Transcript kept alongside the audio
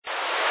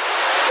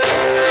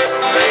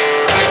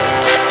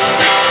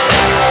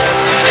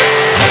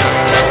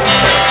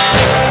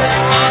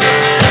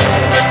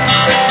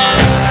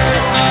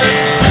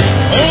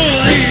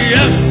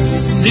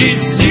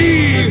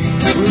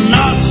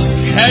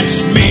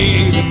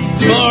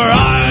for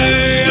I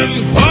am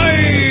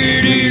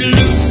quite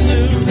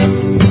elusive.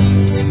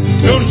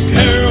 Don't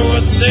care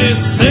what they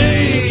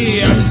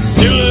say, I'm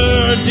still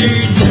a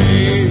DJ,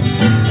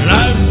 and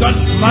I've got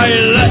my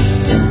life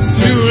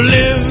to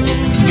live.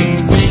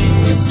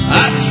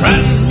 I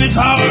transmit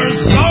our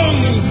song,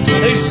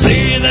 they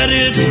say that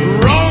it's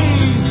wrong,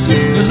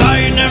 'cause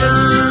I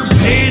never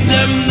paid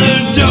them the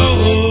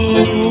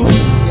dough.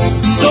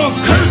 So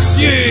curse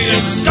ye, you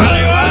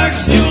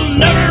scallywags, you'll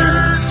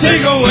never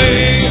take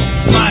away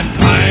my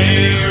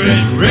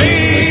pirate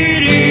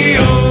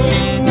radio.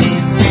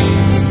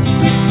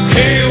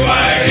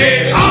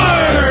 K-Y-A-R,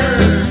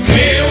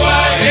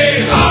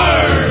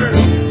 K-Y-A-R,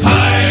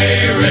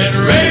 pirate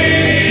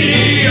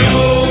radio.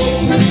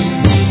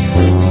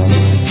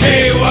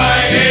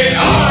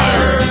 K-Y-A-R,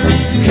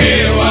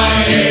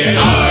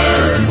 K-Y-A-R,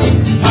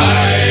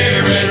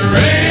 pirate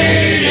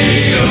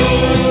radio.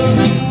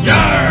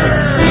 Yarr!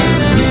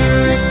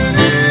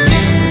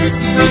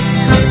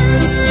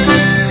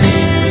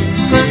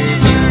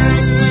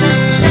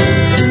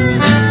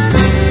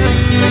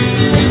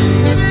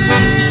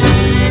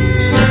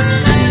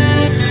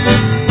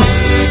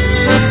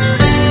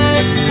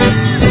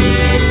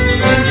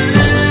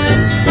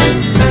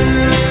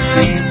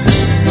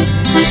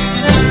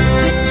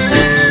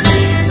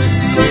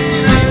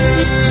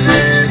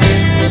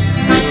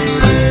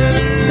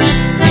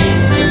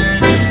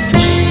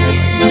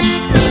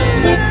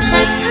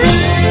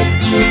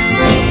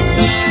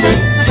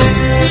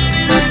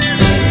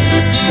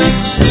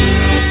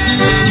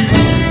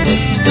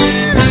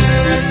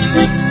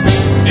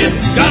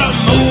 It's got a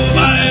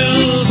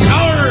mobile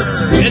tower,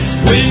 it's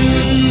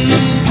wind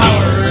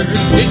powered,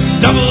 it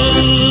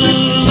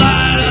doubles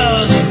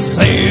as a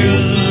sail.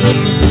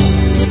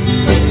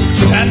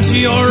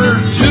 Shanty or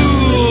two,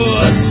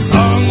 a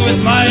song with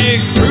my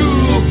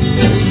crew,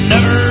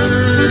 never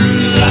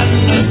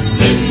land us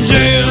in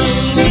jail.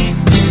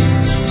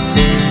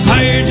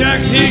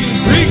 Hijacking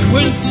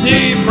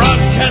frequency,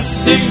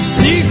 broadcasting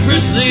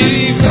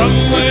secretly from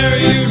where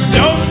you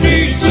don't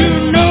need to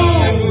know.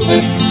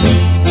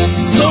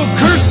 So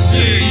curse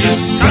ye, you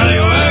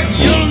scallywag,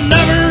 you'll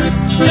never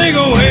take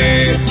away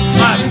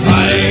my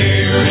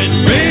pirate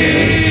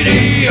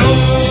radio.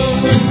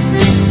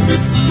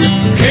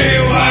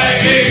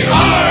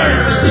 K-Y-A-R,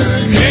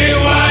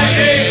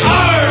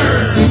 K-Y-A-R,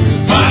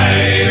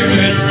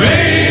 pirate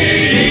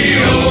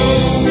radio.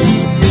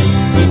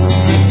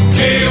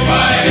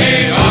 K-Y-A-R,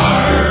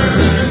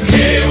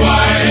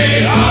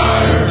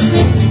 K-Y-A-R,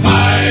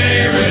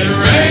 pirate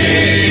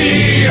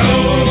radio.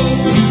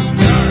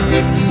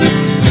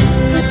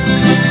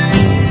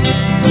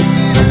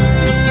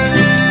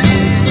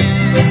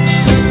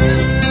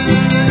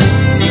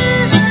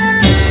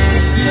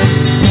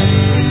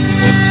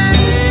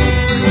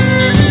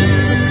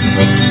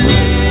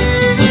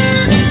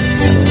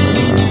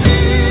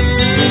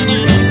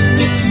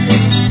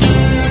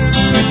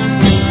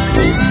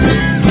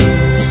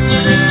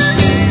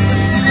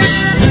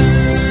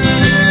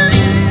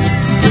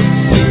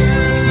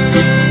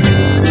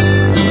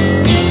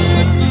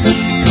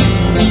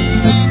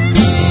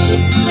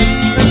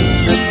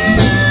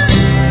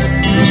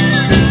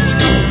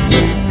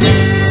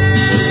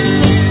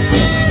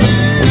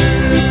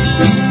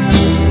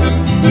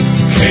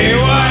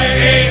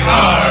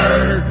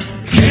 K-Y-A-R,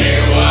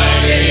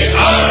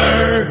 K-Y-A-R,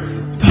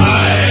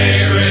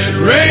 pirate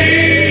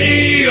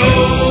radio.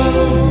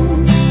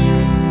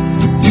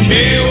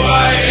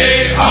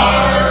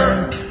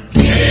 K-Y-A-R,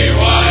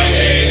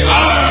 K-Y-A-R,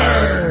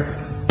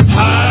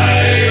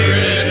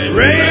 pirate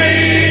radio.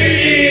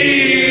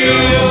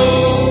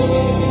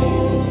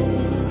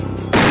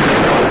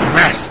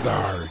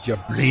 Master, you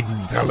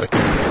bleeding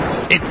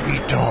pelicans. It be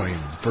time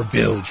for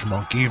Bilge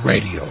Monkey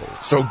Radio.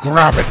 So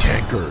grab a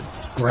tankard,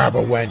 grab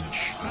a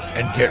wench,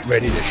 and get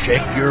ready to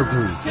shake your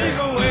groove.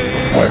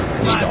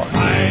 Pirate style.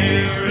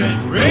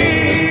 Pirate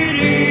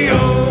radio.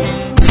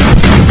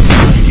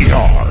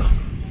 Yar.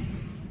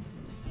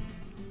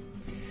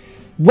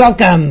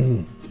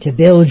 Welcome to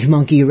Bilge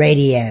Monkey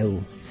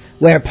Radio,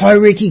 where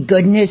piratey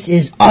goodness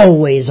is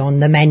always on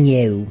the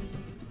menu.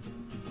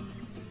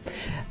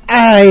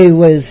 I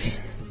was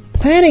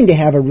planning to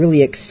have a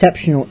really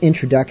exceptional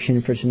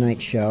introduction for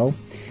tonight's show.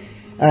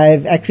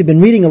 I've actually been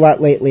reading a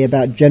lot lately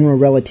about general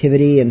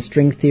relativity and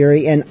string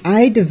theory, and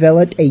I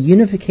developed a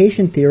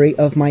unification theory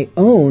of my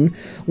own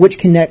which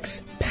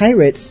connects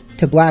pirates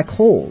to black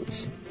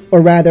holes,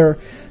 or rather,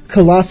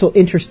 colossal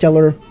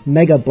interstellar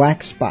mega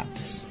black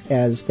spots,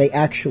 as they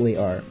actually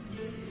are.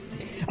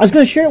 I was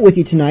going to share it with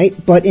you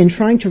tonight, but in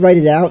trying to write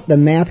it out, the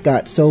math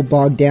got so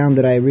bogged down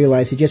that I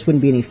realized it just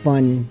wouldn't be any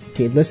fun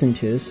to listen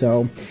to,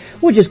 so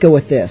we'll just go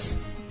with this.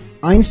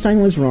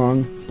 Einstein was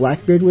wrong,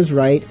 Blackbeard was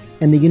right,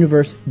 and the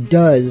universe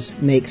does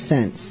make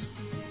sense.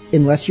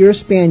 Unless you're a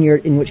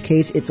Spaniard, in which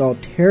case it's all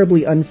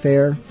terribly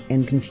unfair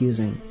and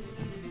confusing.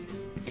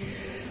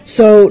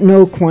 So,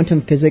 no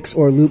quantum physics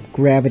or loop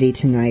gravity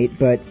tonight,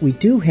 but we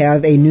do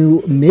have a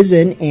new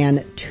Mizzen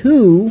and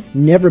 2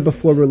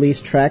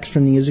 never-before-released tracks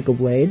from the Musical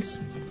Blades.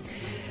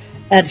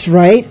 That's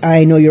right.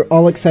 I know you're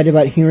all excited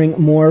about hearing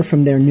more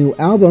from their new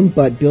album,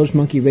 but Bilge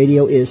Monkey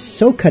Radio is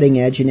so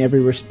cutting edge in every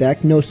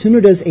respect. No sooner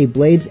does a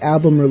Blades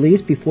album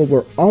release before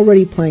we're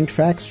already playing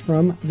tracks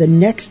from the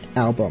next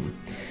album.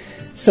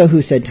 So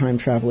who said time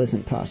travel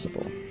isn't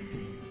possible?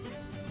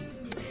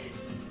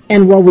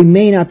 And while we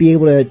may not be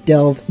able to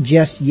delve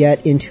just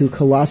yet into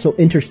colossal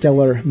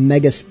interstellar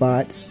mega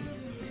spots,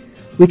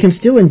 we can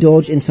still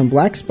indulge in some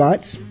black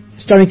spots.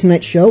 Starting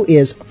tonight's show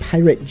is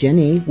Pirate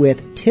Jenny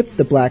with Tip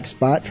the Black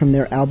Spot from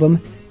their album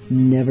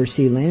Never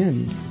See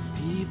Land.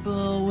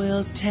 People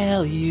will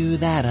tell you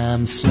that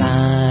I'm slime,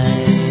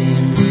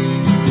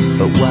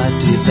 but what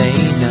do they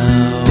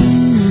know?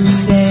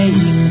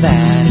 Saying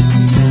that it's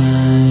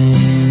time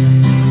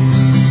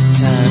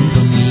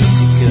for me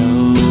to go.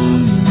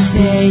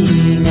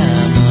 Saying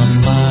I'm a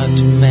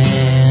marked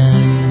man,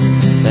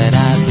 that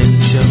I've been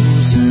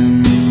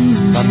chosen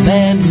by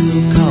men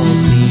who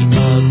called me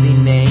ugly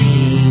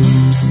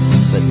names,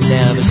 but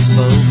never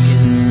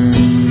spoken.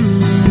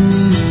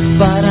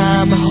 But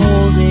I'm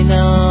holding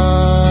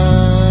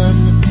on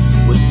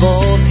with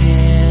both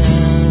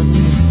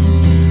hands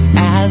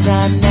as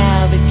I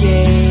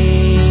navigate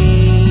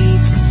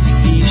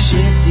these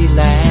shifty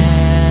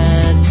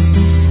lands,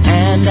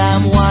 and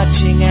I'm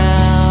watching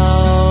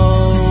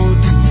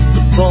out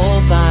with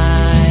both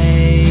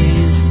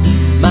eyes.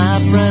 My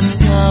friends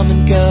come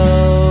and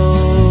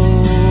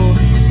go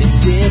in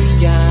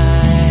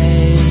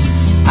disguise.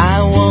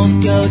 I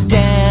won't go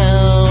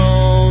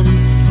down,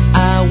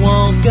 I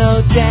won't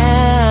go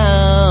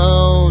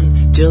down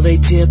till they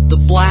tip the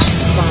black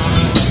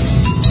spot.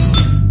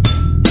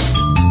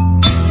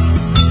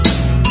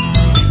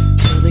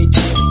 Till they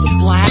tip the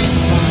black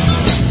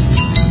spot.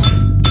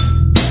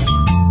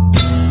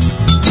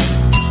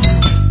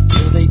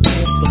 Till they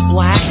tip the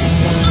black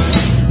spot.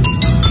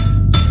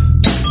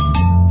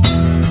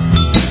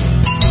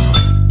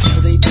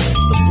 Till they tip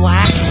the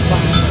black spot.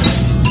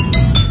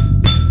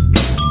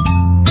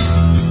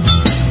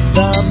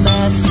 The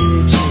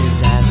message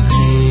is as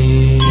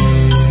clear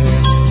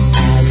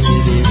as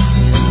it is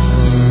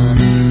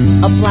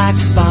simple. A black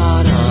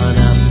spot on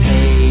a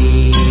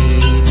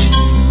page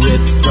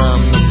ripped from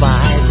the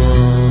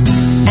Bible,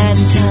 and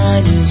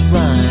time is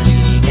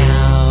running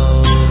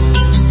out.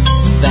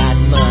 That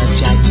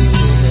much I do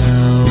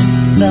know.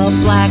 The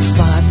black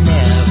spot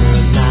never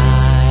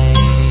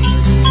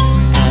lies,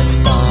 as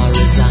far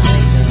as I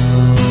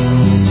know.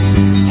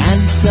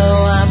 And so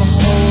I'm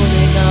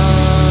holding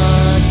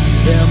on.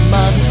 There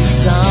must be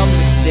some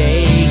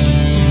mistake,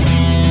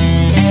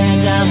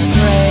 and I'm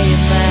praying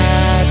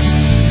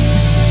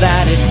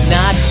that it's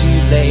not too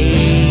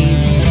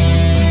late.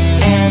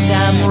 And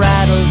I'm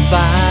rattled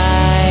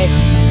by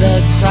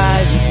the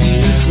cries of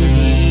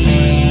mutiny,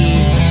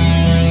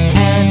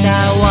 and I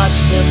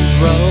watch them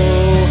throw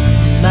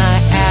my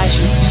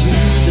ashes to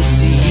the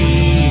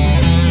sea.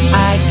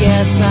 I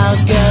guess I'll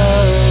go,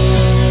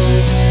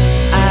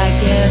 I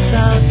guess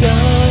I'll go.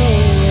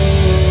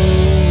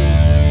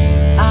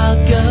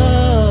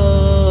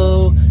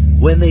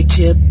 When they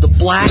tip the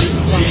black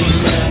spot.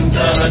 G-man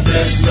done a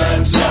dead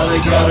man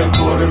Sally got a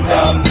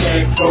quarter-pound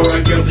cake for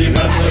a guilty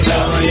mental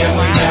tally, and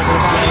we never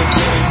play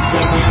games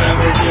and we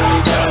never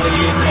dilly-dally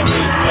in the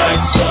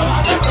midnight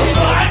sun. If the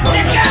fun from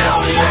the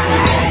telly, if we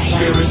won't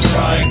hear is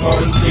crying or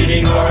is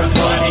bleeding or is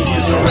blinding,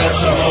 is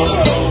irrational.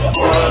 Hope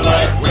for a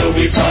life will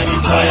be tiny,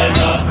 tying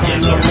up in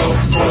the rope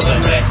for the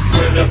neck.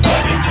 We're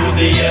dividing to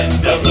the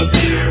end of the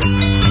pier.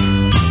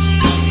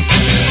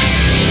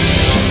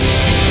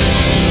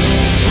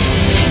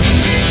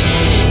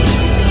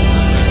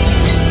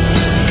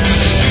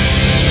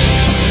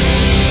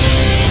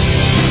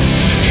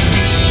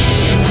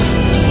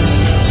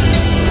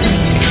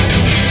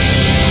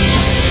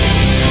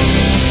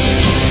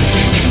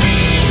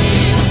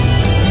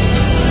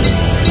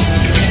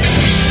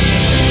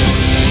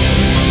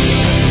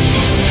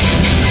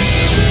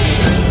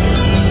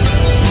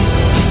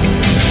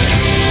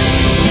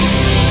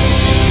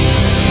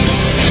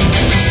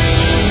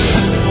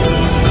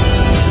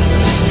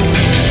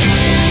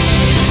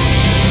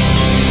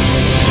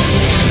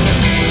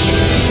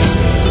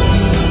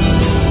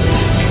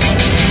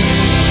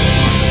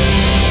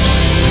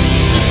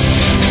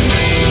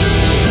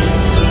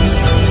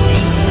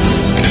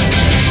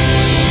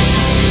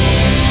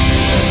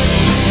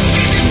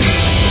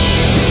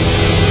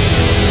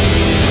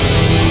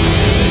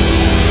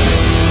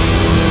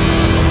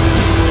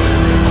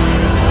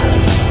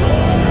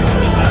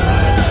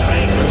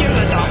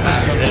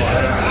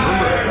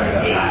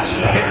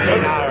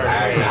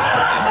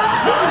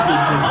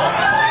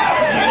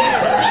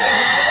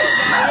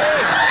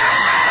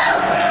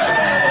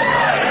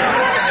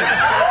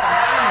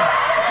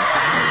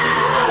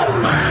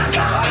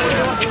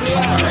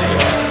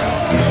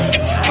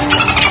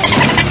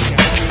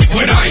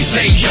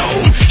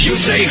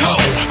 say ho,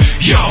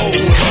 yo,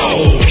 ho,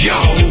 yo,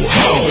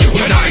 ho.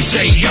 When I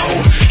say yo,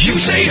 you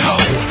say ho,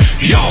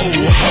 yo,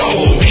 ho,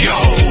 yo,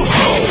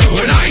 ho.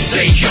 When I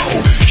say yo,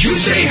 you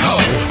say ho,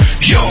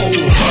 yo,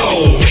 ho,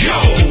 yo,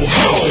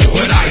 ho.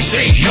 When I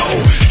say yo,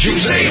 you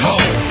say ho,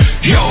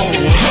 yo,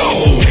 ho,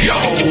 yo,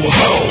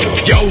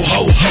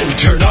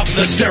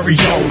 the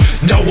stereo.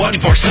 No one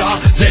foresaw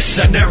this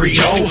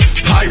scenario.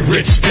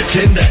 Pirates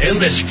spit in the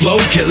illest flow,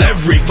 kill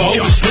every foe,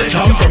 split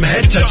them from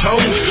head to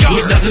toe,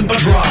 with nothing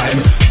but rhyme.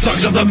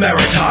 Thugs of the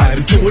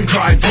maritime, doing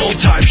crime full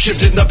time,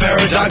 shifting the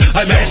paradigm.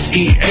 I'm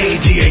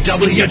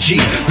SEADAWG,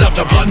 left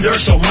to plunder,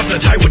 so much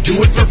that I would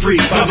do it for free.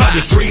 My mind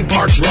is 3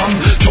 parts rum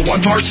to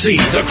 1 part sea.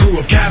 The crew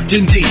of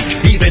Captain D,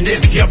 even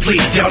if you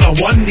plead down on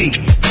one knee,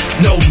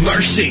 no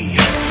mercy.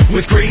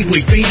 With greed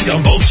we feed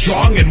on both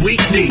strong and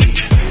weak need.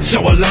 So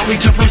allow me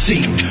to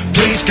proceed.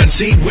 Please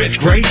concede with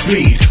great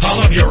speed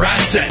all of your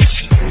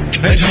assets,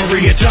 and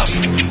hurry it up,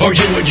 or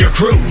you and your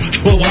crew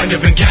will wind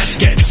up in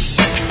caskets.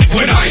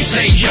 When I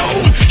say yo,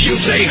 you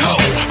say ho.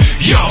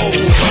 Yo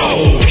ho,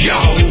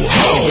 yo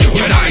ho.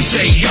 When I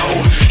say yo,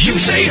 you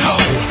say ho.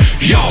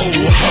 Yo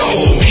ho,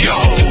 yo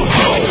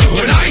ho.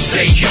 When I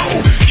say yo,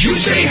 you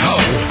say ho.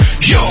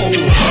 Yo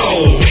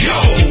ho, yo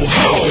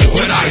ho.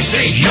 When I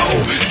say yo,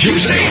 you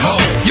say ho.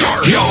 Yo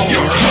ho,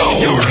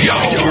 yo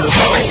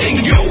ho. I sing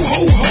yo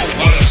ho ho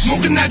while I'm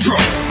smoking that dro,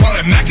 while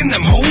I'm macking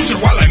them hoes, or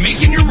while I'm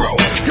making your roll.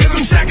 Cause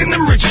I'm stacking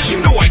them riches, you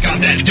know I got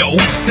that dough.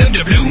 Them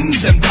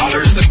doubloons, them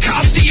dollars, them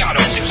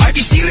Castellanos. I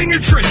be stealing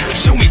your treasure,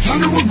 so me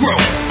plunder will grow.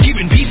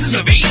 Keeping pieces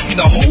of 8 in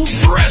the hold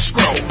for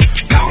escrow.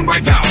 Pound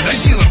by pound, I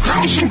steal them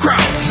crowns from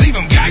crowds, leave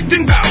them gagged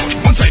and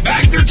bound once I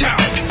bag their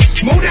town.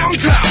 Mow down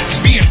clouds,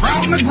 being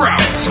round the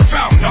grounds are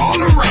found all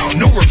around,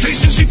 no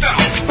replacements we found.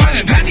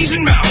 Violent panties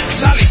and mouths,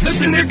 Sally's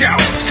lifting their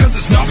gowns, cause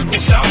it's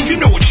nautical sound, you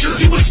know it's sure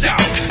to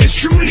astound. It's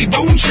truly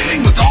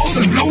bone-chilling with all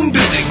them blown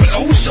buildings, but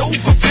oh so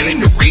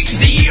fulfilling to read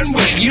the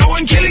unwilling. You know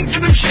I'm killing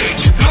for them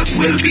shades, your blood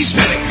will be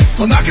spilling.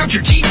 I'll knock out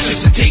your teeth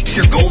just to take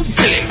your gold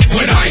filling.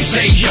 When I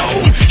say yo,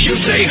 you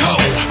say ho.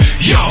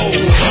 Yo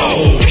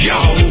ho,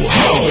 yo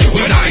ho.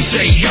 When I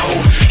say yo,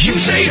 you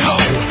say ho.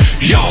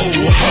 Yo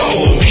ho,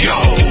 yo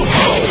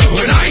ho.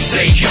 When I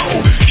say yo,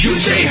 you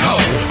say ho.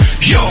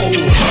 Yo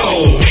ho,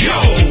 yo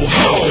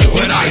ho.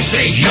 When I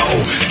say yo,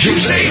 you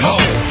say ho.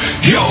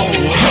 Yo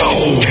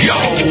ho, yo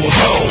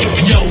ho.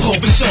 Yo ho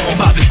for sure, I'm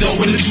about to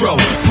dough in the dro.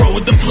 Pro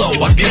with the flow,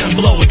 I get them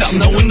blow without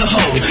knowing the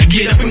hoe.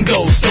 Get up and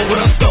go, stole what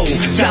I stole.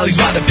 Sally's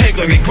by the peg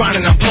like they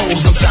grinding on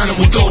poles. I'm shining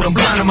with gold, I'm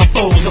blinding my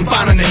foes. I'm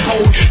finding it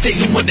hold,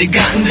 taking what they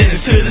got and then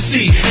it's to the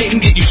sea. Hate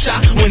and get you shot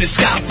when it's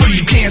scot free.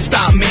 You can't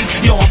stop me.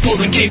 Yo, I'm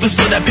pulling capers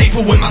for that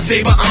paper with my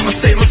saber. I'm a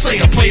sailor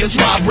slayer, players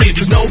robbery.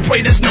 There's no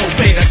prey, there's no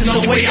pay. That's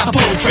no way I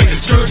portray the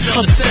scourge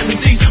of the 7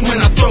 seas when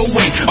I throw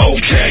weight.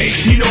 Okay,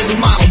 you know the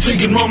model,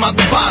 drinking rum out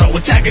the bottle,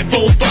 attack it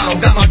full throttle.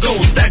 Got my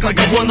gold stacked like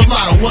I won the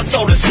lotto. What's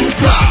all this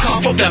hoopla?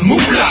 Cough up that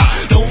moolah.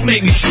 Don't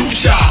make me shoot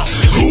y'all.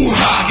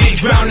 Hoo-ha,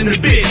 get ground in the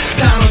bit,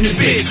 pound on your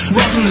bitch.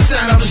 Run from the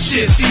sound of the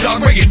shit. See, I'll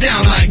break it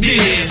down like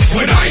this.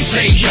 When I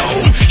say yo,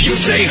 you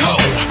say ho.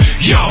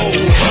 Yo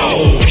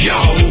ho,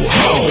 yo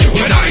ho.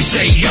 When I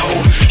say yo,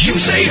 you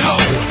say ho.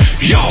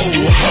 Yo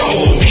ho,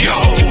 yo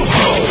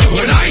ho.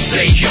 When I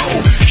say yo,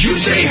 you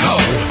say ho.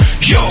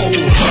 Yo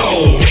ho,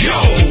 yo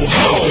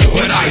ho.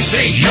 When I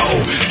say yo,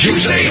 you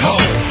say ho.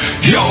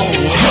 Yo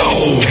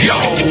ho, yo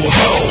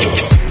ho.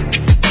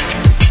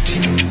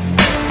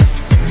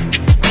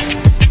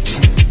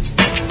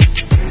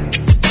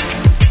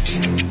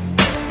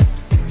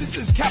 This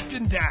is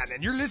Captain Dan,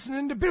 and you're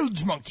listening to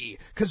Bilge Monkey,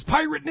 cause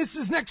pirateness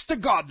is next to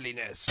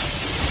godliness.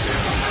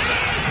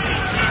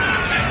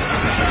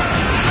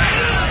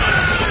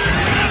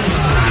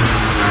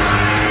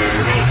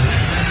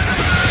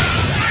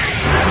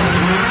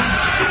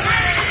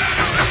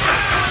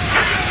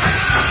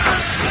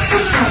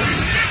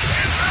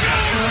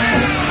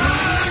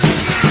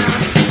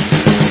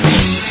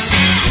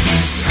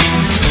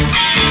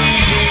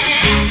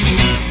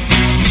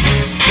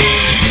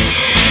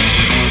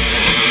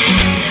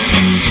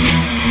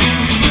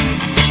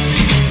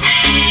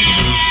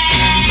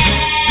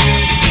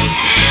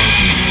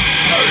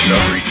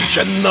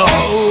 In the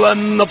hull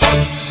and the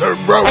pumps are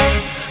broke.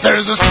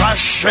 There's a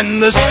slash in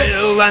the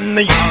sail and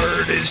the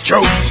yard is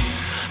choked.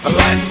 The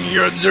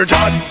lanyards are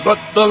taut but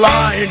the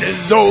line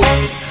is old,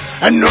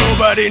 and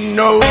nobody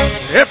knows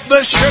if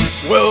the ship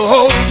will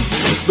hold.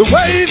 The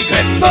waves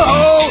hit the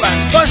hull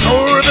and splash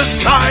over the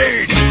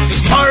side. The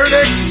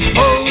Spartac's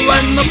full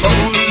and the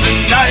foes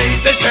at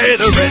night. They say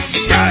the red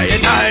sky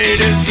at night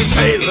is the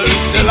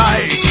sailor's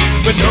delight,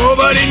 but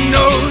nobody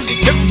knows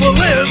if we'll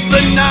live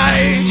the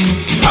night.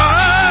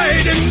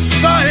 I didn't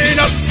sign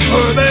up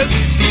for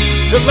this,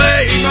 to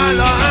lay my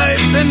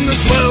life in the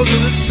swells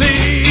of the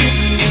sea.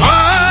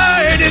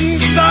 I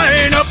didn't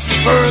sign up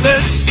for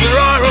this. There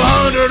are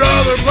 100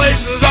 other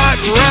places I'd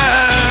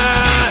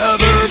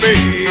rather be.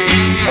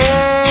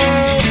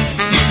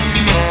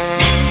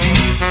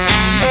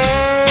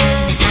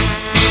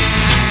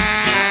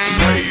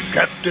 Brave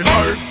Captain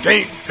Mark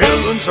ain't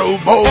feeling so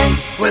bold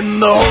when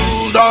the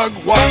whole dog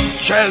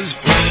watch has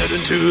fled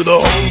into the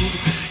hold.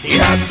 He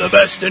had the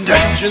best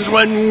intentions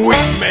when we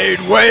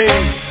made way,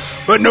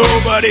 but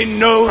nobody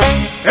knows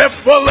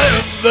if we'll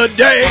live the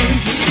day.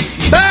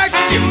 Back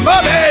in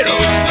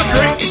Barbados, the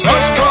drinks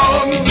are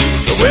strong,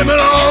 the women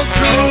all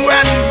true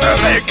and their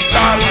legs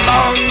are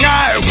long.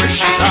 I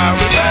wish I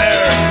was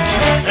there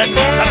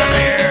instead of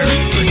here,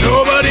 but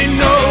nobody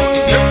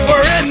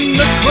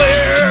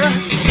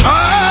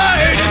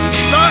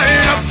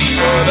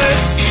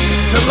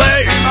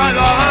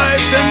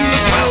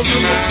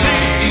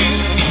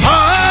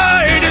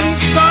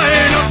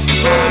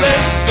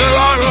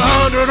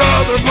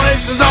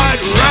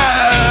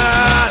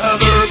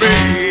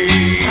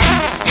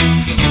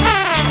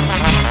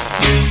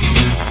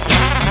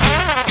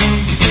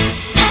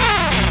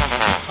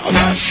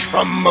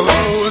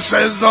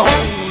says the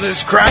hole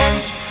is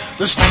cracked.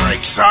 The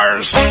strikes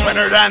are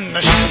splintered and the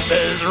ship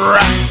is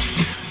wrecked.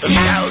 The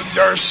shrouds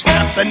are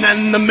snapping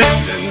and the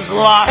mizzen's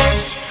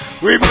lost.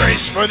 We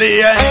brace for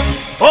the end,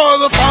 for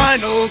the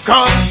final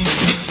cost.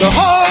 The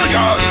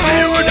halyards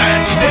leeward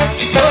and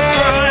tips the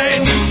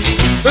brine.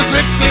 The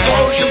swiftly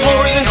ocean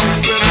pours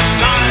into the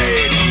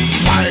side.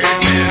 Fired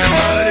men are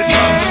flooded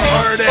from the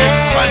Spartak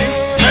plank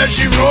as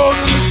she rolls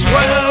in the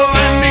swell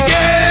and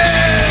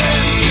begins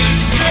to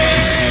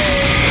sing.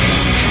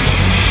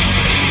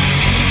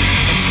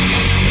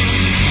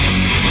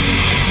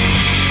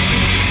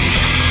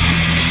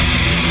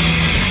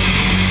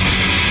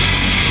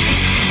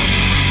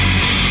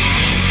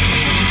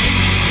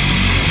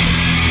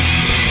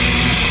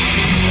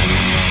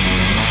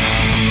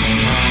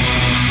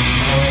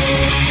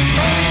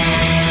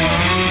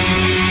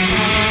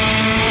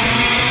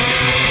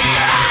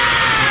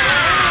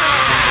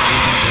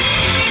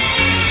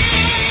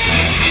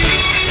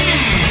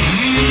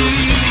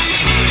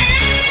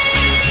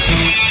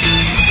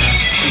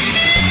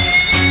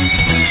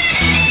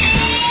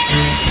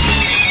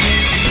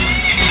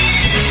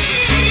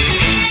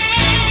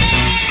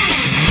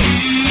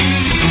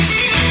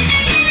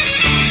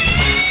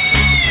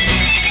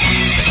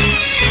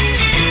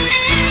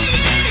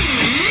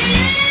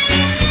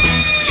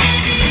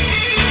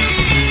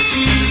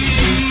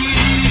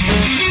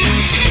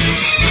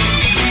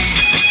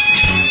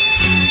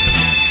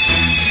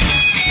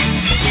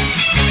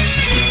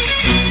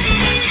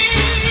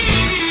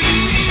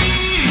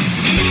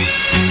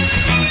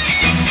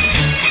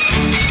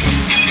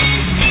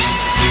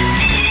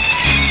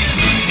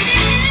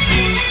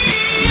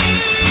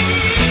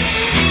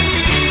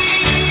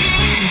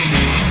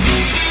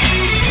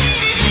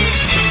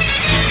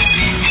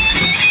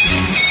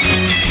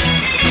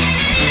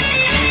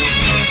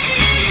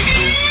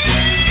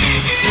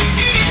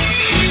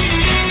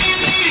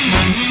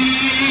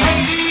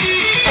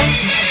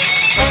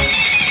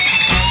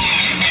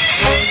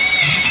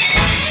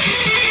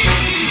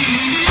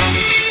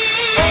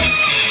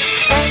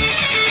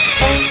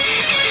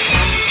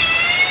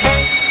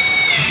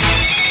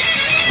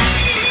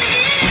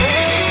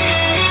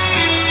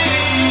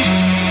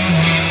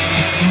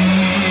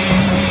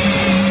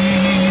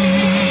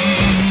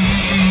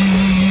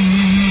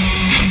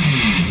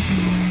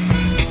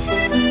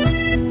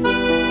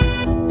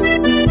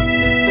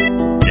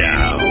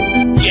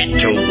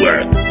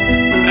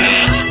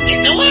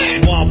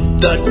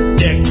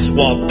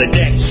 Swab the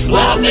deck,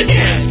 swab the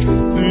deck.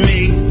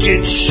 Make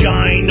it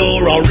shine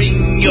or I'll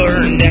wring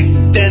your neck.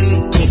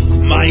 Then cook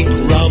my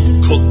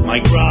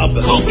grub,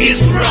 cook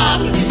his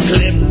grub.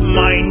 Clip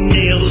my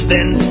nails,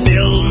 then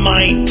fill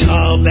my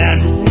tub.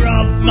 And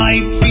rub my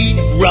feet,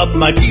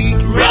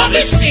 rub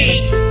his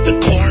feet. The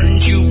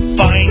corns you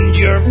find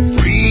you're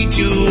free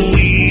to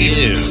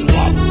eat.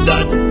 Swab the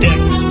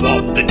deck,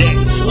 swab the deck,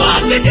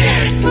 swab the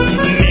deck.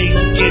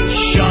 Make it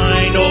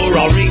shine or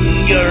I'll wring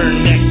your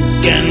neck.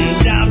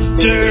 And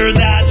after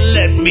that,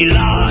 let me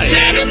lie.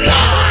 Let him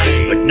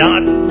lie. But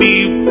not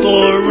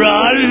before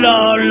a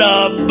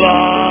lullaby.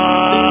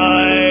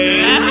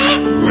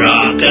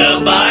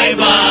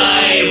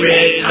 Rock-a-bye-bye,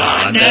 right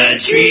on the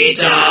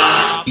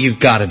treetop. You've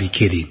got to be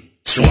kidding.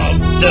 Swab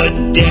the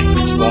deck,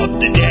 swab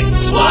the deck,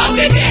 swab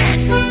the deck.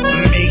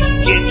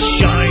 Make it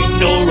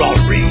shine or I'll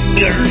wring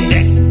your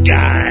neck,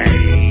 guy.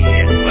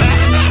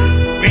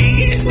 Wring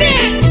his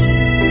neck.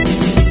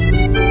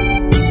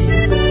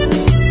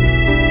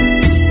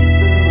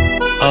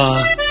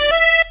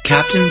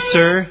 Captain,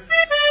 sir,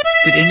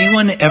 did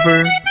anyone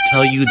ever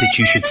tell you that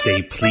you should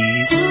say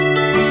please?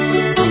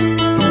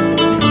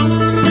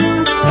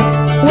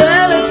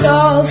 Well, it's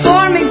all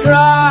for me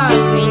grog,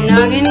 me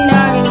noggin,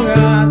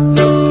 grog.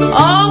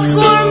 All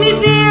for me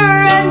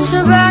beer and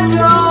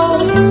tobacco.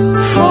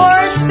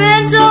 For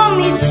spent all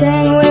me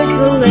tin with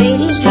the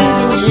ladies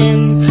drinking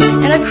gin.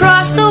 And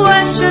across the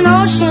western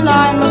ocean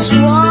I must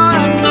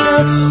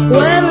wander.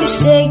 Well, I'm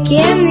sick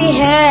in the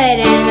head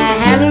and I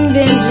haven't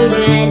been to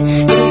bed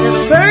since I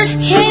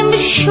first came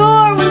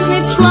ashore with me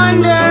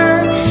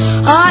plunder.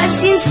 I've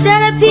seen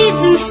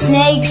centipedes and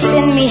snakes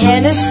and me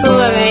head is full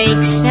of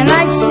aches. And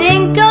I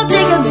think I'll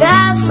take a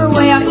bath for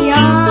way out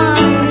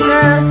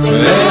yonder.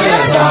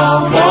 It's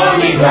all for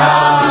me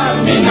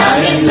grog, me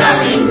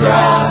noggin,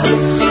 grog.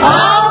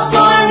 All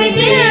for me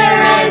beer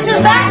and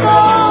tobacco.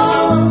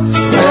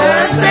 Where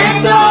I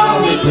spent all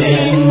me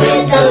tin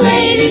with the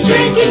ladies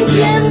drinking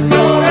gin.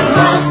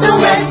 Across the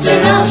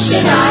western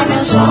ocean I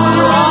must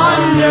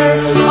wander.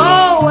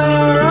 Oh,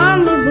 where are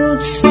me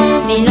boots,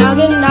 me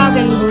noggin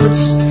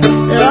boots?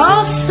 They're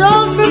all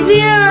sold for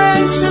beer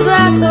and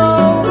tobacco.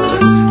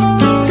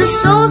 The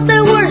soles they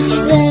were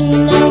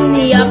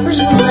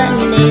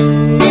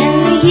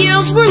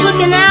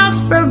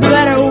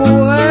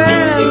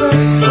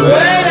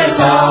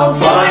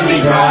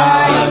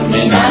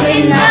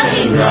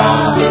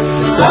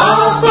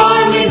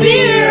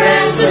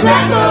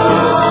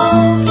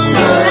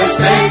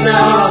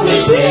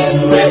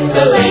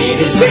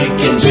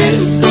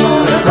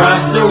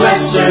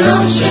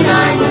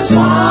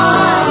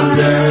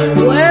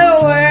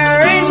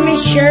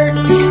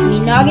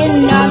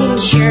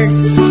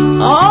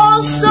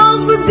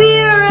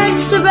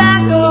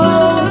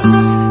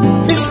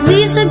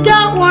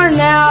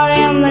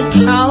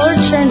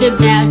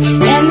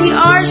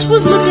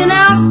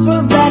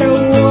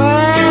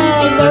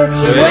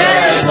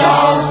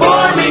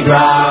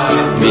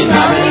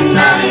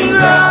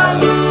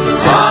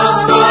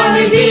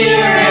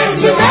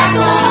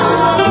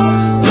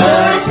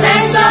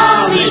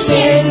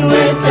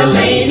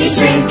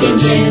drinking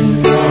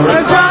gin. For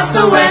across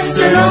the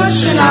western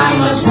ocean I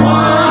must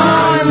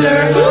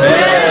wander.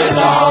 It's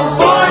all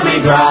for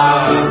me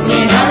grog,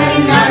 me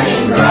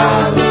nothing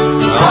grog.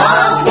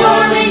 All for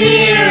me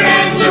beer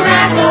and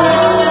tobacco.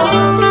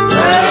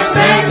 But I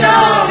spent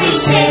all me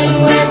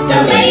tin with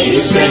the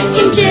ladies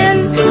drinking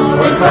gin.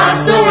 For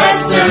across the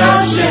western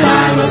ocean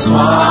I must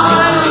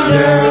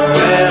wander.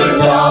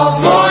 It's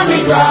all for me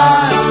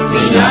grog,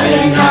 me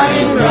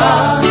nothing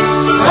grog.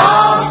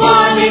 All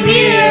for me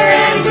beer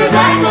and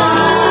tobacco.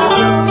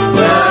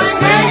 Well, I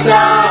spent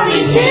all me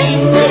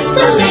tin with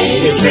the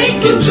ladies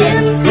drinking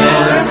gin.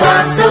 For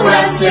across the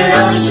western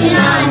ocean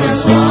I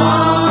must wander.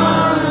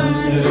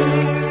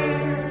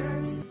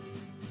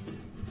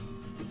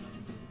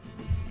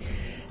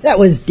 That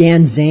was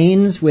Dan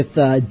Zanes with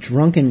the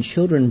Drunken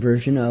Children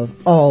version of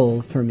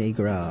All For Me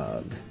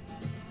Grog.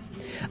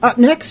 Up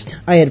next,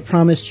 I had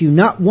promised you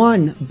not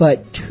one,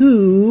 but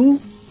two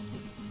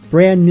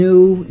brand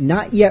new,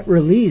 not yet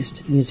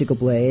released musical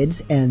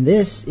blades, and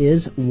this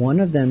is one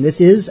of them. This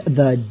is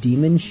The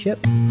Demon Ship.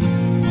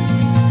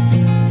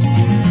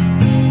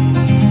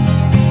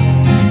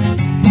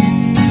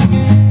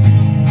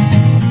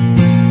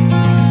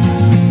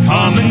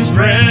 Come and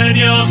spread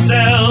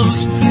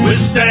yourselves with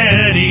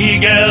steady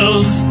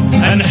gales,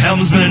 and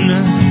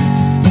helmsmen,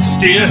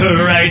 steer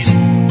her right.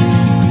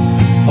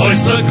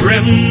 Hoist the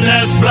grim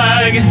death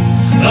flag,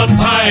 the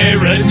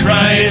pirate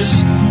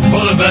cries,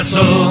 for the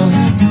vessel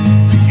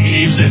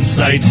heaves in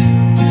sight.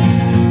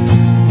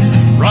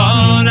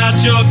 Run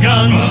out your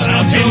guns,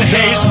 in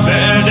haste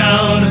bear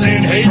down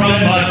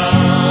from us.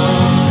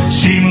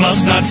 She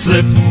must not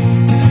slip.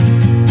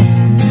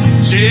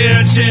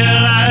 Cheer, cheer,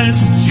 lads,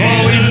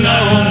 for we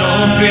know no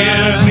fear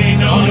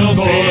on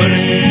board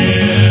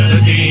the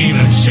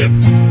demon ship.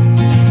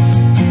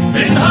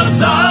 In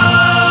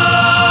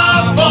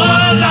huzzah for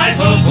a life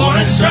of war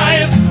and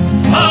strife,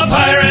 our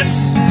pirates,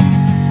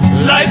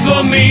 life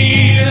for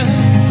me.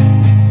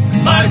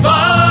 My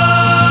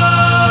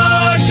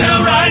barge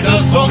shall ride the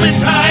foaming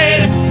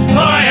tide, for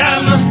I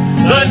am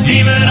the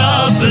demon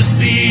of the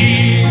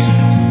sea.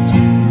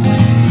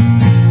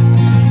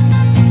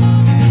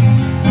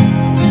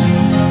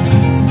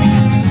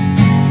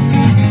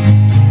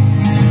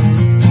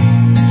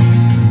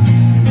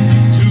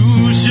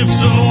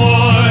 Ships of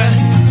war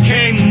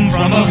came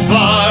from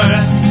afar,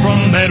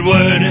 from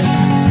Edward,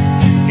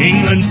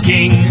 England's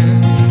king.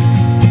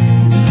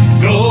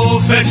 Go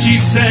fetch, he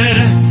said,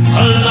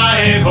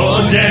 alive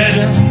or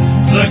dead,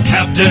 the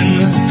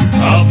captain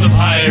of the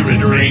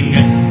pirate ring.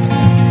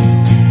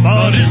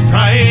 But his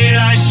pride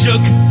I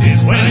shook,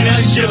 when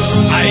his ships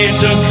I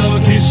took,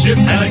 and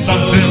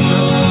sunk them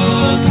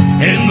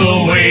in the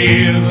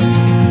wave.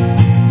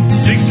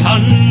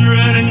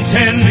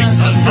 610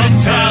 from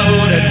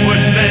proud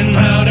Edward's men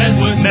met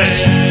with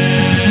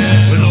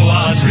a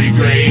watery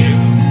grave.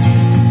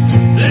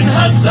 Then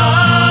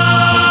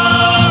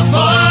huzzah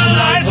for a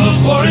life of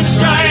war and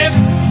strife,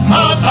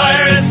 our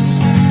pirates,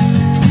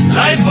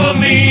 life for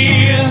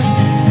me.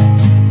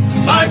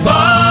 My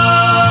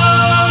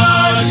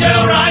barge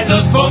shall ride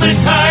the foaming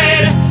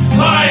tide,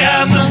 for I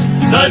am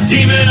the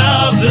demon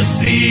of the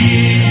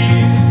sea.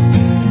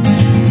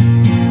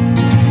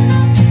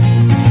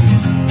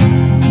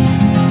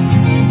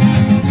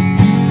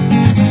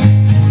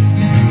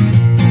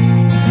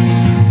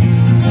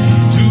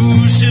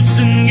 Ships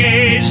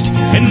engaged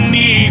in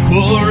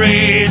equal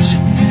rage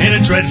in a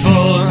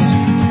dreadful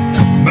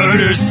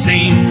murder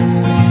scene.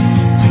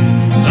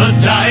 The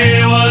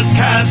die was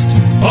cast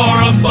for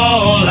a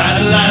ball at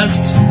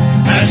last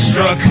that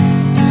struck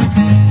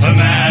a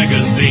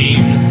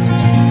magazine.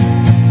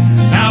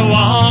 Now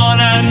one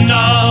and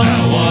all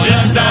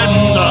did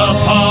stand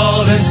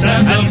appalled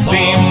and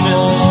seemed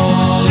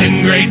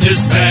in great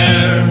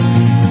despair.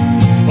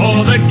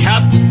 For the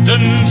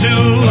captain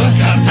too,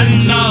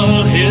 and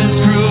all his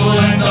crew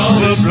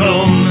were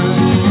blown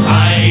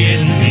high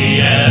in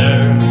the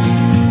air.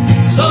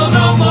 So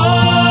no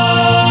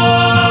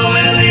more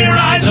will he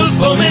ride the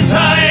foaming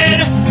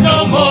tide,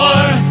 no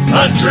more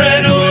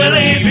adread will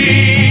he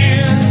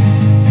be.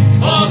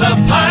 For the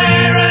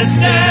pirate's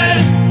dead,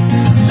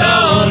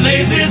 now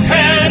lays his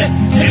head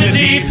in a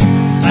deep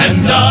and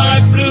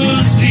dark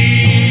blue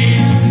sea.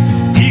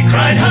 He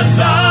cried,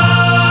 huzzah!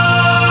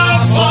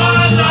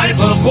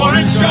 Life of war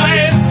and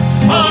strife,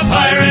 our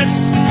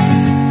pirates,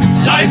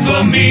 life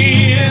for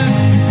me.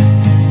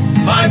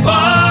 My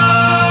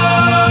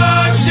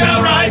barge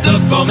shall ride the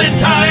foaming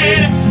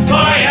tide, for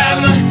I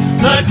am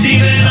the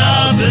demon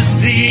of the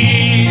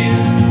sea.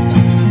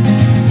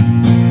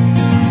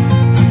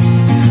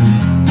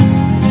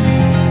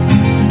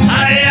 I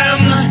am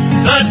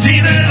the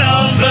demon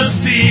of the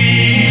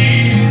sea.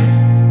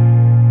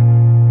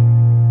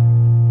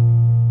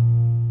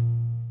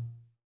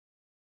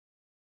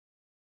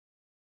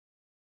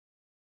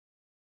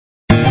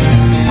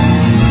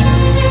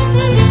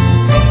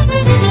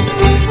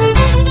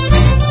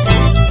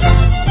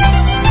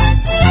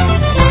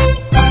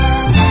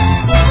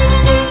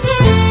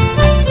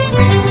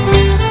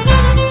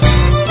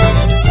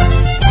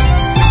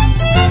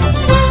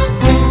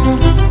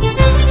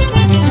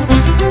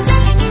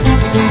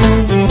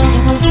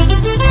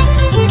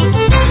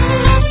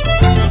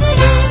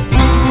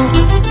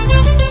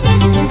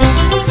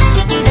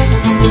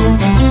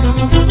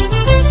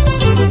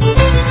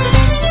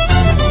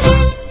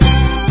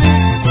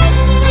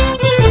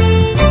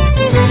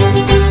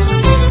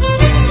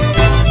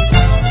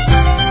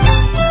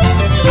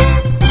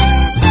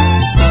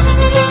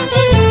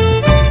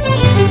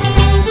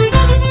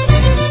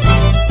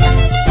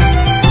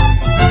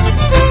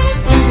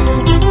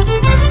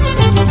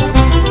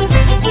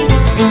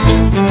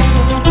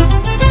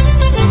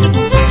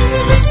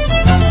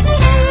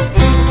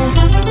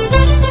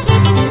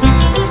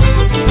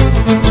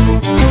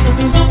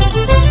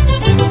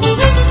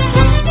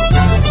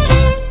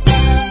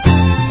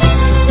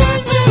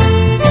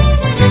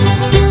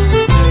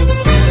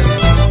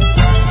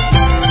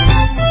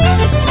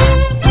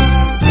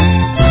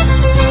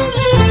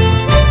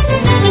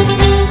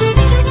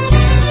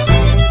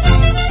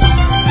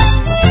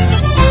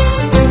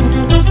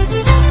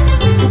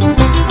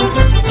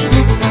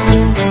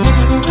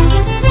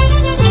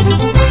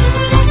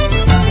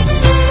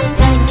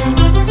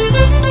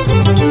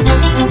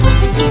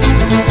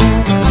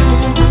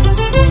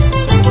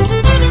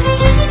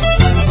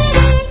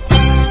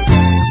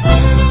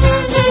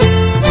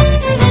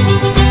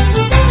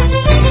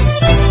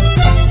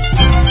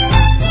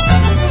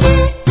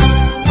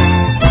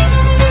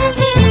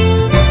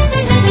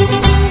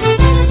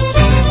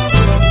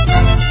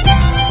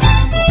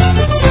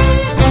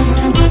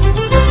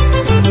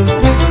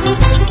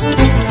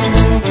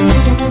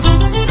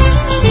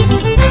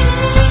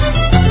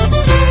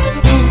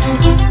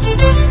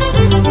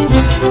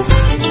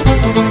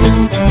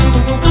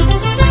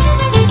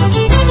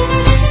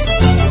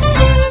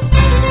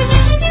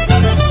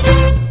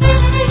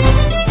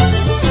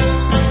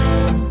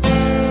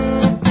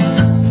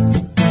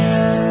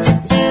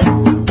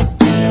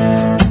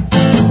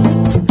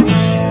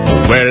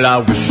 Well, I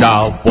wish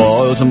I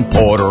was in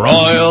Port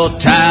Royal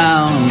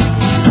town,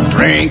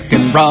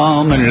 drinking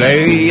rum and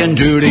laying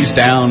duties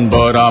down.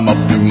 But I'm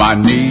up to my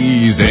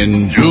knees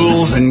in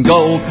jewels and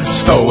gold,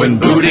 stowing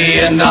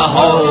booty in the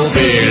hole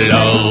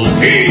below.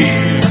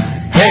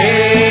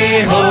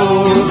 Hey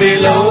ho,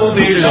 below,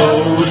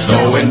 below,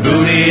 stowing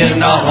booty in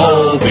the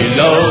hole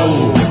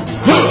below.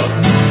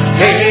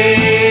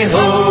 Hey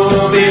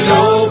ho,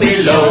 below,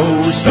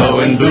 below,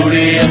 stowing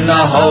booty in the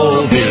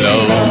hole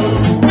below.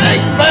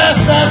 Make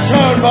fast that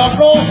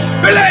turnbuckle.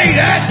 Belay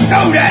that,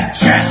 stow that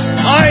chest.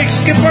 Aye,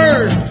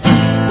 skipper.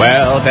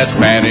 Well, that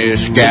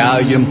Spanish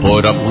galleon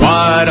put up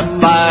quite a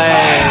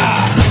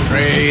fight.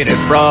 Traded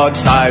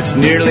broadsides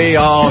nearly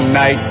all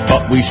night,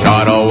 but we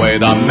shot away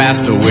the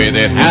master with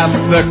it, half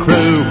the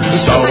crew,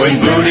 stowing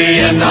booty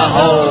in the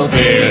hole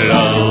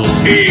below.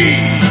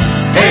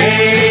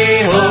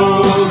 Hey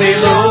ho,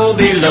 below,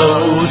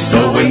 below,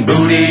 stowing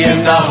booty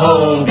in the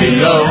hole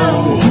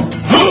below.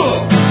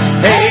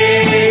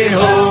 Hey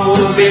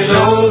ho,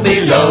 below,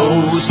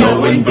 below,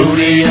 stowing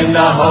booty in the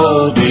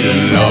hole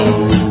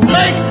below.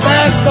 Make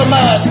fast the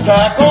mast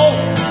tackle.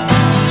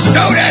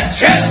 Stow that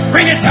chest,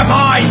 bring it to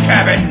my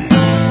cabin.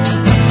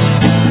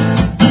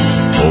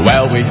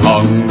 Well, we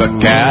hung the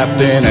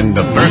captain and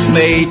the first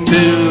mate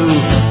too,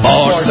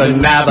 forced the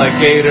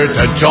navigator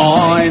to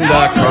join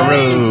the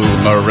crew.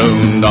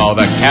 Marooned all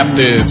the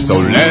captives, so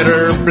let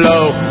her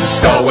blow,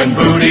 stowing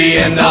booty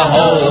in the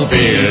hole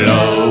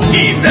below.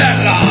 Heave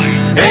that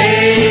line.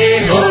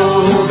 Hey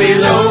ho,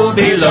 below,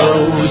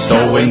 below,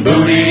 stowing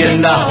booty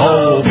in the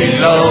hole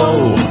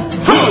below.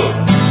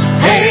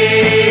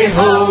 Hey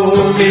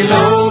ho,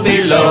 below,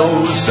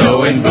 below,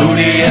 stowing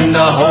booty in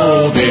the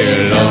hole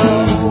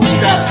below.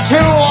 Step 2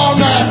 on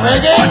that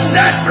rigging. What's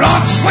that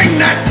block? Swing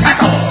that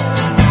tackle.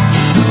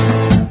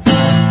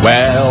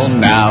 Well,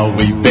 now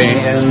we've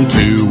been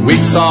 2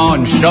 weeks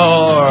on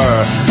shore,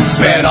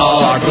 spent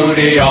all our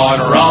booty on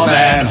rum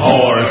and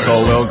whore. So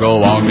we'll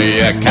go on the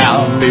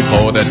account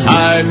before the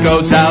tide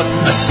goes out,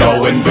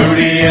 stowing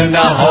booty in the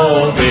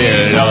hole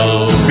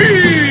below.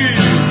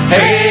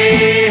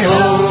 Hey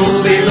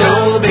ho,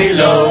 below,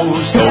 below,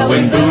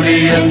 stowing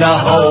booty in the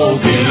hole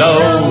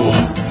below.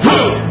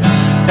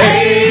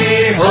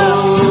 Hey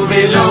ho,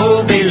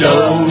 below,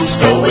 below,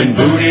 stowing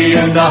booty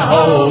in the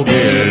hole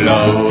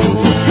below.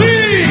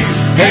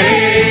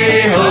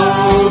 Hey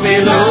ho,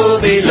 below,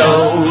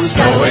 below,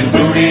 stowing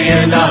booty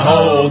in the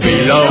hole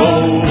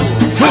below.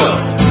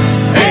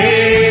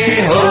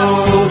 Hey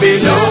ho,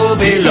 below,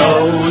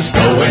 below,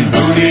 stowing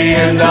booty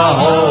in the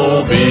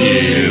hole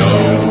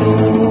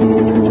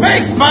below.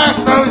 Make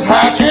fast those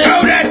hatches.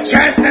 Stow that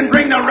chest and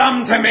bring the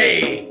rum to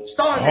me.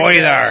 Ahoy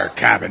there,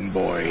 cabin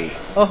boy.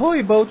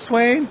 Ahoy,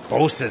 boatswain.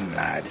 Bosun,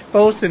 lad.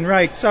 Bosun,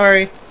 right,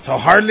 sorry. So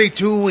hardly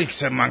 2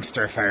 weeks amongst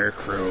our fair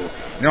crew,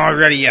 and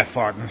already you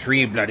fought in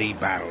 3 bloody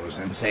battles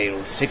and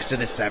sailed 6 of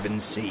the 7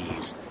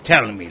 seas.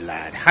 Tell me,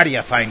 lad, how do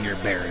you find your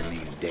bearing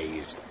these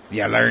days? Have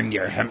you learned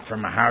your hemp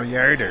from a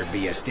halyard, or be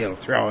you still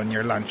throwing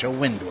your lunch a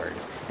windward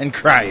and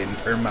crying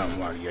for mum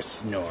while you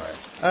snore?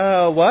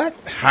 What?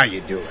 How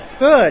you doing?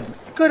 Good,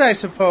 I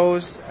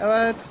suppose.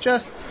 It's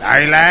just...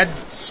 Aye, lad,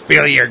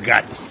 spill your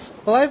guts.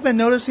 Well, I've been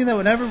noticing that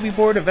whenever we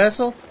board a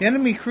vessel, the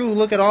enemy crew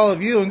look at all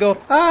of you and go,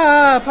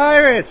 "Ah,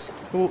 pirates!"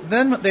 Well,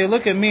 then they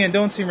look at me and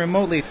don't seem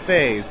remotely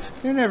fazed.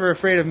 They're never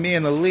afraid of me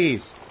in the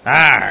least.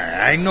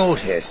 Ah, I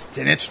noticed,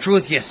 and it's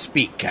truth you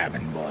speak,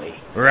 cabin boy.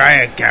 Were I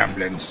a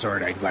gambling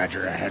sort, I'd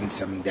wager a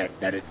handsome debt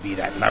that it be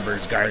that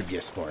lubber's garb you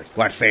sport,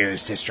 what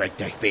fails to strike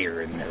the fear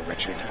in their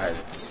wretched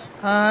hearts.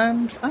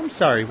 I'm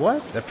sorry,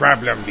 what? The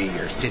problem be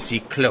your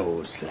sissy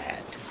clothes, lad.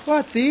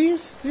 What,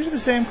 these? These are the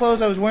same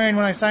clothes I was wearing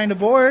when I signed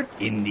aboard.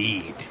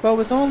 Indeed. But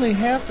with only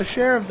half the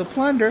share of the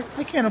plunder,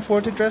 I can't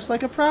afford to dress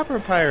like a proper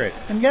pirate.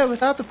 And yet,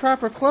 without the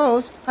proper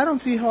clothes, I don't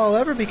see how I'll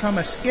ever become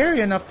a scary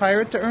enough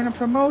pirate to earn a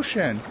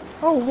promotion.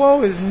 Oh,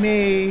 woe is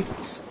me.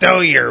 Stow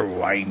your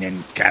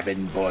whining,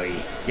 cabin boy.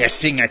 You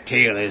sing a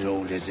tale as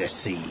old as the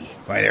sea.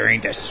 Why, there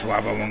ain't a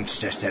swab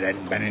amongst us that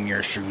hadn't been in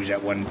your shoes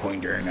at one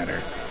point or another.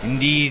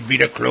 Indeed, be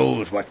the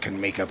clothes what can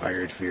make a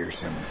pirate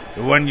fearsome.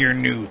 The one you're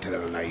new to the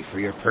life,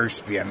 or your purse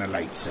be on the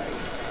light side.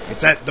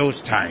 It's at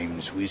those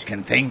times we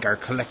can thank our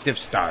collective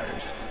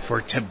stars for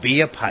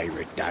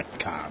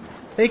tobeapirate.com.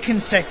 They can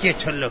set you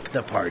to look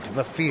the part of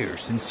a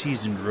fierce and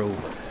seasoned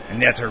rover,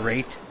 and at a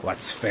rate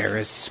what's fair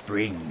as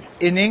spring.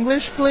 In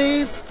English,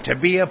 please?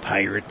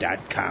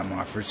 tobeapirate.com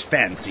offers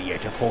fancy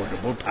yet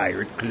affordable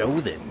pirate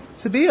clothing.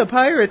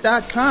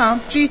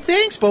 tobeapirate.com? Gee,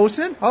 thanks,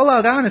 bosun. I'll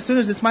log on as soon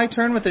as it's my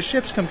turn with the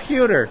ship's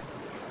computer.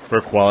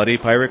 For quality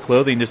pirate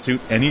clothing to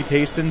suit any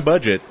taste and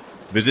budget,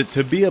 visit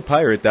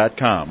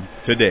tobeapirate.com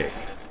today.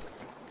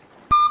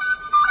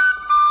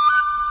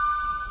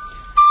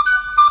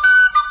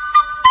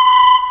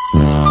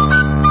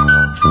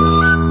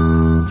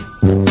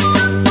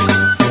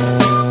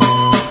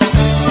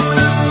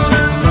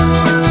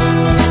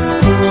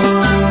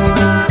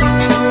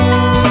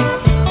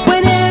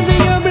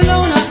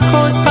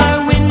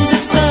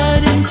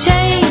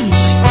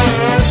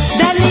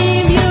 That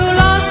leave you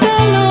lost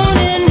alone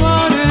in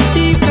waters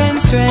deep and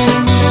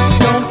strange.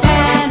 Don't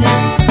panic.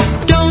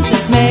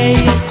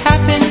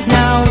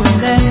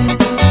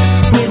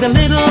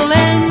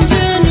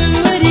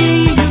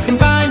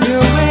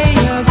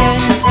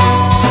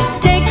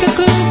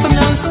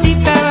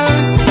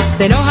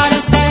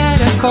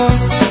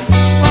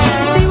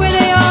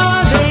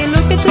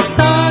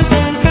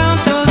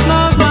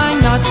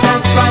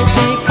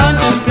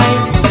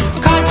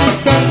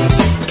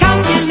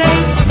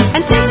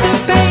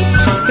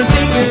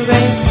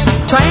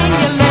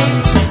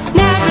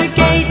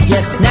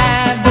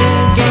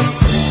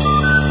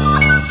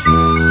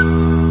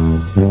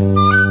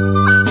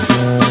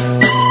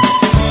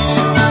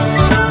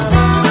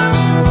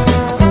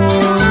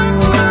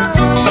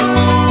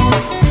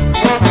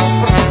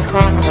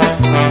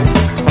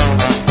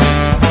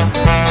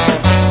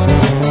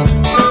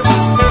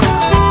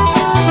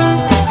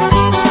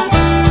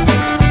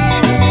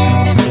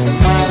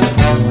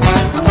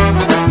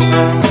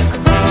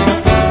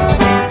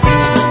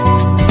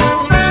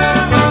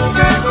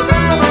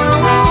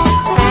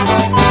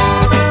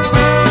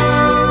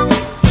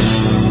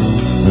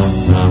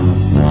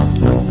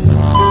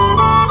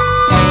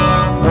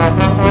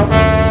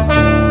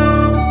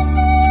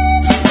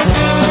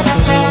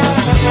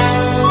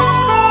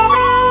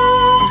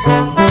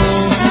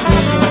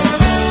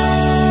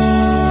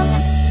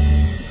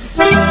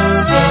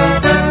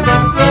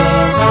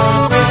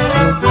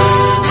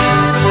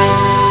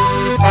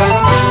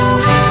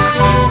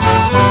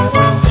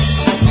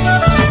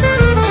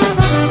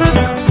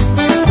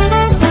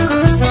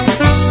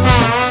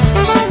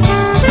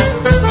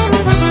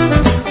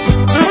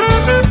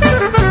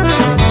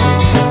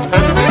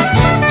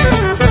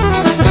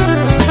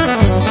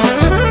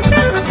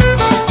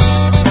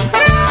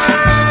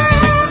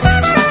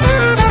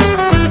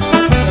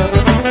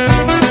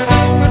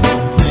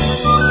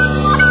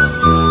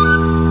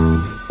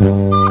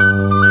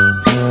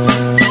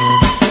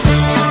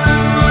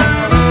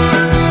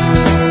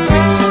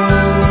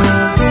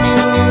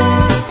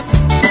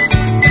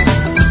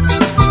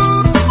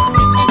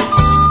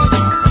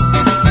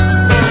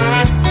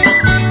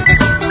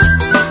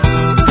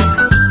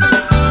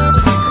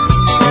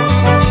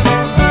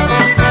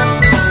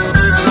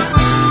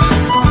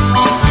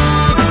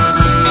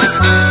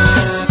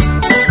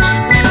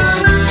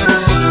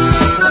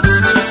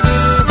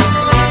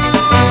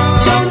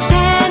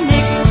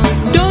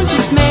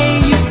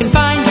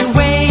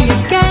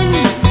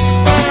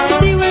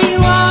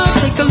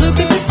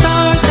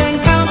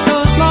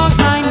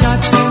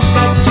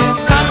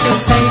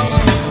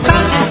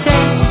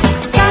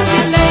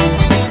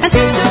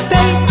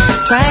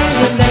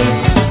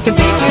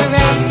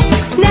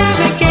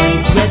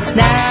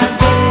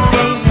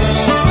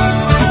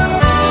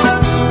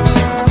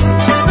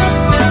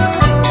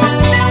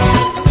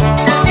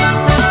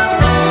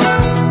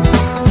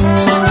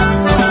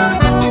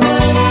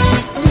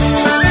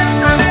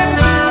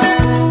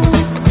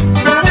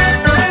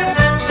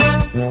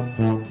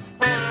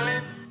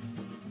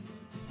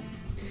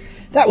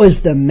 That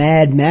was the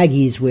Mad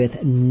Maggies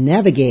with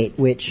Navigate,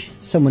 which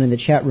someone in the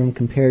chat room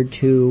compared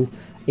to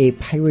a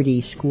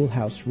piratey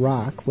Schoolhouse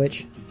Rock,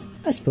 which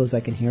I suppose I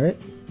can hear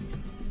it.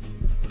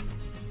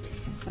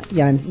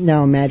 Yeah, I'm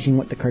now imagining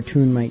what the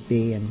cartoon might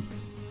be and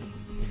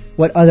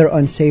what other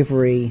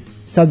unsavory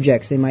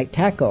subjects they might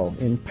tackle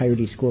in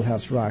piratey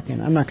Schoolhouse Rock,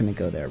 and I'm not going to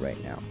go there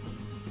right now.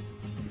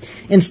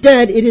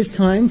 Instead, it is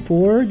time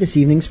for this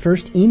evening's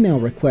first email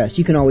request.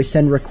 You can always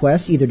send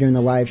requests either during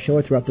the live show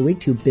or throughout the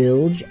week to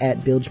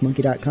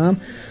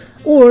bilge@bilgemonkey.com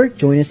or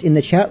join us in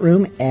the chat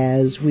room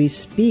as we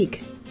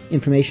speak.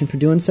 Information for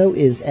doing so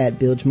is at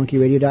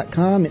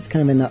bilgemonkeyradio.com. It's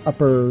kind of in the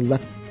upper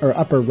left or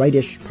upper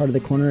rightish part of the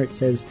corner. It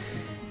says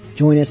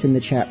join us in the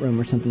chat room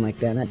or something like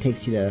that, and that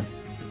takes you to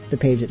the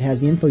page that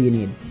has the info you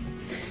need.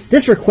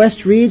 This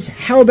request reads,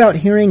 how about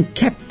hearing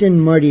Captain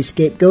Marty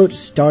Scapegoat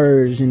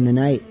Stars in the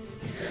Night?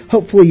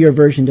 Hopefully your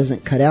version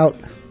doesn't cut out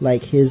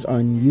like his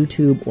on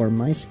YouTube or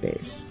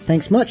MySpace.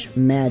 Thanks much,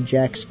 Mad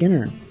Jack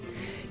Skinner.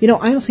 You know,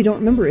 I honestly don't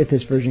remember if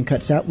this version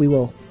cuts out. We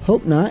will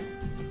hope not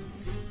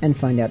and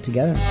find out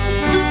together.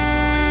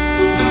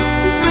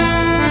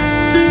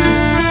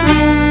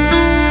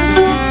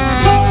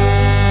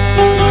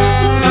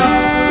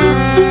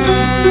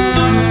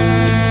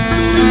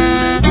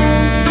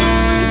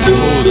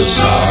 Oh, the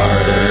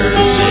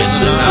stars in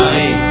the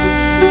night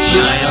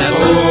shine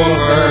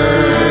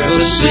over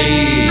the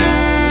sea.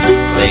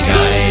 They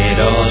guide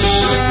us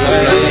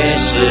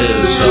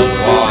places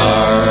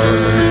afar,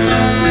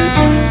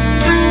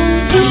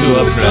 to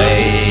a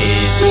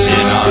place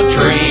in our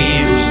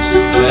dreams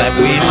that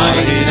we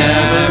might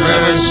never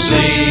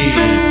see.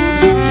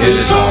 It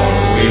is all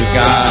we've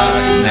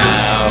got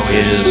now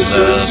is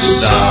the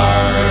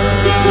stars.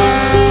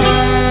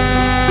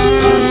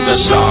 The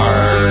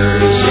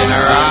stars in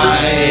our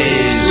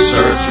eyes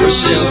search for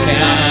silk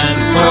and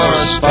for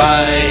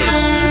spice,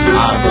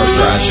 for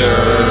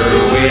treasure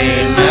we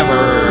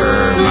never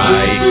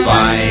might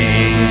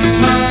find.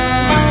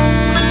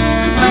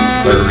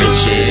 The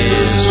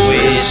riches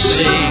we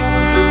seek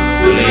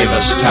leave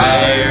us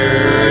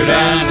tired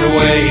and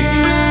weak.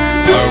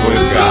 What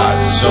we've got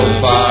so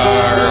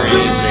far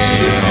is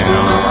in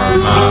our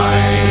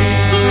mind.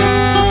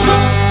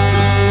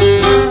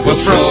 We'll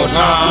float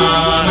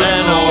on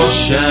an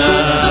ocean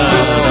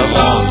of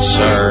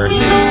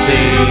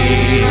uncertainty,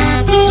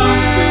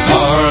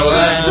 or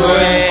land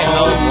way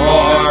hope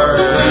for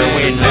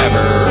we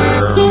never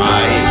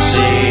might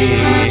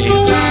see.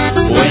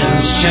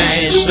 Winds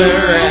change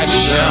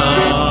direction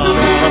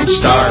from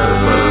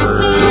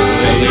starboard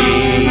to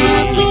lee.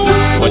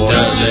 What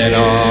does it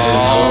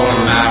all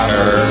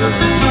matter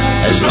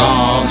as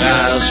long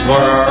as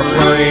we're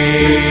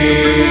free?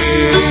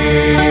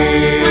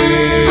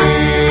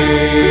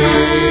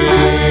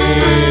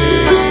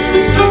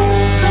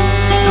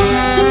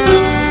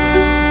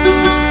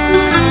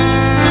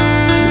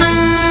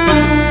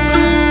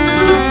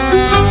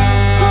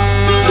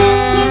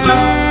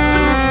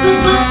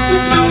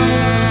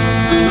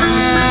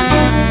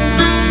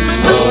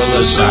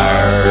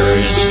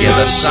 Give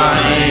us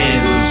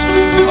signs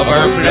of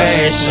our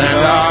place and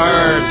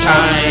our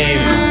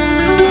time,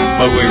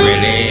 but we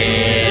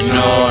really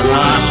know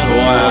not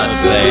what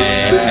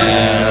they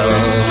tell.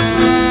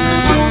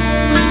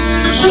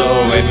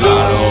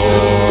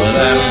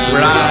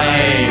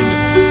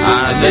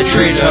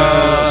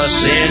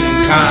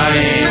 in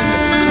kind.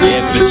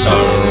 If it's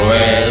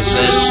always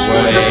this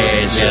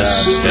way,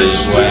 just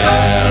as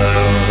well.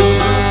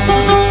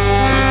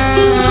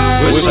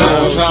 We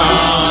float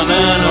on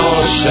an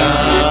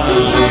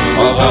ocean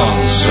of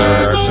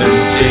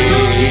uncertainty.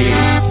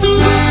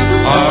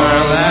 Or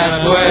that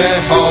way,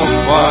 how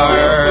far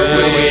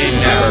we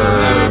never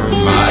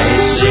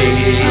might see.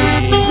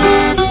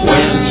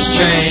 Winds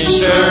change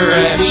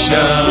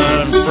direction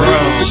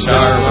from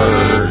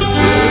starboard to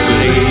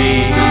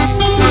lee.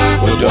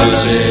 What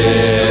does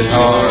it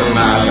or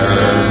matter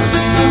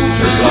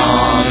as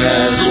long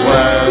as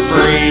we're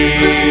free?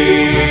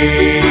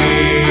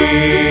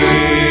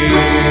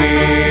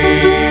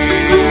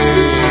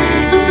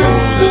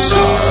 Oh, the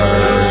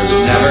stars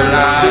never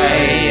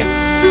lie,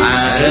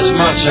 and as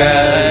much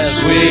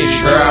as we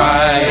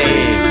try,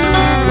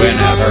 we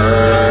never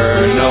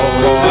know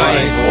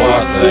quite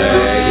what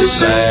they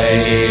say.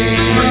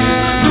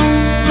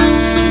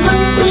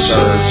 We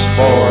search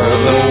for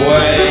the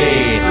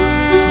way,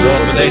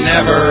 but they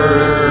never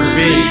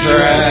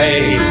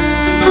betray.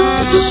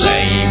 It's the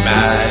same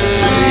at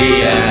the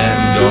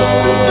end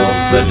of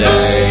the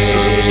day.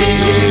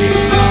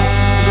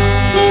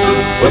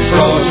 We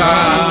float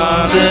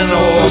on an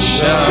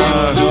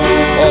ocean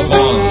of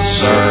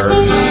uncertainty.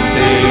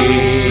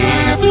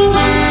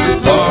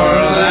 For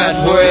that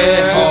way,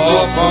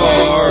 how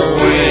far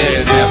we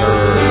never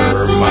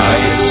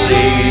might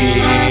see.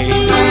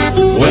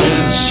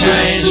 Winds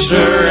change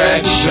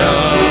direction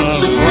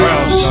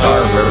from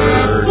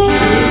starboard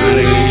to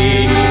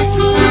lee.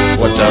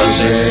 What does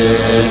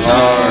it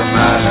or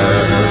matter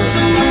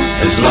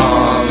as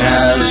long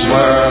as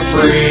we're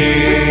free?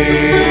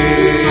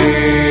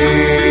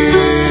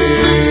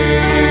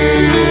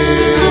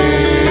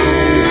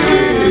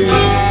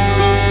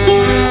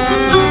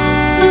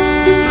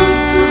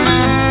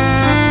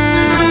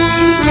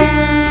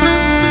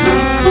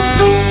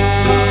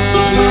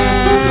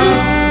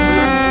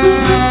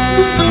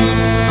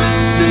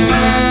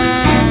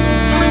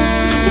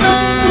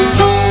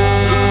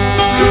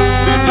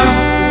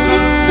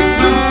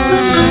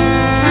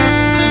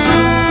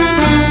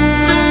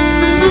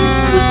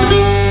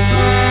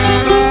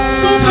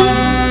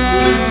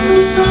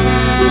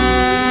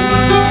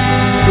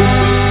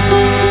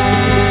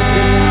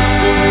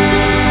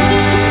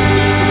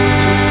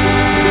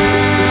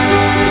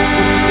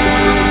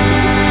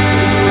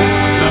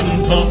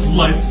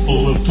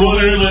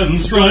 Toil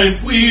and strife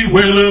we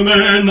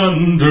whalermen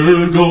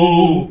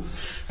undergo,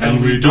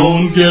 and we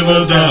don't give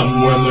a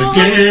damn when the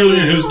gale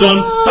is done,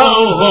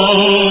 how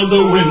hard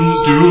the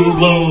winds do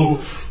blow.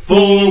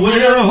 For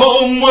we're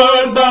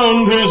homeward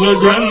bound, here's a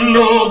grand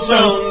old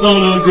sound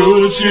on a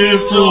good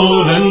ship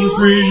tall and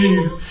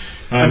free.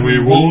 And we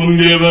won't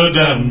give a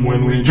damn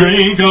when we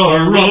drink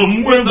our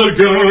rum with the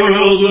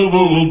girls of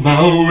old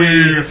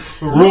Maui.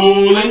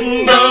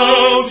 Rolling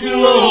down to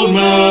old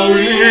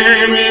Maui,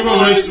 me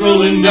boys,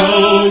 rolling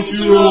down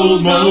to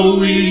old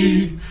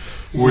Maui.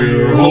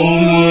 We're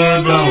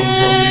homeward bound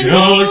from the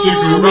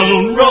Arctic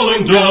around,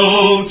 rolling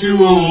down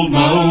to old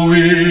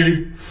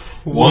Maui.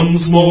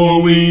 Once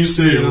more we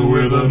sail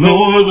with a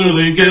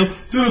northerly gale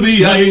through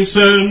the ice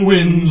and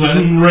winds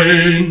and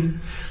rain.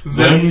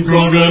 Them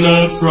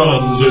coconut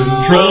fronds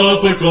and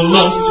tropical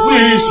lands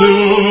we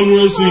soon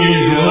will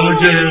see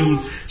again.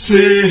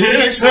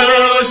 6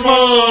 hellish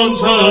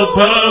months have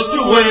passed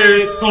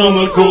away on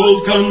the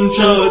cold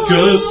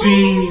Kamchatka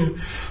Sea,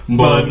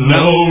 but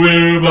now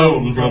we're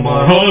bound from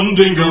our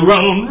hunting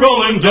ground,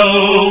 rolling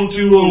down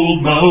to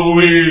old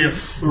Maui.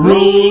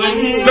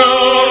 Rolling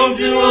down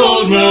to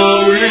old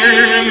Maui,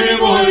 me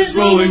boys,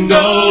 rolling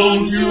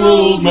down to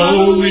old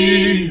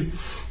Maui.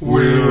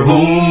 We're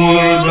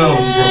homeward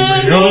bound from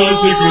the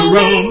Arctic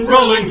around,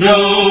 rolling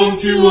down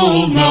to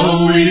old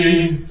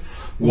Maui.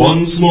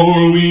 Once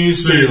more we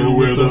sail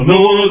with a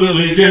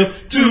northerly gale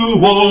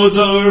towards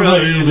our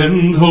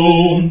island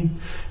home.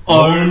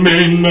 Our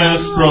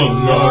mainmast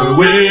sprung, our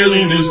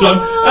whaling is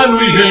done, and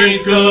we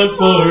ain't got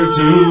far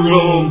to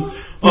roam.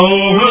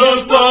 Our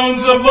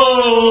stones of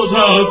falls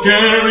have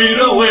carried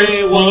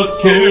away, what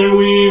care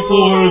we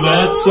for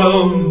that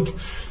sound?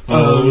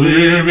 A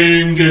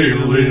living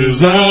gale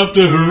is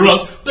after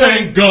us,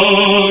 thank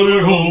God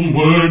we're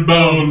homeward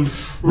bound.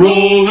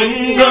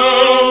 Rolling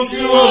down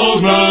to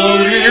old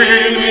Maui,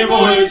 me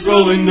boys,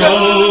 rolling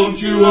down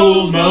to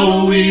old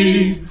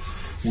Maui.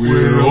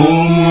 We're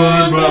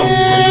homeward bound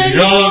from the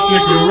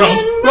Arctic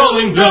around,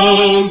 rolling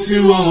down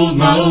to old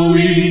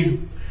Maui.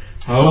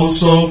 How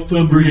soft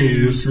the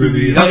breeze through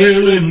the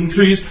island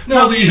trees,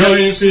 now the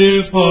ice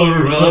is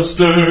far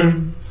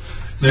astern.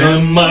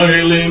 Them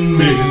island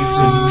maids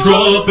in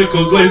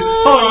tropical glaze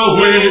are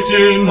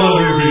awaiting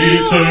our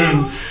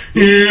return.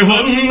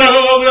 Even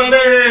now their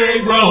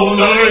big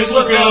brown eyes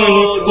look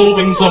out,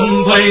 hoping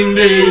some fine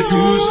day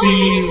to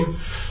see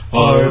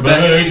our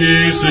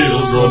baggy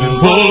sails running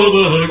for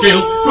the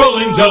gales,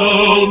 rolling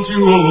down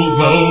to old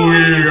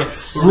Maui.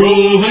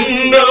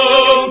 Rolling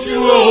down to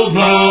old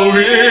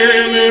Maui,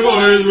 me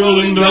boys,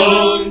 rolling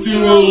down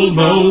to old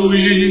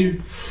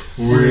Maui.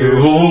 We're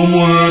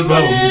homeward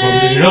bound from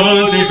the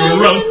Arctic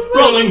around,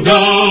 rolling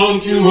down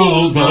to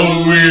old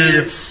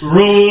Maui.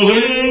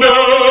 Rolling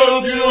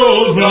down to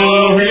old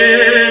Maui,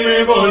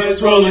 my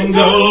boys, rolling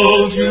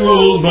down to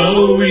old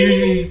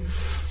Maui.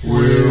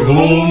 We're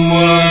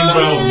homeward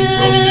bound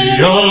from the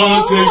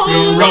Arctic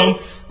around,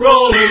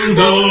 rolling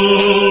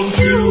down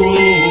to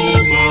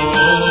old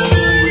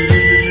Maui.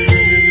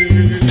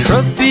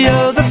 Tropio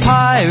the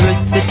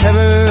pirate, the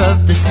terror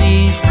of the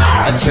seas.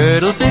 A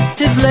turtle bit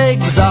his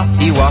legs off,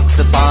 he walks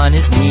upon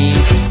his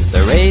knees.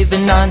 The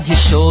raven on his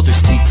shoulder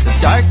speaks of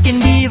dark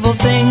and evil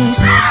things.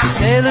 The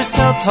sailors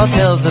tell tall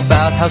tales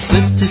about how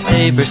swift his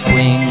saber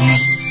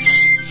swings.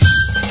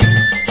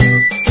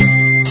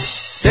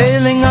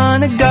 Sailing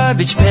on a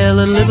garbage pail,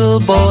 a little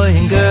boy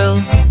and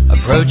girl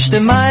approached a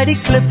mighty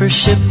clipper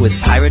ship with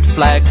pirate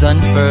flags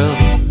unfurled.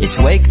 Its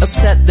wake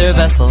upset their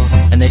vessel,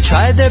 and they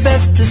tried their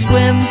best to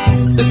swim.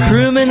 The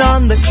crewmen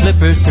on the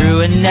clipper threw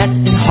a net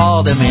and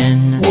hauled them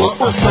in. What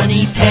a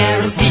funny pair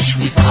of fish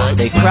we've caught,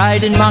 they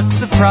cried in mock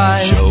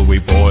surprise. Shall we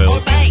boil?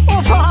 Or bake,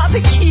 or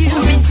barbecue,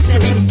 or rinse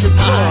them into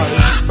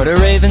pies. But a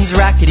raven's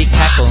rackety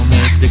cackle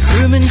made the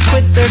crewmen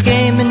quit their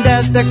game, and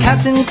as their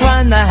captain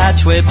climbed the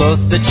hatchway,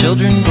 both the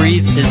children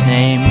breathed his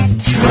name.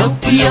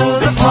 Tropio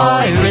the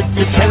pirate,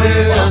 the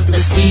terror of the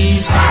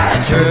seas. A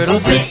turtle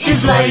bit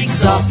his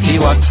legs off, he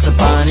walks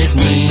upon his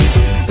knees.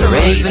 The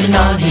raven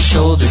on his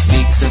shoulder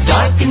speaks of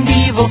dark and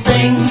evil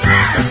things.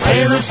 The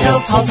sailors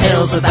tell tall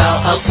tales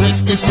about how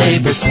swift his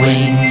saber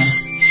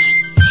swings.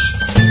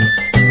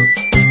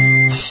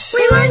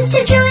 We want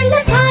to join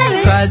the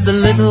pirates, cried the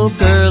little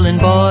girl and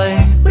boy.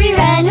 We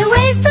ran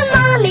away from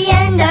mommy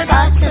and our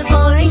box of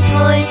boring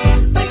toys.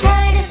 We're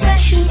tired of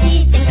brushing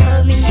teeth and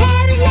combing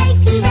hair and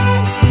making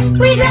beds.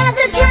 We'd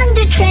rather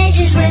plunder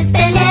treasures with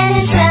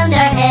bananas round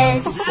our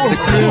heads. The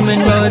crewmen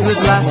rode with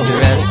laughter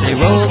as they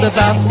rolled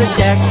about the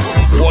decks.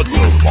 What's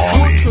a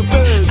mommy?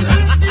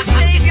 Who's to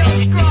save your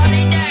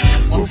scrawny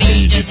necks? We'll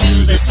feed you to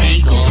the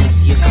seagulls.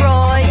 You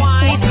cry,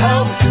 we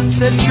pout,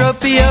 said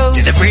Tropio.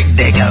 To the brig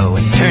they go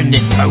and turn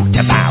this boat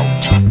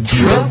about.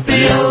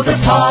 Tropio the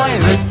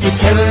pirate, the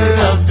terror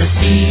of the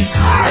seas.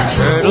 A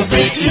turtle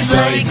bit his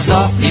legs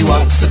off, he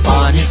walks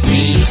upon his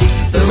knees.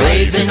 The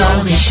raven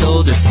on his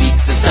shoulder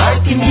speaks of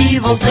dark and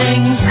evil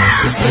things.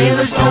 The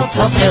sailors tell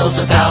tall tales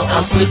about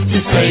how swift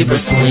his saber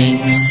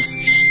swings.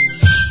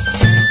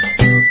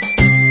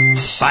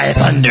 By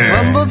thunder,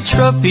 rumbled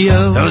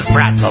Tropio, those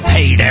brats will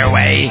pay their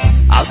way.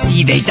 I'll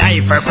see they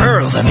dive for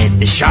pearls amid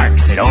the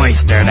sharks at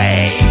Oyster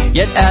Bay.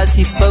 Yet as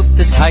he spoke,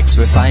 the tykes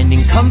were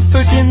finding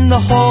comfort in the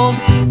hold.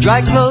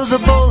 Dry clothes, a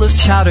bowl of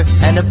chowder,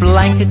 and a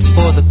blanket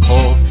for the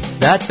cold.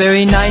 That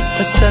very night,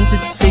 a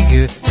stunted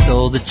figure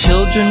stole the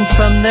children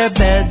from their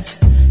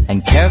beds,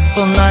 and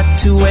careful not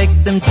to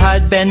wake them,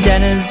 tied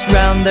bandanas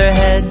round their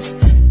heads.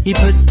 He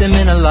put them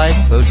in a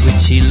lifeboat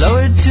which he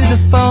lowered to the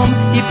foam.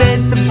 He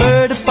bade the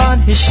bird upon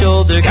his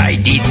shoulder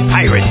guide these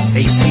pirates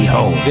safely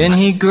home. Then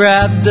he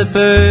grabbed the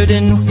bird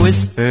and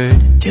whispered,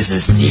 "'Tis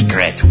a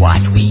secret what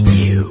we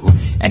do,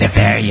 and if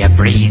e'er you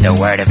breathe a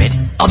word of it,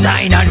 I'll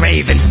dine on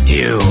raven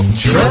stew."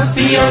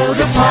 Tropio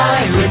the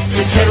pirate,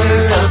 the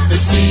terror of the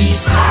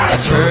seas. A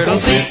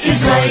turtle bit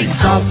his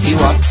legs off, he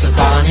walks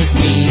upon his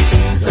knees.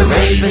 The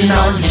raven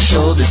on his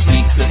shoulder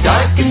speaks of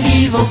dark and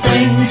evil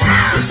things.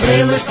 The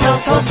sailors tell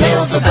tall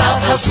tales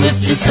about how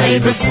swift his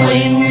saber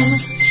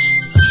swings.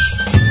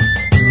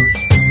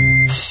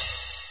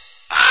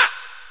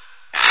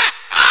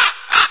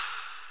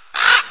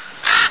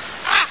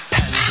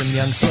 Handsome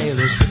young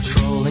sailors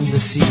patrolling the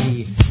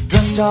sea,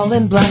 dressed all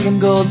in black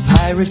and gold,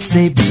 pirates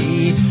they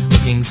be,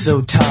 looking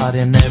so taut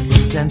in their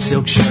boots and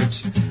silk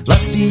shirts.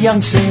 Lusty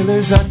young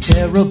sailors are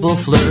terrible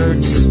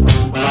flirts.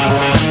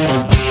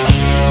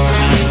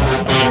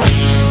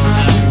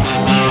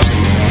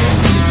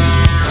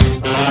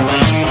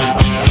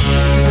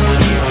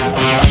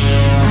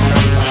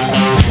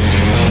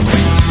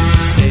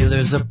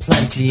 Sailors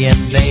aplenty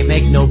and they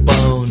make no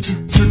bones,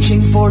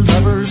 searching for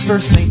lovers,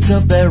 first mates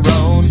of their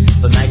own.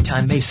 But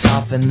nighttime may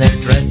soften their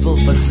dreadful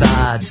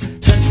facades.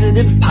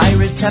 Sensitive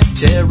pirates have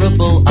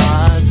terrible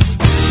odds.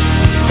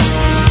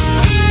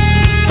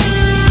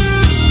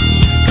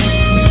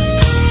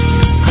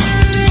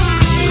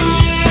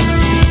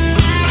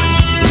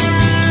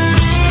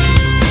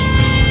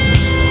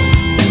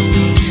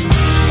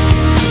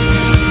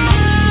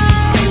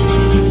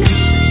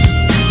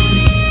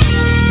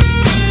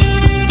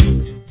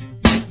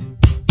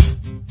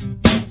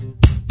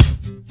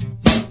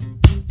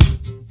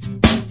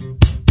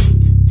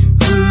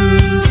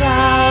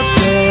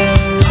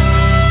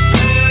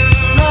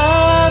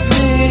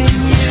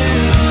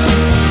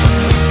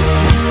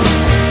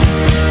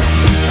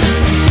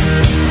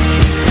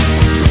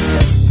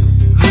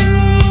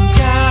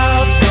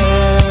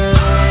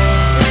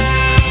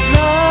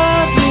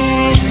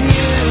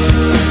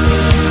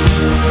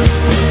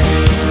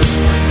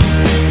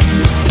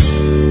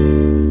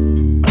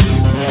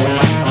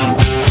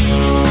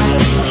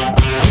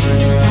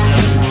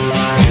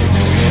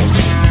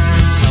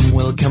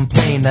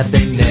 That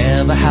they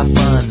never have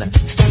fun,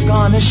 stuck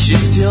on a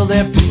ship till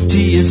their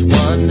booty is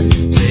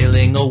won,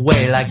 sailing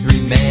away like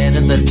three men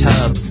in the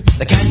tub.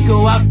 They can't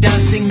go out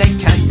dancing, they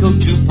can't go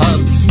to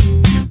pubs.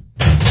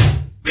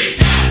 We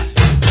can't!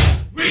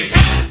 We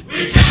can't!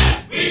 We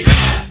can't! We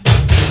can't!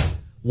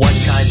 What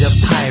kind of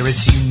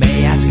pirates, you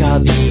may ask, are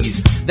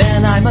these?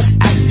 Then I must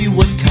ask you,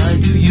 what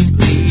kind do you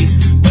please?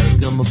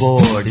 Welcome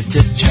aboard, it's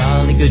a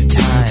jolly good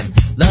time.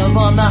 Love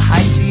on the high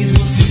seas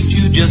will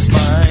suit you just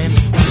fine.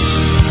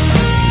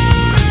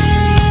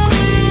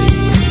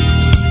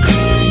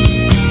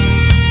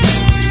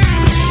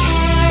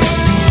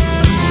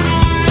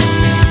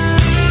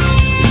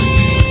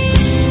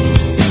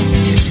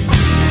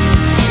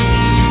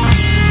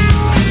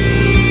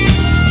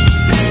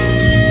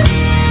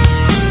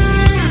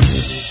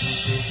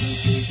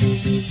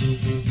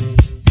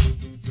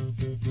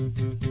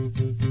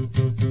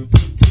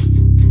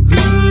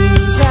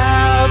 Who's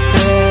out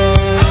there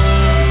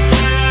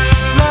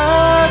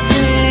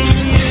loving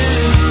you?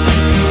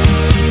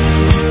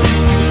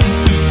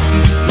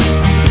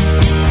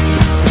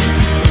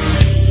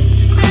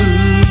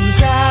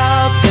 Who's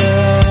out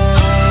there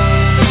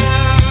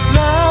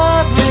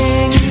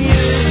loving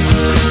you?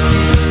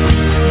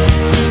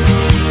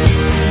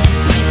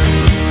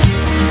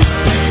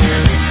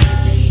 When it's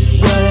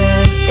a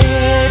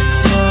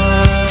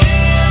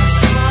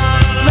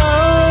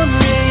lonely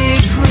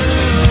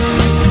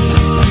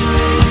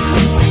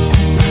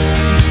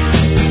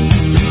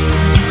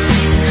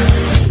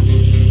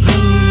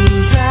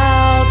Who's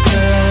out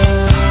there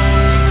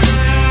loving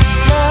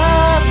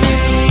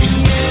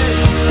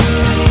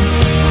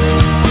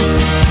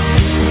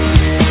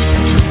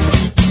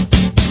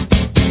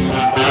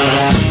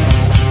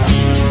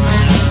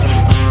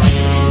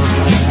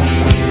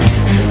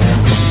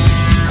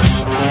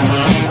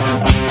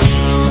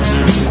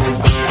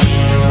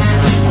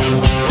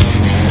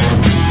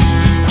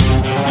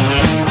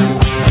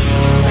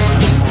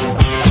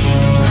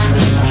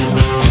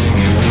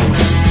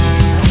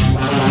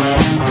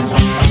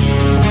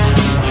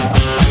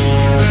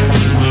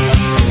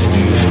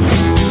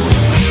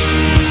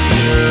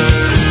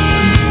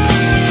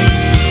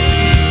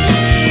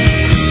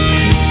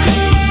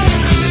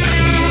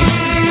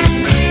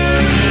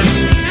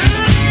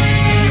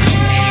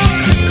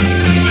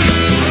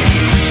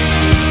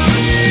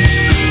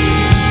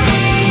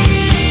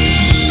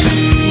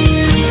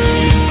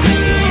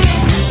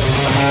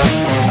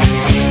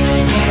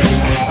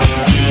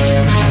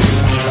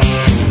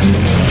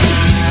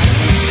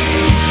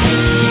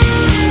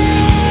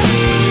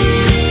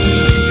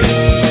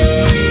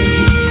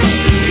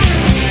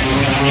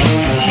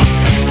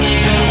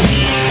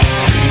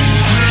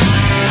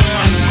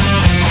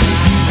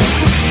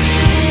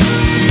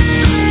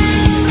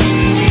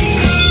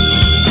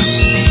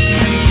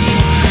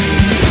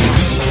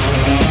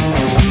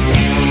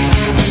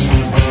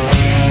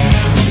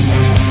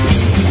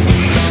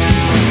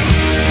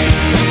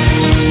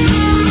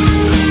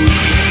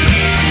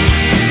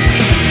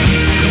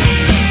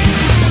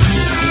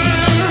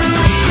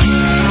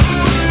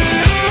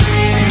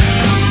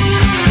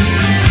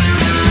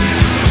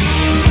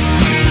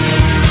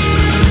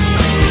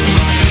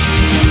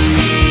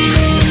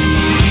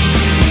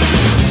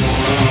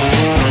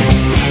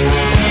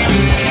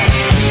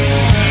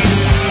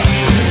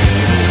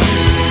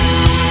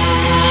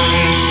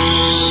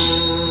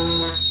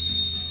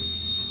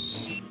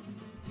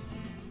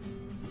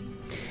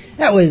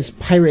That was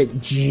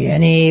Pirate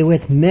Jenny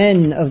with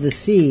Men of the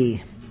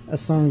Sea, a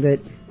song that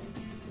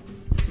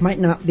might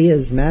not be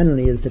as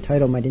manly as the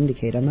title might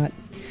indicate. I'm not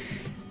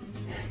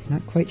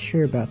quite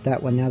sure about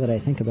that one now that I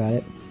think about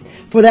it.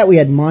 For that we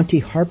had Monty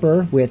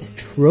Harper with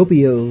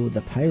Tropio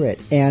the Pirate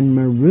and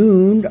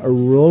Marooned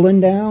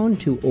Rollin' Down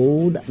to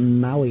Old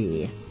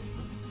Maui.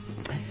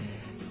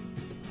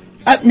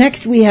 Up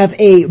next we have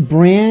a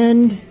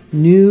brand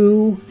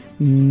new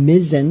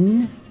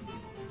Mizzen.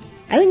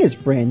 I think it's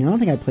brand new. I don't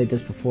think I played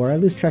this before. I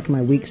lose track of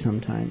my week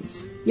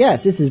sometimes.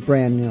 Yes, this is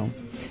brand new.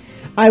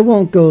 I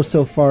won't go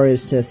so far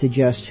as to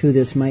suggest who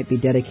this might be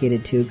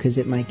dedicated to because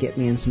it might get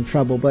me in some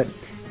trouble, but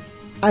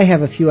I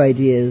have a few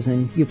ideas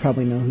and you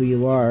probably know who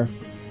you are.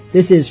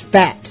 This is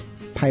Fat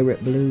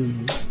Pirate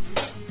Blues.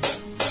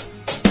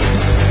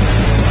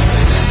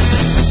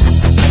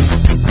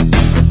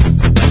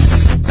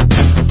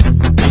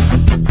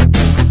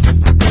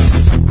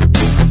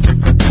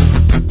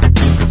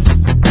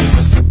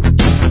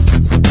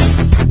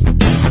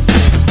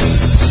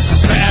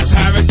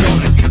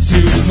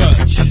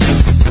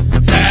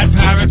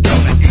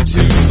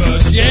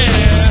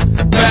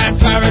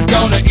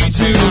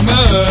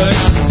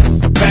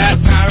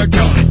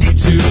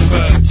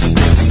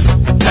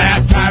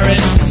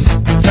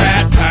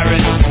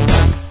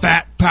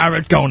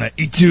 Pirate gonna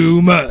eat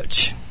too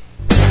much.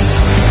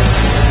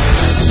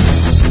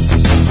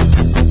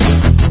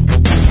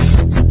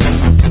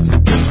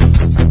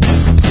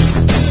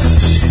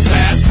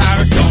 Fat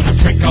pirate gonna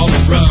drink all the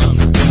rum.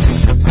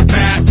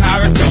 Fat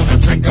pirate gonna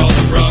drink all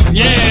the rum.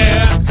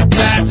 Yeah.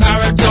 Fat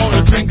pirate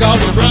gonna drink all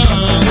the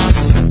rum.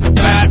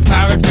 Fat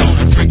pirate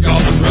gonna drink all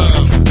the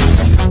rum.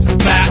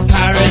 Fat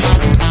pirate.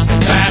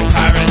 Fat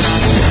pirate.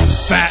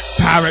 Fat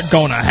pirate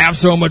gonna have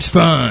so much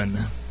fun.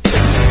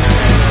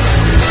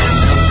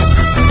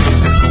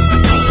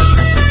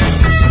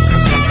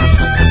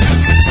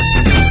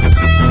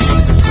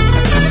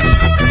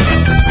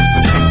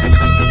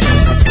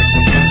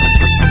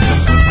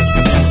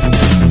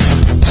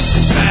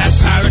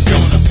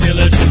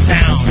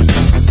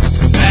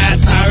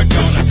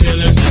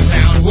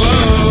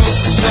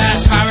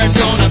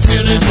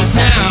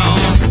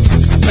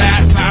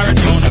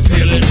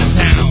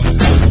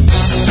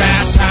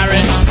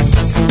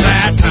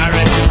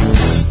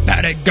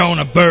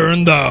 gonna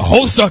burn the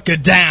whole sucker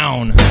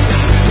down. Bad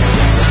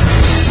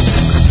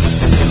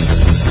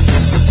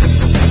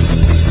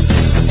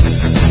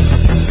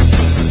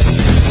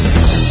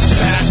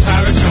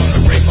pirate gonna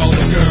rape all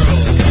the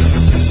girls.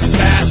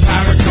 Bad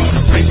pirate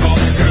gonna rape all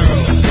the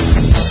girls.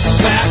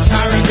 Bad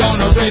pirate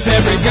gonna rape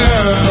every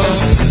girl.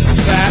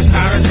 Bad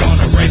pirate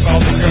gonna rape all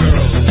the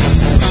girls.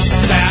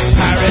 Bad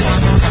pirate,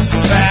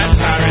 bad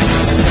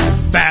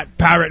pirate. Bad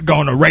pirate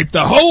gonna rape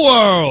the whole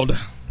world.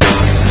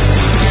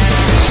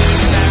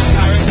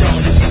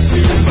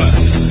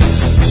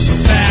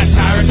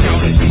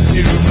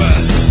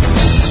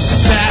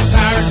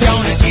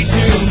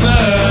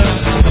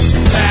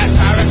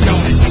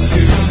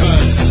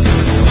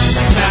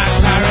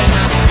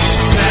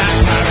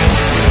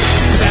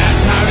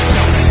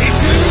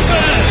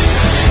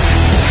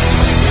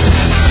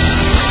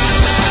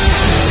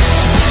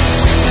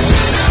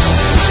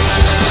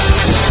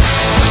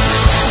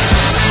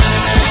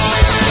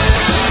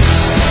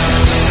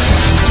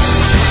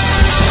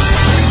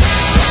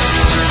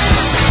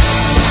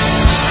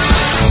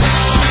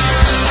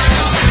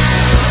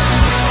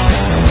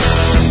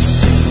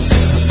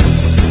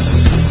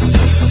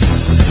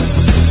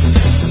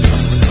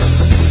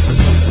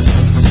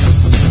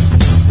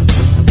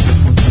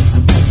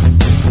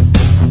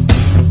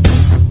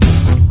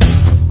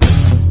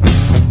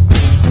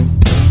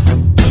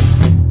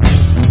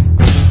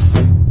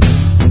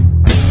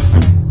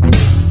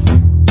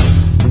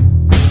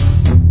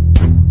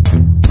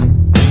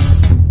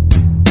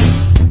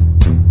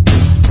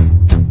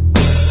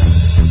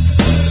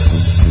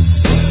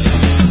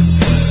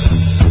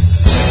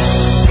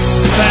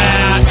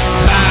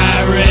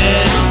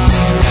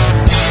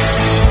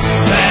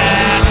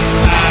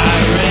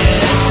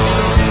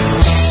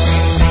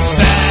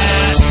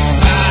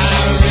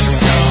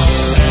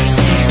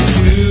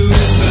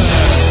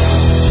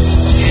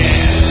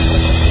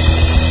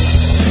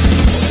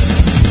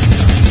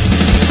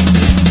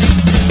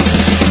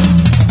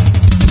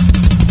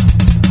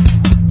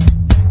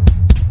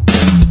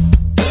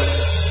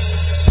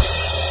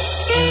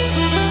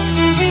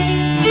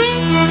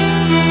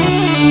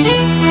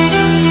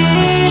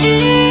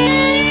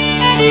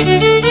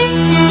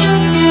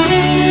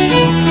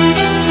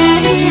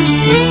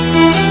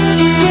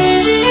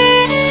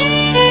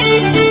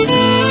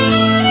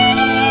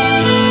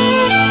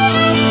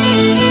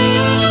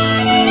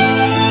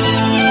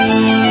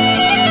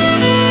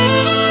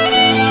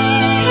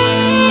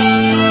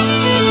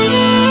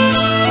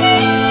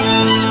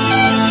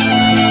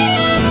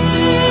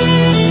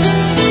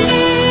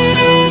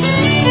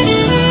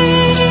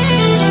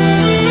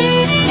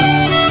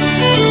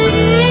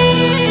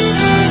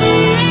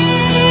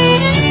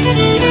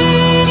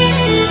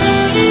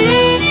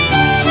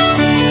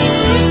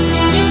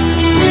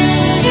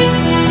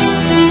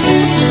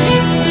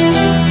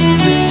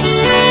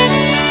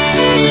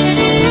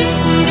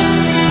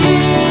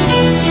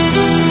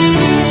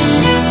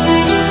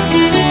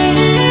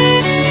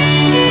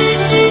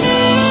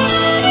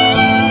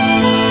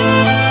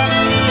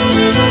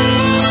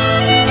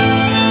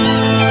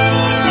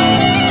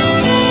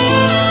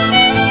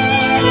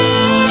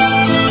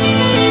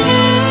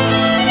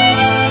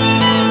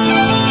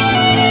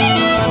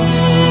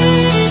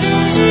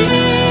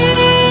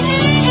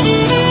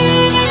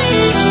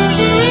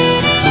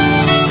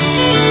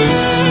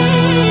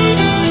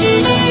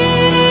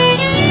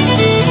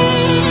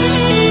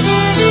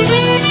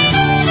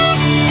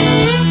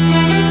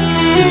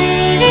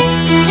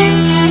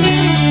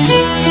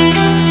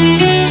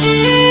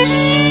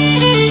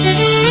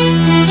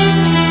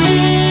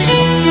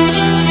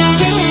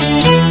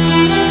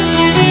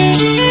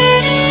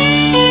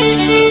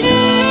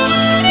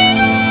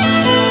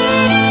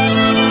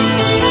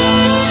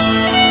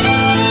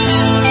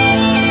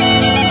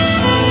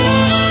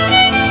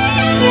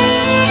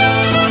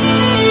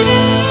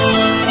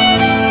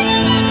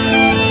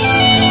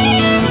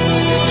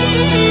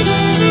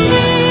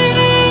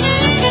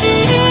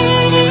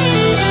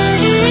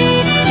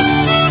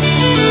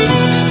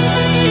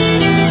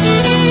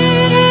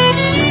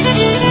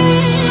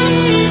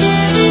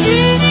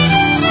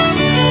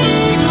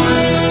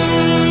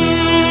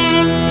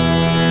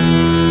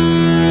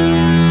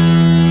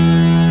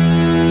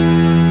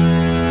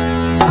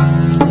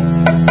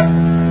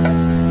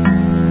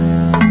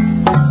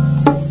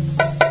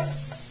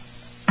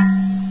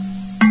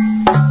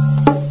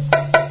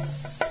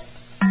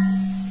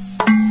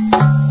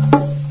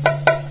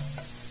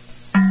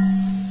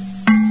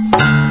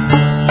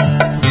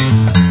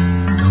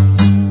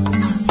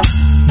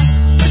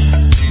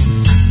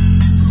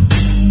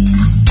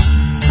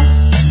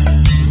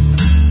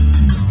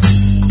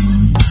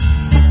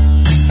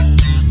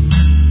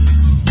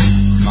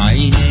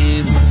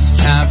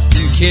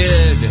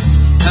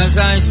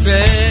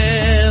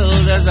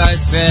 as I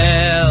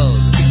sailed.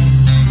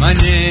 My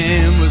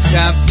name was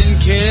Captain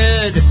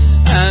Kidd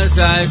as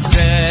I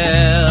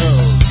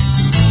sailed.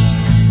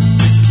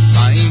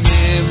 My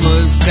name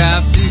was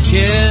Captain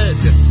Kidd.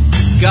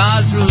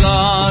 God's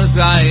laws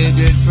I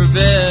did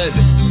forbid.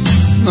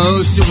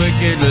 Most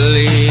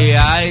wickedly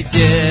I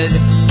did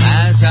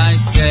as as I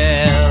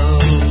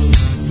sailed.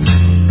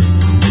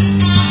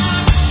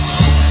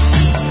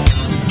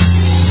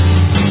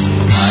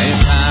 My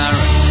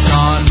parents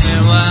taught me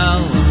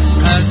well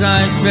as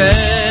I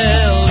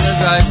sailed,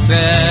 as I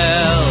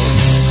sailed.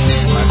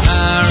 My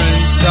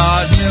parents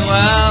taught me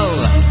well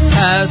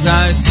as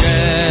I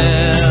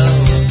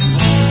sailed.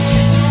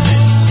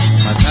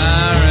 My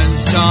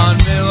parents taught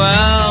me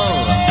well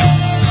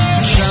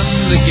to shun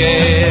the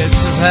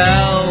gates of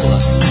hell,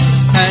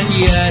 and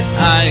yet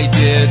I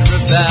did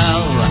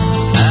rebel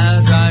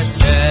as I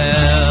sailed.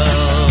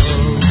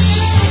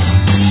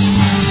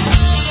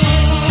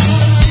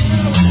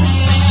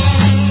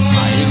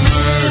 I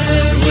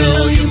murdered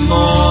William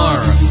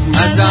Moore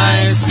as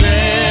I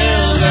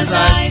sailed, as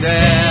I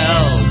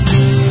sailed.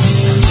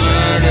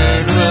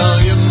 Murdered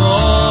William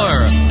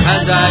Moore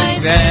as I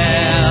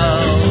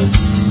sailed.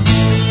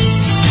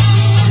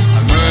 I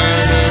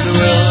murdered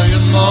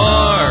William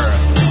Moore,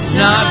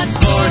 not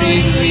 40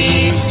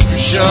 leagues from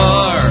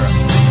shore,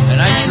 and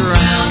I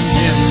drowned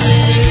him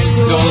in his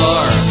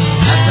gore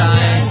as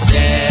I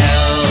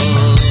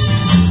sailed.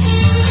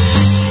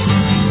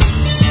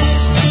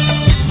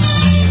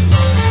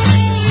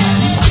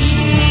 And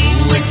being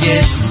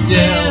wicked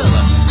still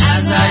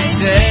as I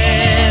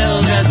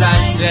sailed, as I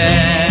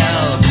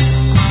sailed.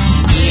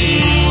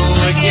 Being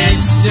wicked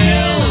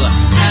still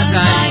as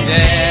I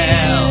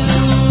sailed.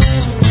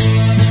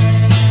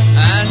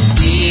 And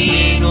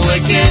being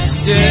wicked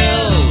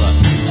still,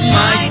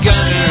 my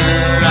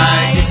gunner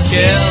I did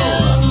kill.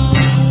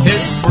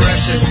 His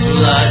precious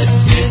blood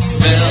did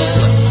spill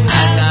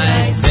as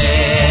I sailed.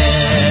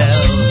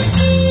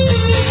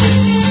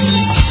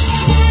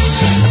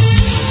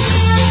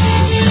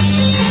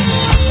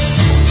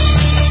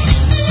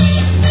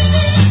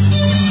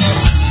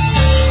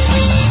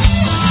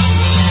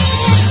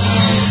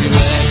 To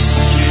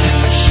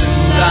execution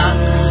dock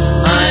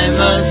I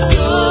must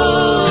go,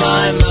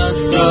 I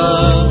must go.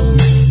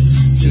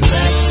 To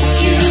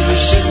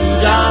execution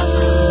dock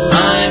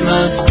I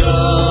must go.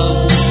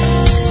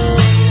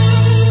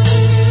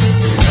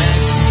 To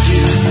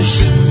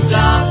execution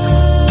dock,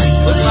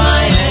 put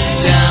my head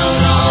down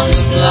on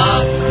the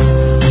block.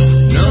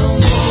 No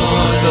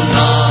more the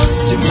laws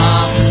to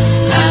mock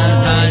as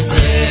I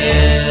sail.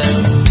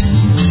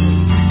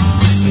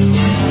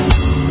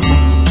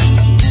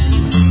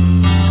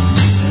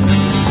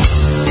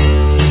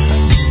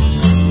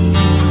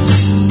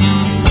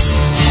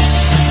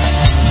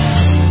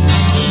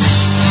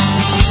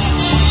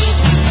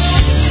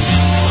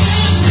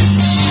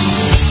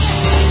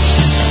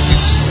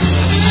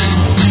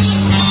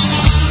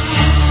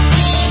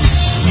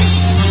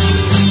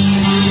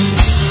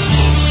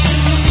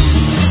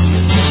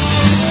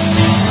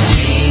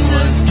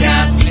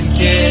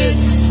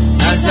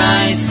 As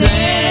I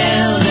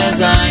sailed,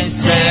 as I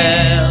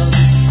sailed.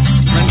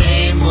 My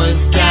name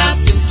was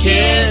Captain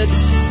Kidd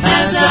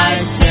as I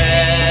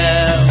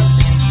sailed.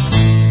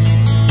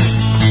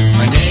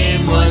 My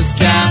name was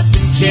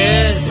Captain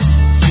Kidd.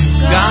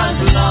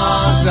 God's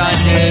laws I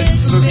did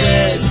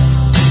forbid.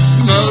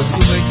 Most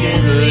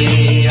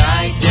wickedly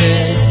I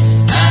did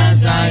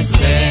as I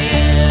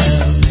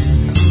sailed.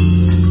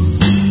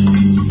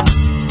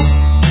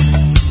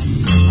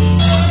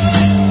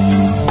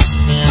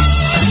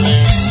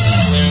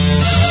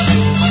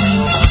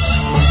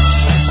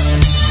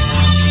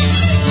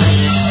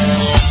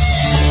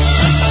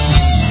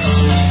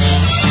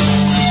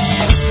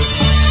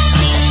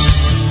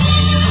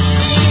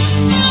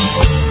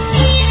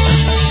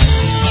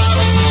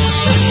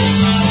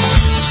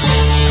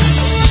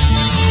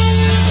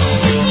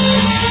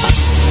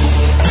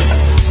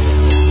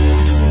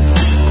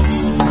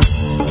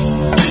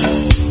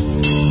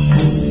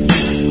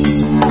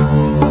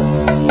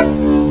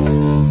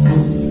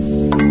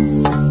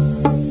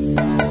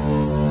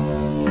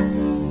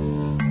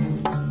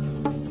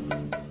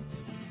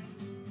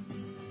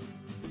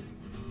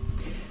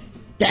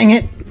 Dang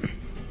it!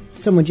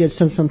 Someone just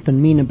said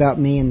something mean about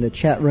me in the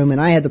chat room, and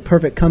I had the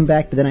perfect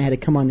comeback, but then I had to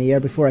come on the air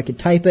before I could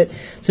type it.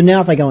 So now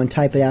if I go and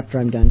type it after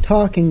I'm done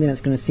talking, then it's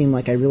going to seem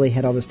like I really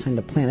had all this time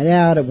to plan it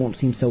out. It won't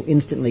seem so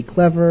instantly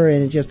clever,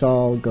 and it just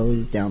all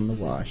goes down the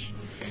wash.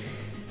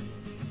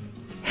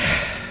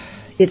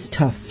 It's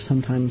tough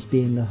sometimes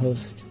being the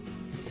host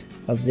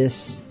of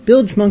this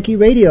Bilge Monkey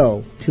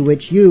Radio, to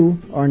which you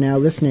are now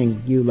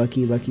listening, you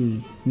lucky,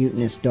 lucky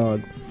mutinous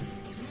dog.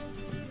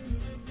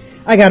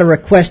 I got a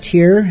request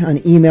here,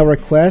 an email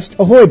request.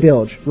 Ahoy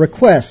Bilge,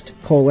 request,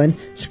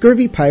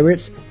 scurvy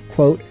pirates,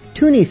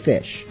 toonie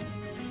fish.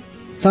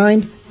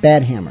 Signed,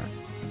 Bad Hammer.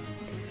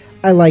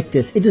 I like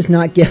this. It does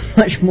not get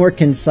much more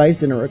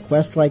concise than a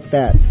request like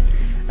that.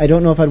 I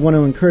don't know if I'd want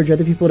to encourage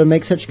other people to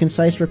make such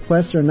concise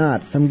requests or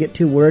not. Some get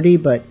too wordy,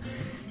 but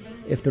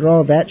if they're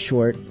all that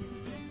short,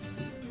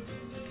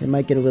 it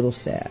might get a little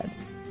sad.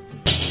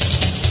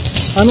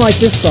 Unlike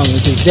this song,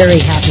 which is very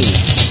happy.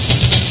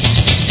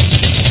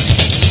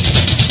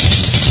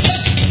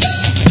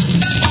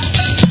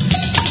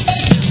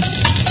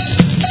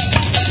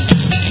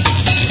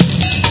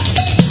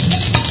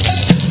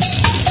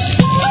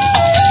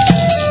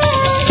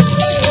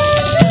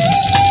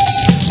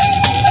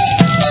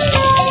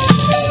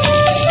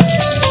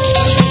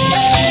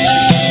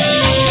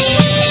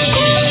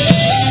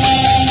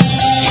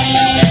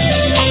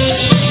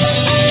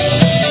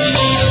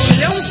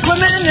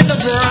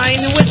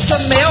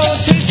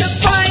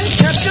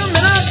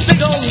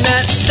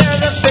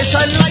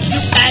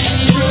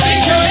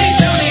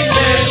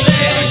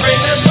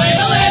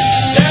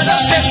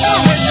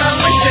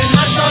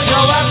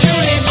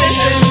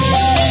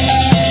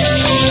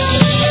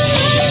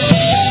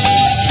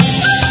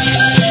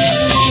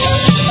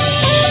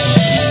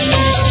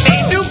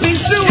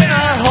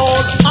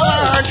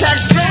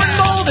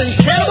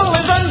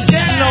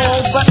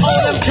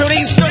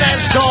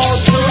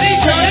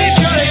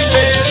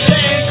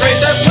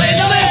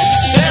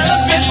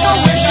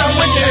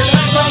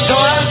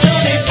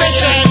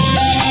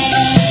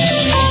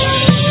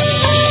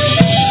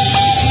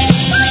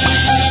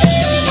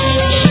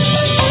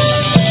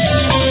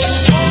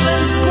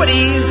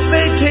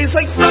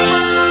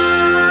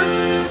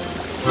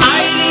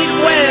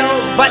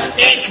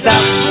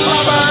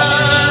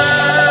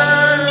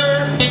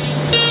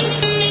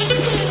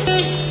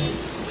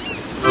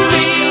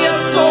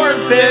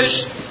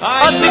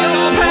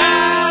 single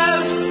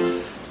pass.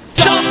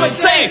 Dolphins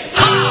say,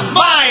 ha,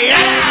 my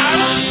ass.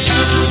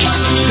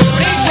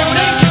 Tooting,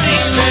 tooting,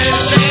 tooting, fish,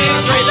 being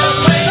free to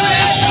play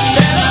with.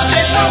 They're the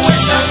fish for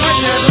wishing,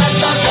 wishing,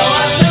 let's all go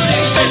on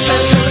tooting,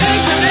 fishing, tooting,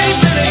 tooting,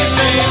 tooting,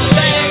 fish,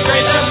 being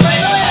free to play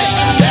with.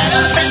 They're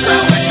the fish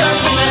for wishing,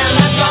 wishing,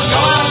 let's all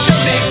go on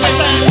tooting,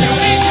 fishing,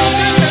 tooting,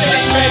 tooting,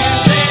 tooting, fish,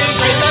 being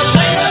free to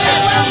play with.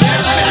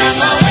 They're the fish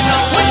for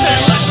wishing,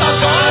 wishing, let's all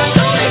go on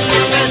tooting,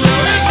 fishing,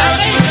 tooting,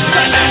 tooting, tooting, fish,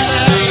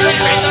 being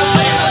free to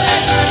play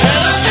with.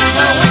 They're the fish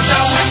for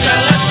wishing,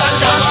 wishing, let's all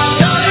go on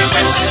tooting,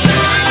 fishing.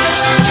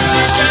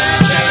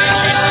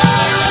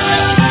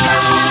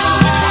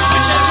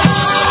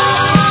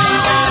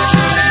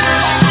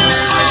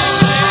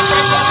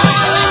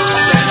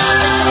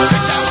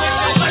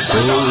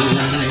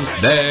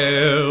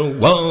 There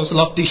was a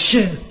lofty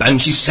ship,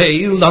 and she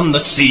sailed on the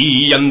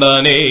sea, and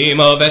the name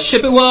of that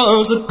ship it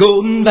was the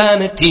Golden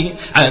Vanity,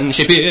 and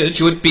she feared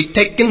she would be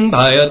taken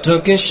by a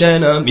Turkish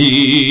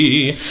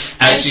enemy.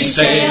 As she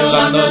sailed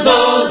on the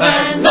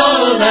lowland,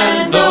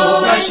 lowland,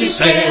 low, as she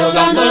sailed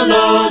on the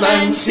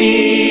lowland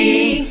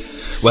sea.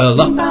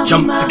 Well, up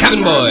jumped the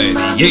cabin boy,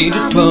 the age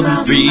of 12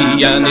 and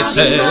 3, and he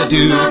said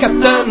to the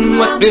captain,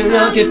 what will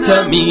you give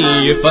to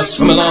me if I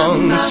swim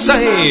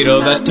alongside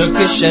of that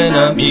Turkish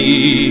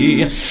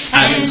enemy?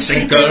 And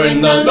sink her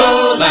in the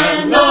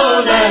lowland,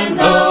 lowland,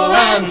 low,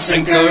 and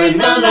sink her in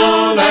the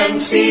lowland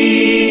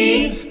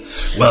sea.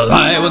 Well,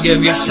 I will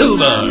give you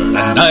silver, and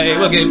I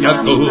will give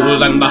you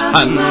gold, and the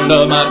hand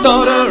of my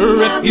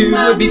daughter, if you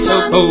would be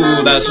so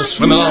bold as to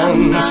swim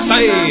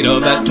alongside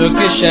of that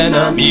Turkish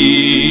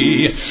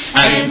enemy.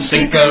 And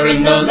sink her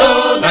in the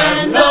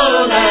lowland,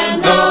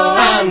 lowland, low,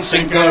 and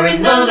sink her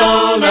in the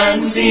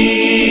lowland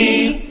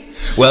sea.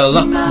 Well,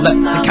 up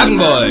leapt the cabin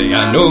boy,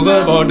 and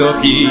overboard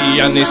dove he,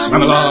 and he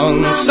swam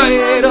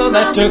alongside of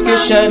that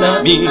Turkish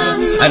enemy,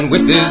 and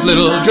with his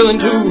little drilling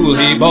tool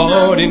he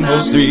bored in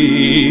holes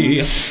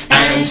 3,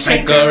 and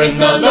sank her in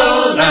the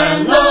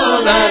lowland,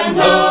 lowland,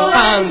 low,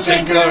 and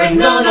sank her in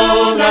the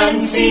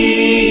lowland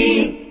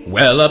sea.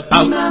 Well,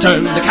 about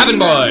turned the cabin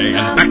boy,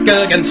 and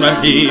back again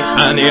swam he,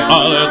 and he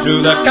hollered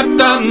to the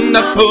captain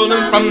to pull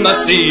him from the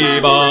sea,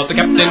 but the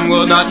captain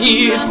would not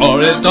heed,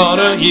 for his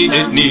daughter he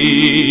did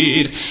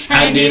need.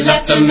 And he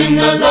left him in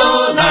the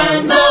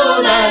lowland,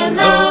 lowland,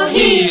 low,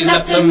 he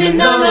left him in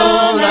the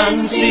lowland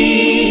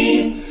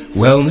sea.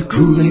 Well, the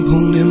crew they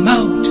pulled him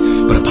out,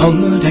 but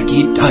upon the deck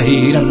he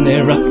died, and they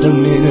wrapped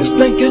him in his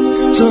blanket,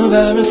 so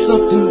very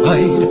soft and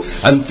wide,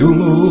 and threw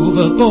him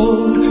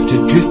overboard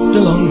to drift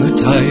along the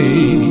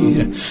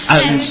tide,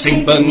 and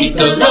sink beneath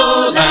the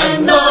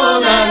lowland,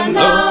 lowland,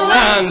 low,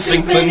 and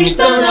sink beneath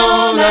the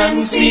lowland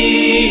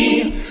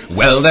sea.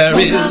 Well, there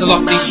is a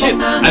lofty ship,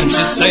 and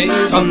she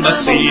sails on the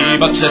sea,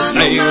 but she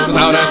sails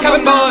without her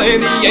cabin boy,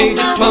 the age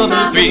of 12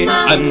 and 3,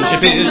 and she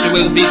fears she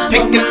will be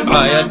taken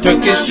by a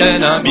Turkish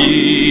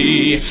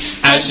enemy.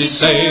 As she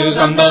sails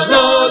on the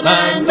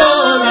lowland,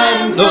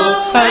 lowland,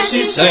 low, as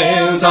she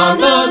sails on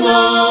the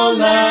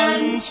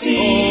lowland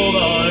sea.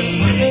 Oh,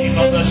 the name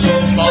of the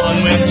ship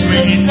on which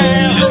we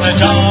sail is the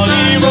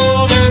Jolly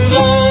Rolling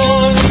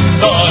Lord.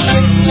 The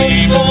crew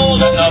we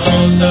bold and the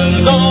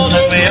boatswain's old,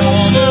 and we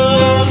all do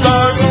love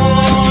our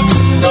God.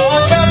 The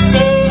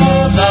captain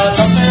was a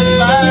toughest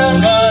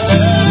man, but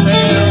there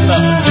sailed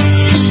the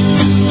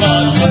sea.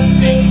 But one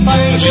thing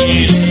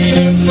finally made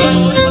him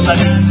float was a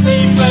nasty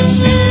French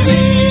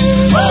disease.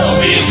 Oh,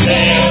 we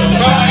sailed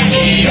by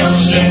the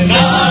ocean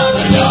on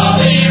the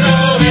Jolly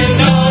Rolling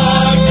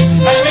Dog,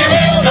 and we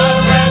will not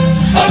rest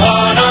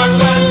upon our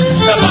quest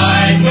to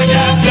find the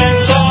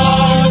captain's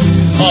log.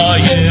 A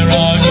year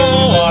ago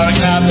our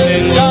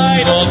captain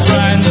died, old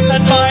France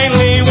had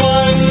finally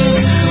won.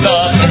 The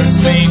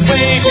first mate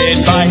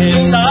waited by his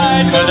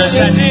side for the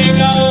setting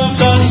of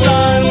the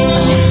sun.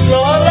 The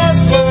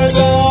last words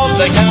of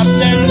the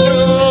captain to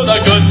the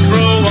good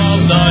crew of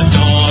the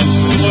Dog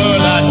were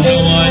that no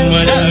one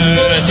would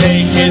ever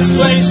take his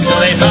place till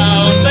they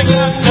found the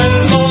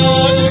captain's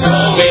log. So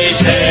we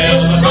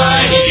sailed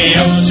by the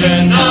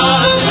ocean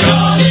on the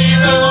Jolly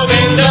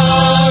Rolling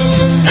Dog,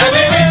 and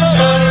we will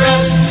not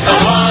rest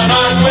upon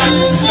our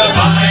quest to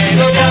find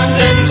the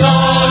captain's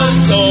log.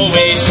 So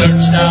we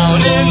searched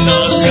down in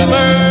the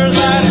scuppers,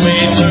 and we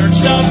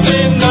searched up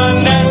in the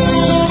nets.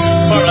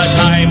 For a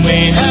time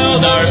we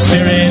held our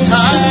spirits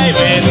high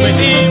with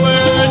witty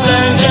words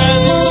and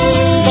jests,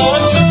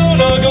 but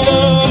soon a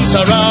gloom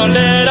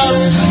surrounded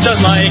us,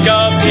 just like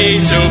a pea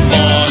soup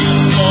ball.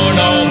 For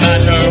no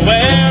matter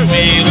where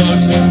we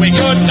looked, we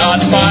could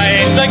not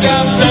find the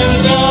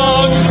captain's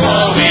log. So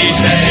we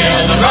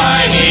sailed the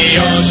briny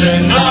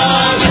ocean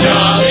on the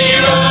Jolly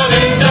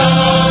Rolling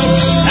Dog,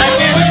 and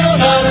we will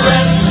not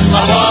rest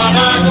upon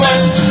our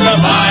quest to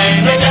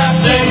find the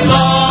captain's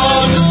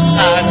log.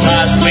 At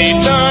last we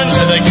turned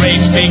to the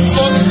great big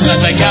book that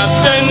the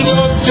captain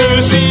took to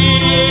sea,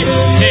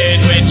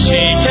 in which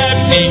he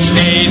kept each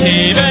day's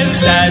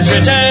events as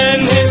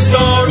written his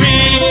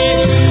story.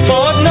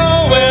 But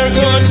nowhere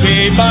could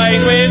we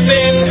find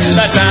within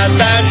that vast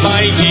and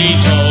mighty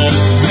Joe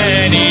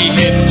any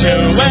hint to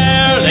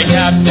where the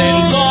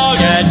captain's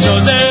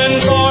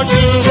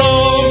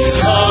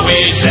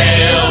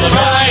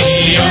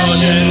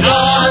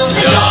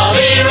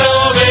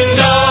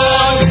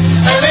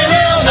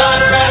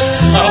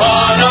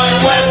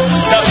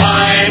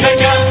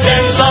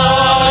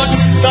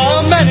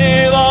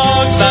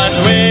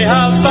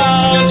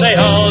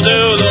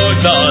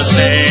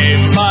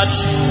much.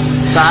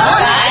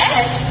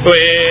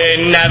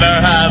 We never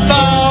have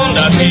found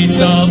a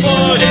piece of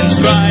wood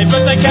inscribed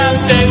with the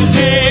captain's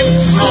name.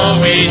 Oh,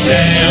 we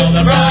sail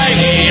the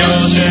briny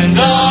oceans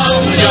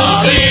on the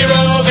jolly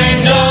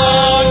roving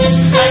dogs,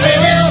 and we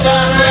will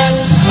not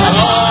rest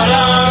upon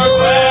our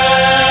quest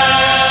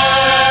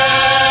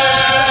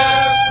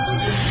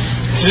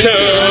to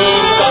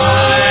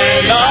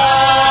find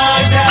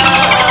the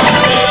captain's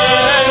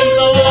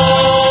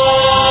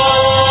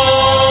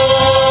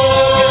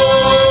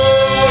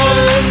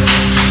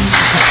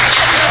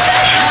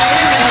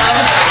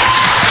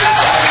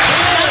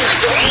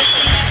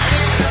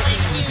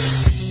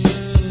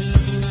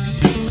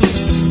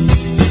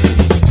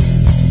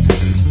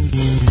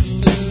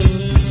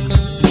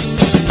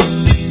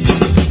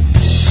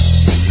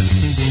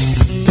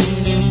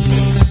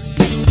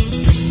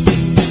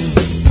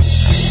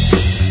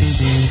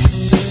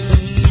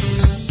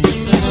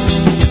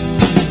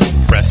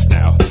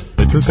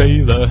little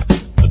sailor,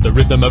 let the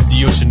rhythm of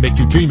the ocean make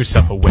you dream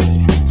yourself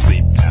away.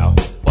 Sleep now,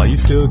 while you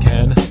still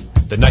can.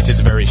 The night is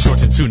very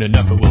short and soon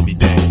enough it will be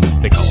day.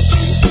 They called you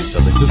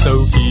the little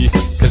Sophie,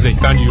 cause they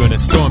found you in a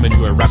storm and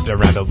you were wrapped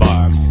around a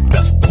log.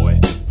 Best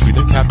boy to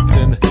the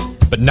captain,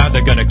 but now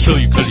they're gonna kill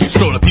you cause you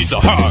stole a piece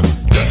of hog.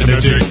 Dancing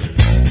a jig.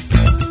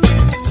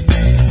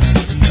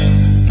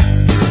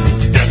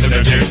 Dancing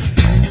a jig.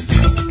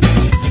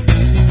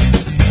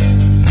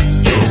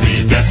 You'll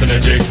be dancing a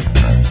jig.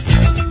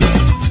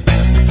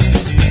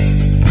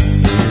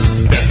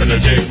 Dancing a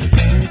jig.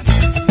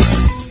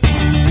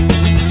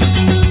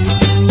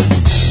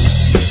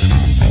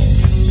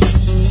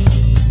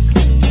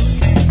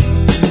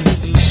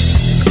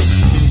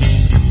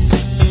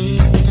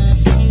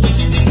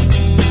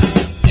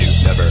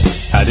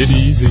 Had it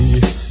easy,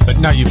 but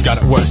now you've got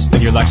it worse,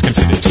 and your life's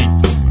considered cheap.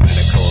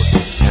 Manacles,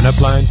 and a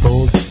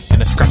blindfold,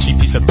 and a scratchy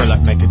piece of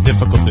burlap make it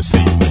difficult to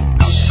sleep.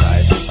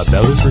 Outside, a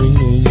bell is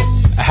ringing,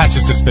 a hatch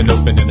has just been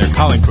opened, and they're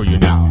calling for you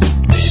now.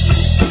 Maybe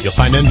you'll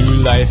find a new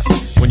life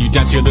when you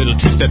dance your little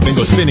two-step and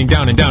go spinning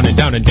down and down and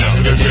down and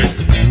down. Dancing a jig.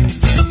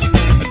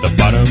 At the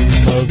bottom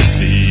of the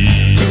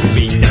sea, you'll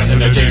be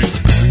dancing a jig.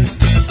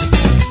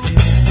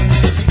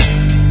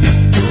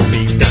 You'll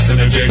be dancing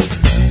a jig.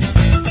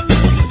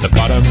 The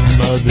bottom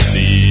of the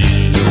sea,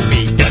 you'll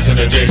be dancing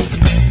a jig.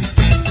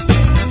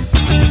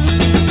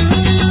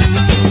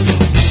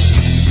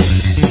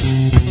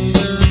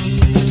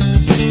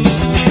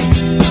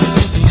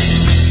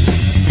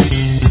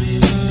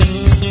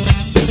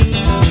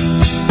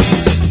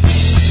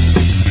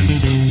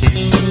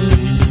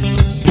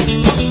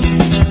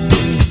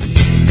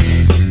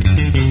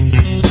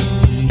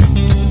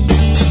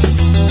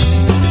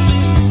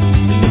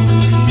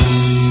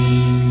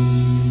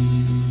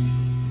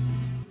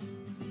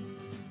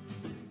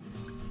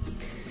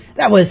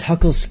 That was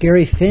Huckle's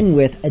Scary Finn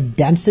with a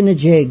Dancing a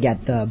Jig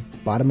at the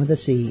Bottom of the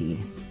Sea.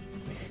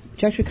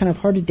 It's actually kind of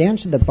hard to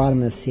dance at the bottom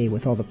of the sea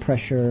with all the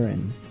pressure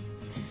and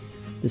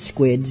the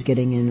squids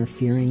getting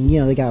interfering.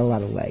 You know, they got a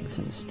lot of legs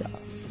and stuff.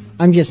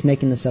 I'm just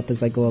making this up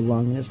as I go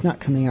along, and it's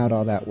not coming out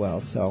all that well,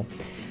 so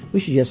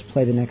we should just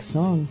play the next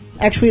song.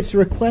 Actually, it's a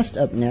request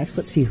up next.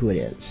 Let's see who it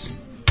is.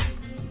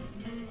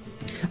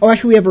 Oh,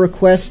 actually, we have a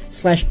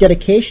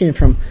request/dedication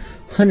from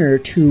Hunter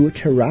to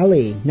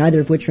Tarali,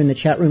 neither of which are in the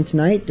chat room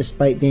tonight,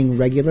 despite being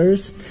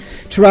regulars.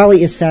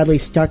 Tarali is sadly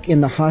stuck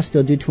in the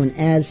hospital due to an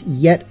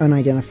as-yet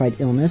unidentified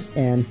illness,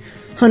 and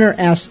Hunter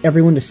asks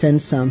everyone to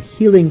send some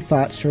healing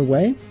thoughts her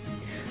way.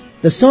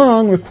 The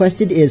song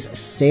requested is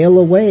Sail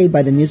Away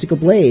by the Musical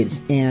Blades,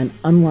 and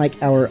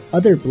unlike our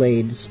other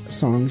Blades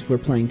songs we're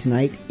playing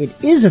tonight, it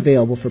is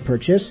available for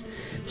purchase,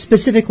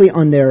 specifically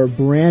on their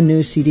brand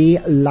new CD,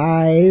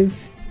 Live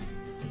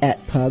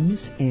at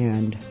Pubs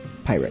and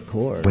Pirate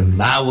Core. When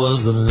I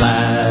was a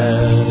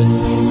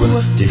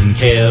lad, didn't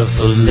care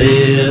for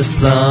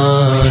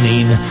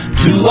listening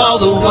to all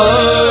the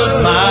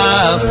words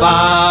my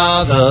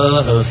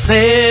father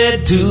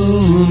said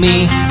to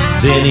me.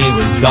 Then he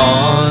was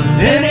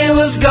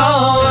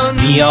gone,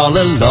 me all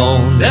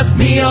alone, left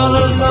me all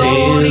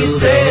alone. He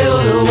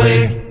sailed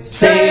away.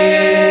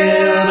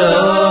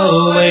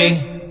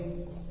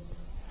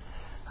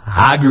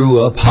 I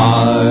grew up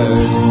hard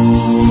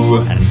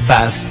and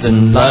fast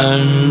and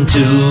learned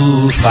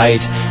to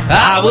fight.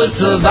 I would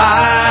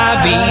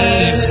survive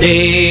each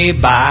day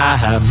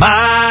by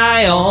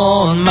my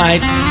own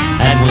might.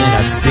 And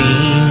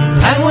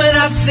when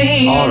I'd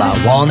seen all I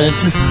wanted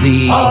to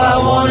see,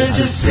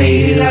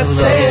 I'd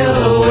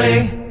sail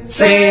away,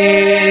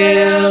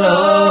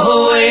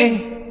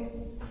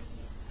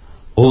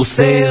 oh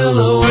sail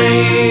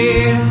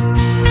away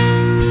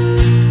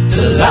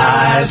to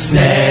life's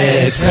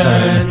next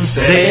turn.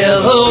 Sail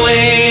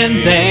away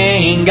and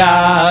thank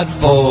God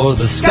for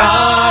the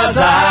scars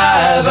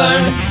I've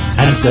earned,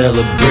 and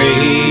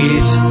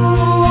celebrate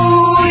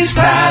each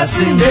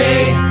passing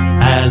day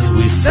as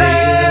we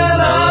sail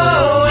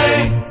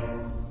away.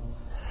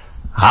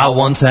 I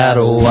once had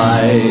a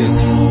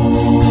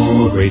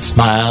wife, great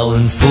smile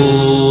and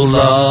full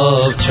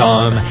of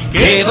charm.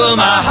 Gave her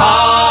my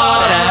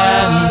heart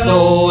and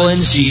soul, and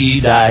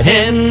she died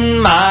in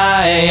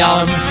my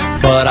arms.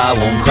 but I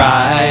won't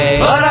cry.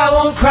 But I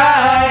won't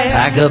cry.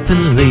 Pack up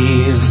and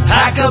leave.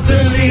 Pack up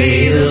and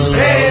leave.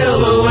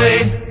 Sail away.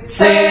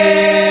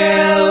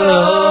 Sail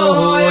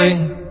away.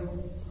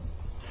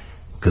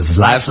 'Cause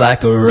life's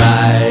like a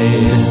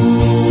ride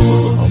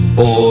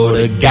aboard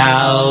a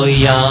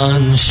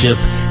galleon ship.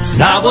 It's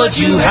not what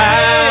you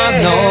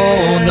have,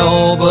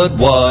 no, but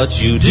what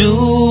you do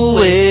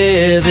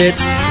with it.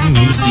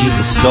 You see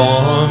the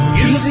storm.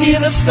 You see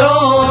the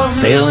storm.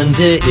 Sail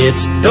into it.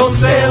 Don't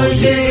sail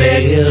into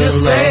it.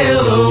 Just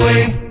sail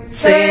away.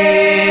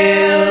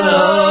 Sail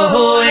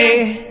away.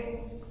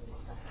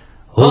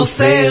 Oh,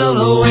 sail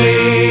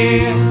away.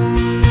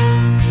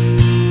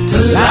 To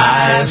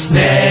life's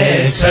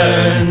next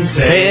turn.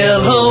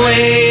 Sail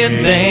away and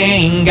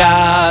thank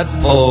God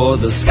for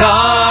the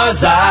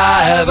scars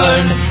I've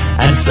earned.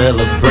 And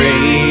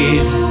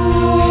celebrate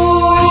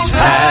each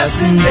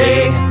passing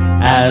day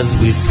as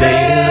we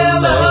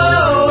sail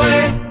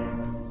away.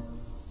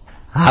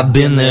 I've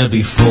been there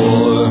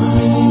before.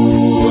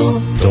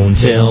 Don't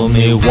tell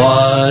me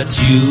what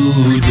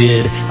you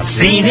did. I've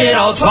seen it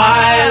all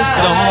twice.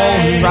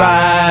 Don't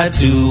try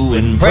to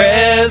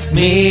impress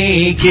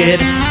me, kid.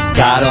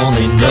 God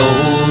only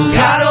knows.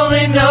 God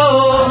only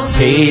knows.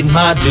 Paid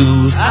my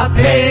dues. I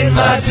paid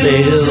my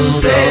dues and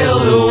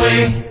sailed away.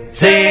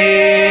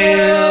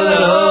 Sail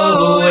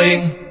away.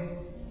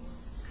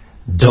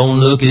 Don't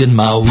look at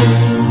my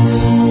wounds,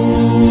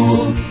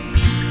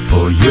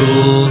 for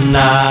you'll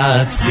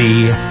not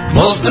see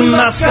most of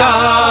my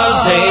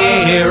scars.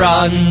 They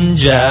run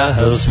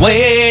just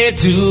way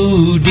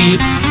too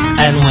deep.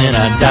 And when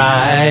I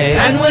die,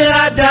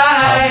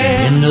 toss me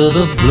into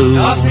the blue.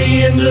 Toss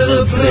me into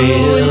the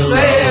blue and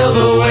sail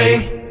away.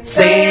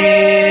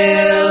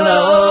 Sail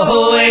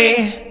away.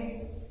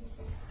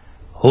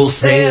 Oh,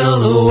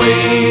 sail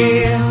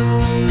away.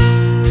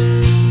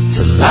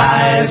 To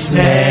life's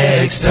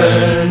next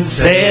turn.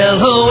 Sail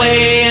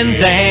away and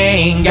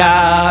thank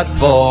God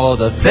for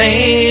the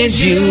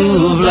things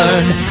you've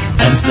learned.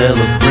 And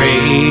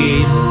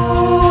celebrate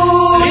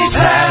each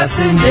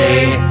passing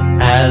day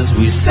as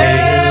we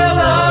sail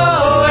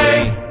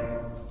away.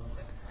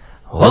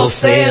 Oh,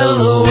 sail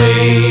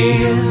away.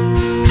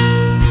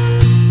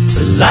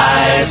 To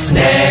life's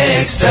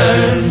next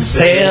turn.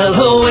 Sail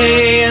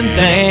away and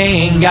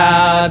thank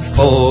God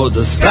for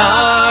the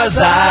scars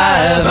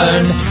I've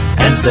earned.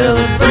 And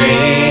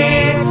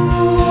celebrate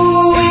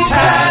each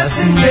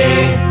passing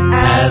day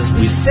as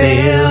we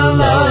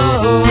sail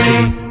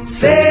away.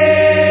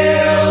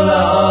 Sail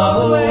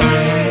away.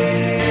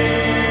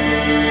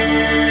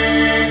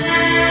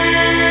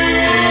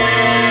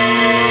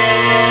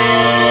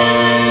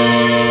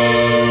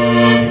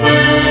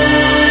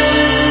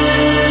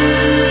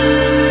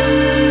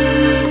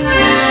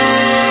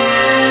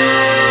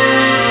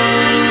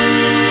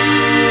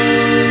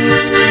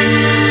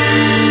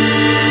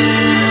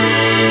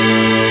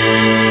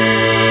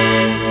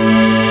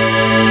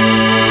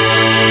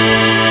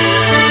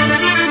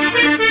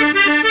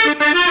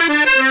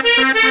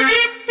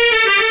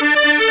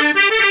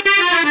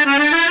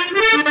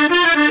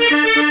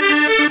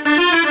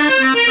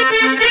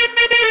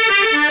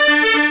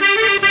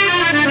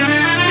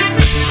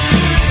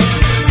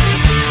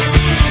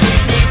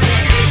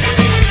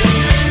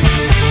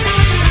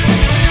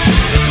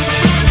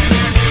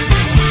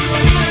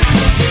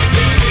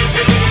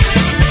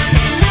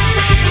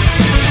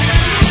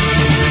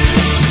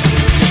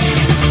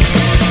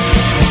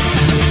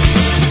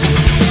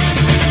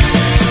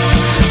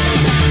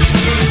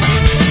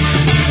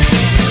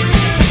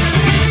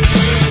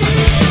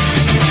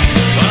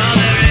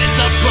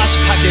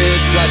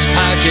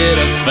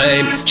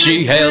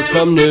 She hails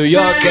from New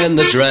York and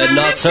the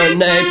dreadnought's her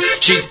name.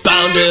 She's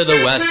bound to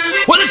the west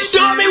where the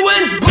stormy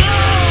winds blow.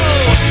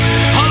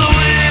 All the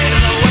way to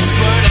the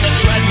westward and the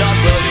dreadnought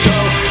will go.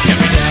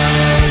 Carry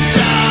down,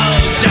 down,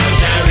 down,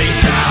 carry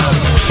down.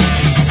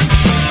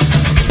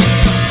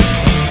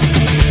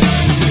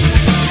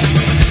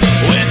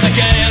 With the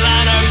gale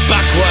on her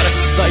back, what a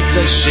sight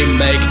does she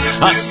make.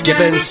 A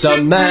skipping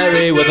some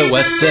Mary with a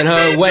west in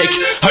her wake.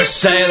 Her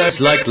sailors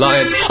like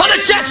lions on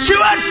the decks to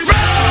and fro.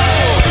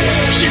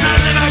 She's a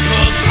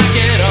Liverpool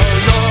packet, oh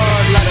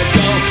Lord, let her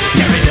go.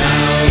 Carry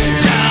down,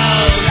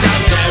 down,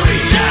 down, carry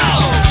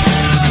down.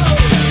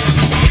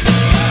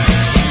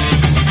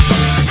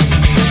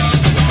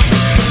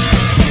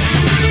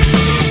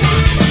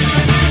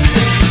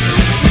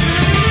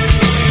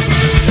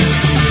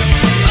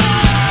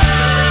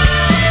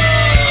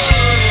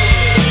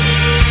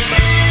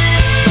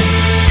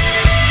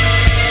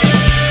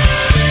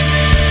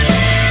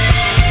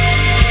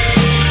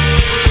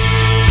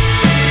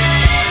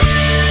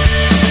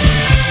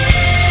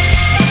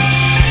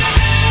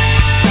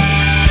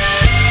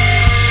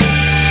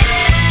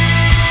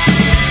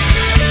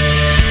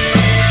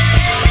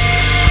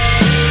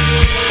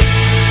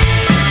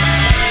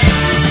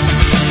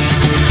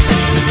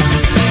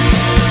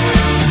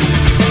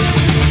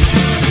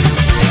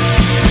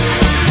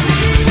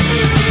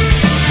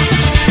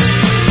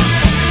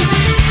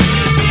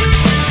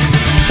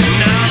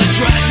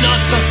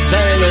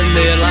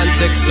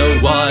 so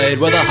wide,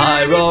 where the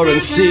high roaring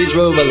seas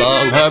rove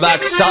along her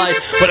backside,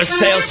 where her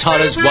sails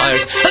taut as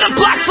wires, and the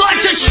black flag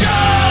to show!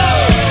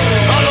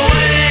 On the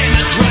wind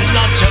that's red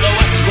not to the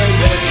west wind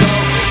will go,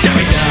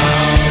 Derry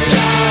down,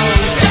 down,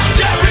 down,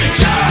 Derry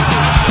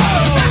down!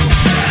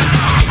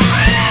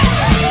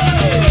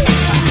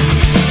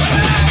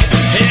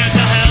 Here's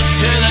a health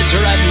to the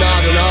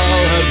dreadnought and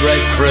all her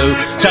brave crew,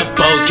 to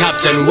bold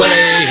Captain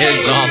Willie,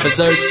 his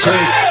officers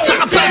too.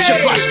 Took a bunch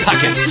of flash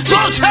packets,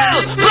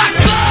 Swallowtail, Black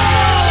Bull!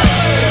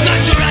 The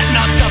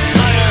dreadnought's the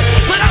fire,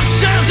 but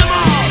outsails them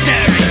all.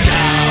 Derry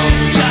down,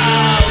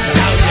 down,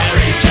 down,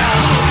 Derry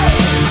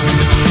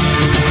down.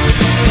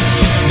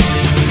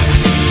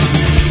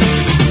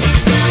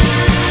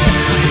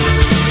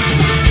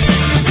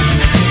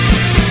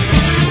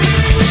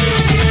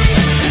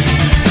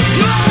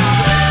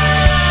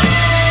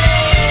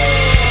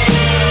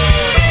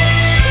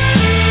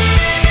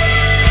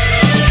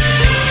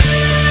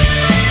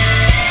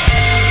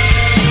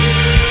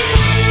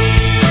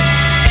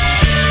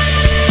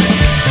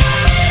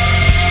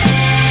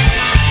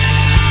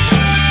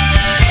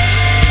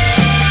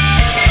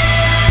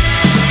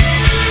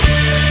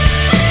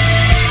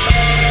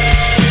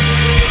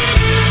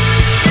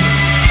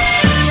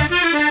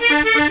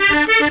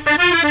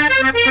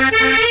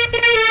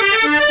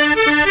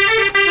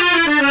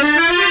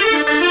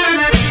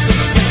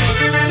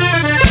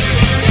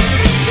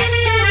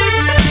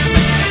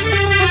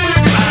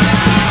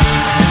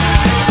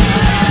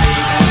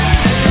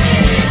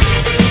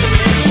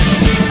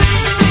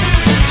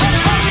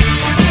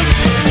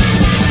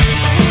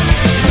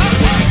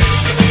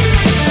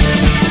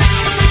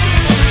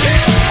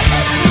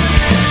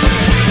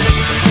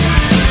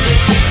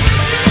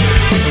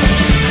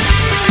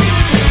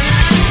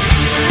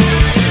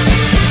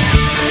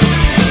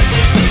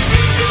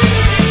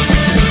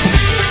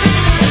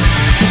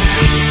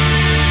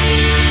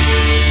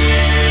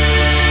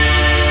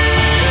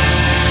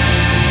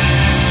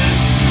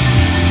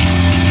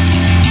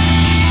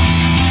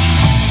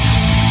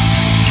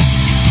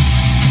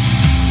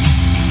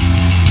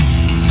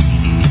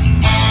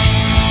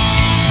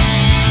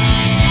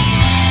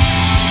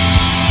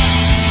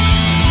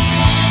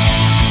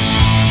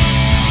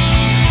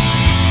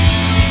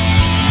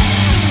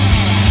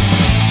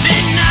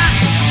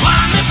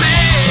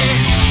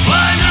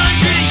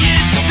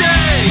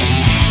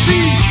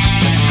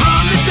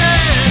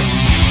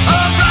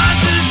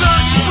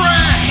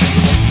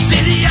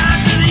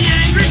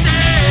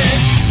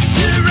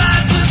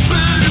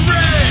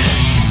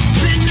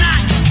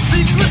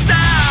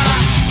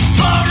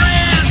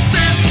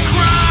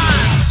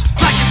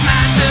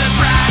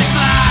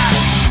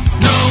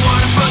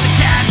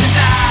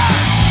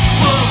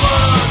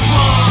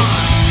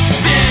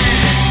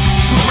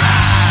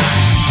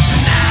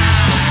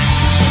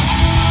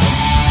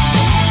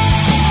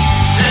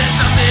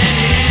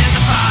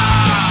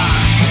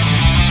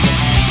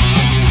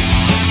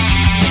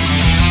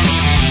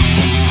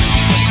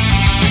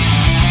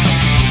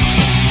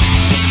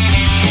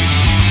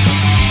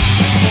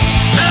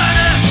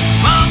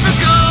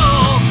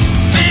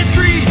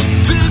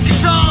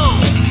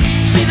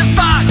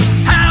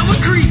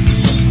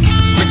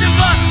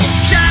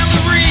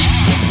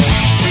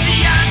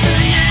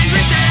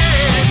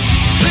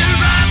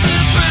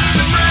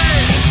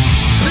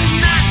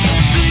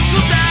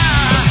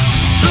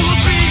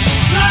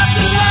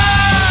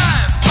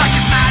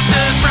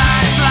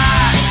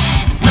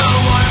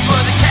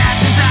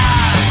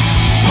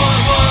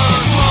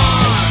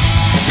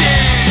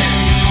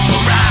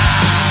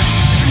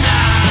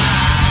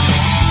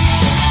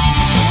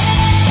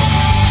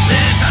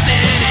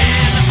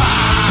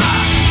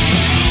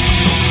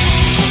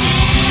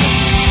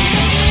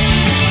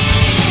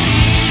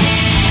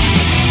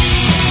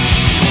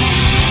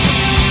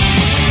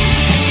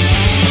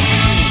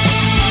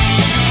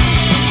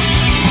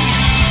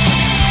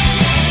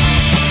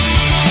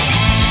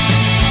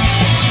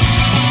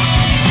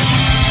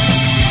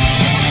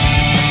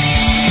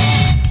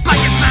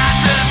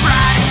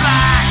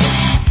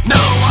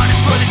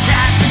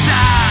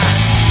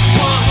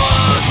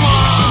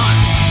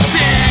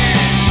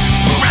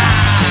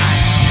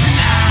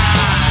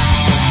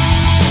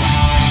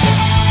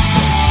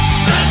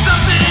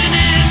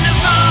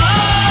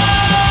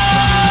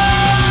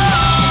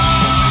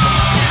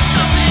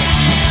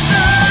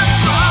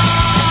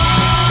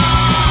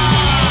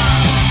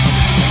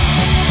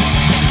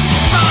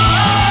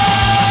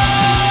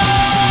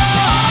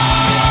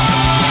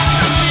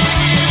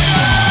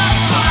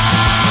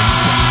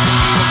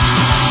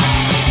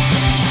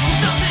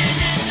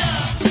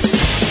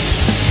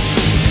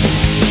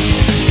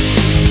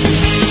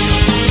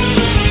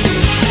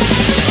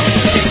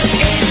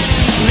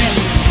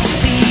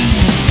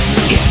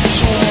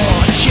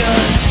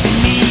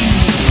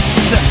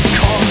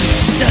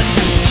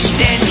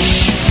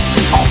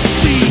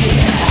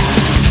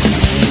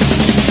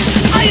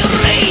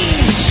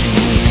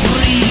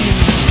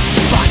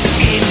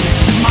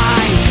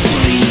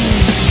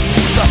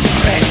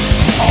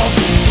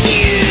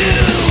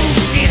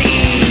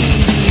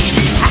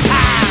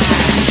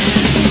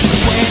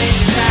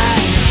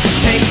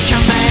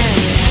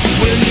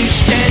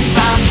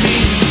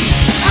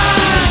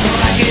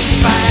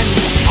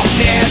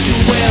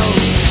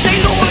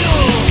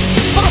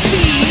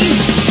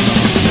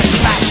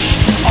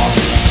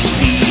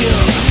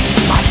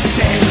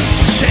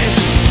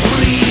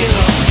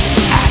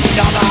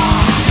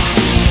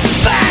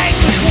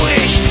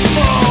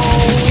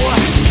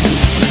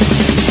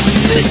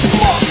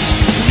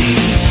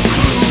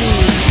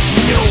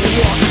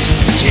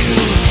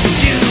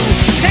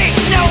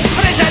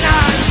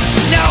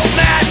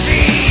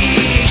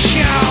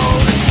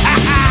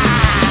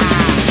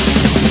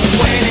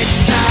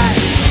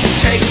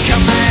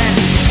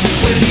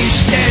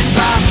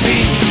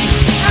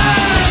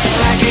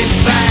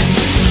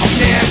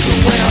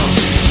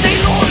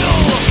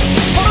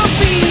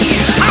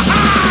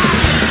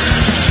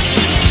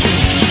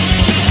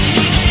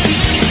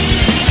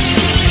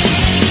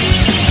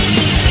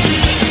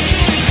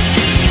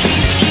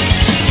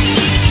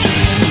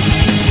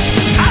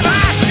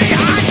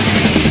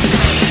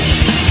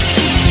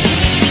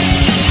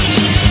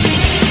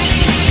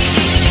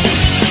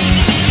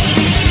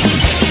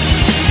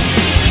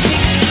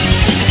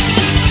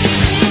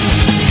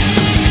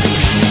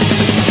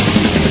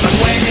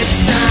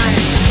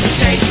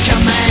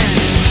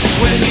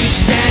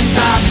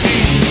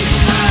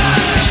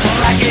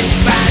 rugged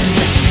band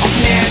of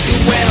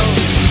ne'er-do-wells.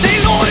 Stay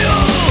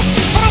loyal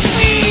for a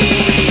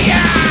flea.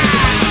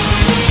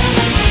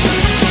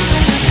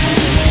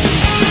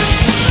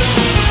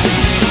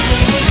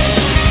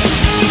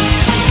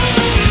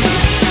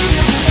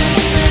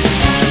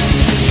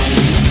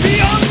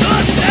 Beyond the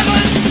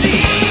seven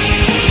seas,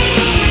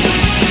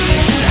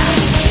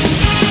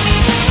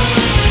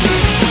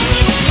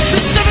 the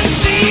seven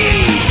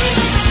seas.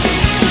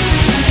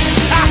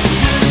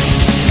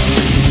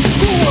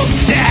 Who will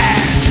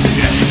stand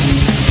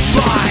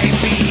by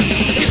me?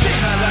 You see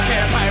the look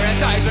at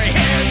pirate's eyes when he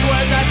hears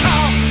words as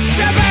tall.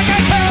 Step back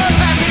and turn,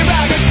 pass me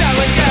back and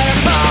someone's gonna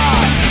fall.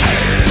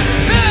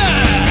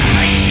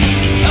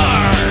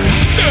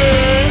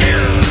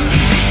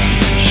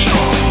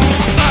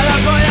 All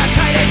up on that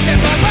tight and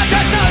simple, but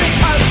just only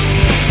post.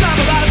 Some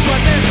of us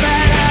want this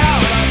man and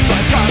all of us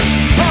want toast.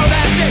 Oh,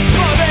 that's it,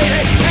 oh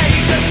baby, and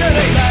you should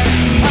surely learn.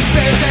 I'm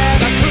space and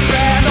the crew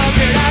and the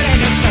beard out in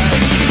the sun.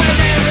 When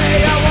they lay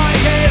a one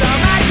kid on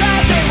my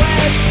grassy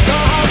way, go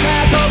home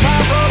and go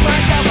pop for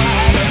myself, I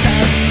have a say.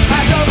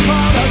 I don't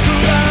call the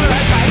cooler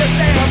and try to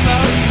stay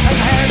afloat. As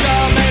the hands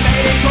of my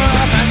ladies were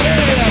up and still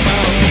in the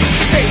boat.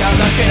 See the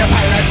look in a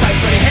pirate's eyes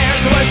when he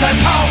hears the words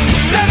that's home.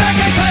 Step back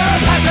and clear a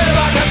path to the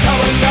rock and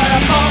someone's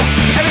gonna fall.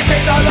 Ever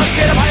see the look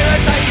in a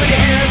pirate's eyes when he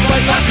hears the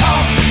words that's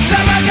home.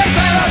 Step back and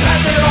clear a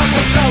path to the rock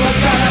and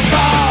someone's gonna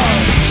fall.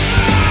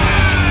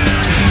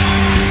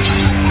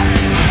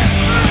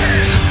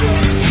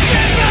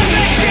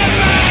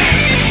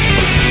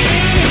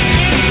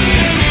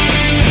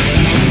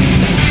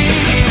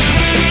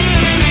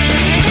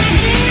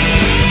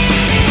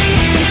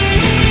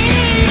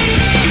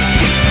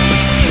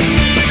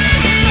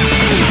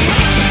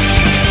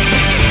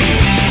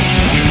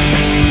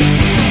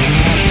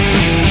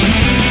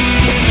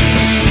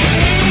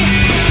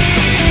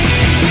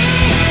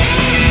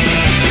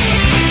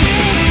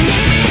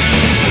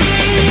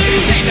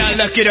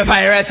 Look at a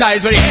pirate's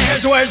eyes when he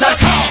hears words that's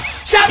called.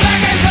 Step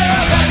back and clear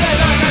a path to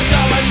the rock and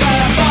someone's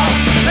gonna fall.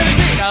 Let me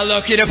see now.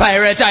 Look at a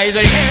pirate's eyes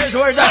when he hears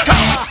words that's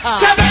called.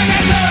 Step back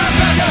and clear a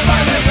path to the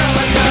rock and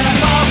someone's gonna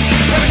fall.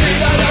 Let me see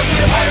now. Look at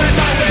a pirate's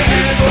eyes when he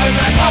hears words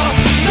that's called.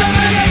 Step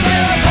back and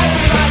clear a path to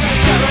the rock and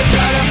someone's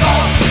gonna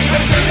fall. Let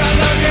me see now.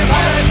 Look at a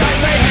pirate's eyes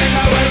when he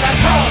hears words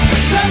that's called.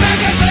 Step back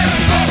and clear a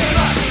path to the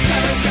rock and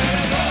someone's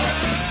gonna fall.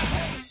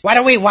 What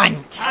do we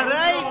want? All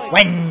right.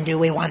 When do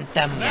we want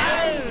them?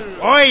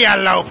 Oi, you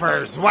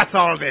loafers! What's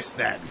all this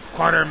then?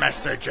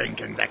 Quartermaster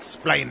Jenkins,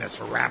 explain this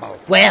rabble.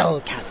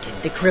 Well, Captain,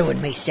 the crew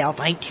and myself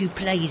ain't too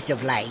pleased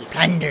of late.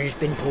 Plunder's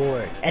been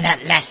poured, and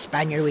that last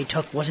Spaniard we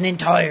took was an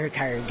entire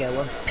cargo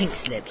of pink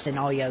slips and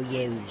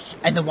IOUs.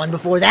 And the one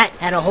before that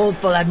had a hold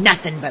full of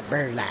nothing but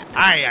burlap.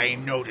 I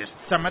noticed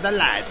some of the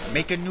lads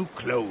making new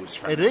clothes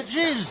from It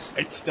is.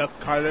 It's the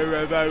colour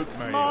of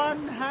oatmeal.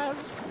 One has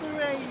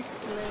bracelet.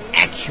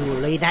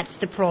 Actually, that's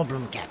the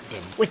problem,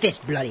 Captain. With this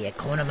bloody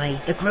economy,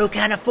 the crew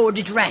can't afford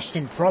to dress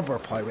in proper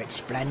pirate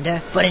splendor,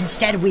 but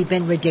instead we've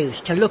been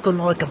reduced to looking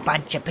like a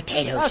bunch of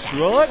potato That's sacks.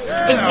 right.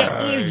 And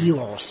yet here you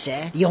all,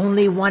 sir. The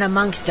only one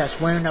amongst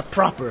us wearing a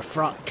proper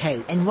frock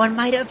coat, and one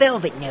made of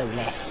velvet no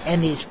less.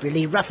 And these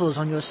frilly ruffles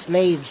on your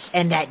sleeves,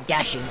 and that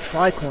dashing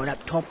tricorn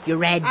up top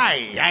your head.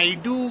 I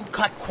do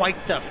cut quite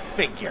the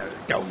figure,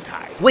 don't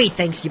I? We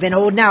thinks you've been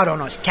holding out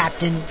on us,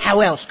 Captain.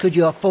 How else could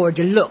you afford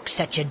to look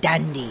such a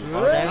dandy?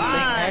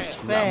 That's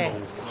fair.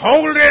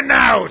 Hold it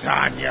now,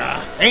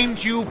 Tanya.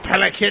 Ain't you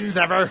pelicans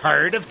ever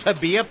heard of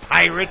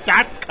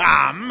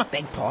ToBeAPirate.com?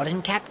 Beg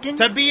pardon, Captain?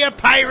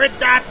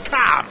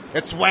 ToBeAPirate.com.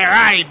 It's where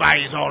I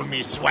buys all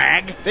me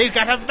swag. They've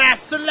got a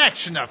vast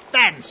selection of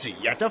fancy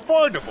yet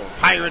affordable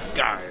pirate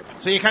garb,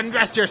 so you can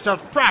dress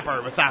yourself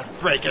proper without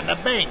breaking the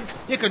bank.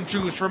 You can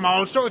choose from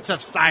all sorts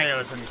of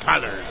styles and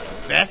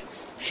colors.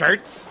 Vests,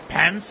 shirts,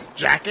 pants,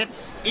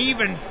 jackets,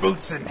 even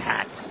boots and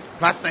hats.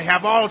 Plus, they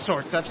have all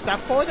sorts of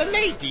stuff for the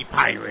lady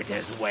pirate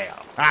as well.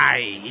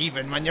 Aye,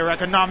 even when your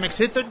economics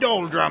hit the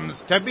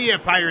doldrums,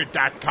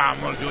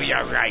 ToBeAPirate.com will do you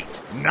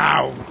right.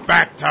 Now,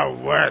 back to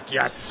work,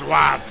 you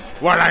swabs,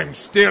 while I'm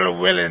still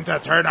willing to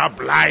turn a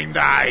blind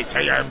eye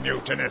to your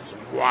mutinous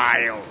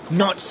wiles.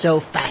 Not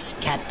so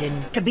fast, Captain.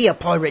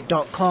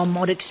 ToBeAPirate.com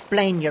might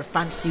explain your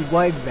fancy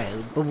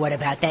wardrobe, but what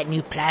about that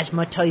new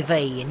plasma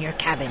TV in your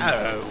cabin?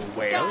 Oh,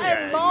 well,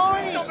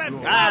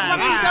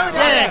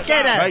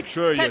 Make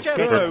sure you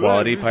for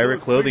quality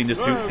pirate clothing to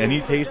suit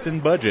any taste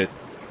and budget.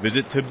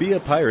 Visit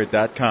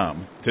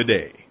ToBeAPirate.com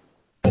today.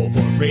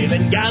 Brave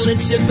and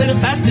gallant ship in a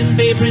fast and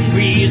favoring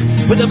breeze,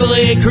 with a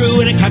belay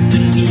crew and a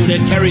captain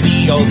to carry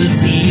me all the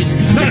seas.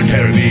 To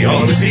carry me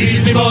all the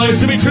seas, me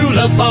boys, to be true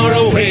love far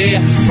away,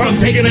 from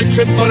taking a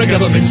trip on a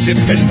government ship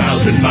 10,000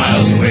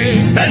 miles away.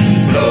 Then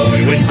blow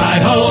me winds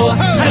I ho,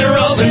 and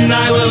roving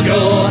I will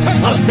go.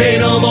 I'll stay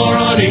no more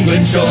on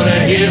England shore to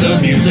hear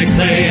the music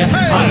play.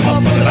 I'm up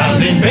on the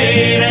Mountain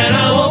Bay and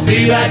I won't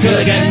be back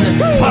again.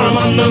 I'm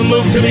on the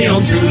move to me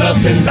own true love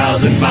 10,000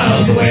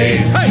 miles away.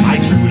 My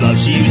true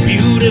love, she was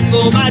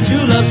beautiful. My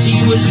true love, she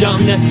was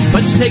young,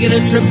 but she's taking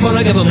a trip on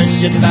a government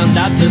ship bound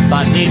out to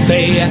Botany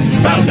Bay.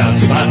 Bound out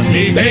to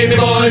Botany Bay, me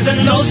boys,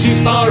 and though she's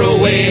far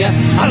away,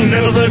 I'll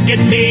never forget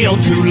me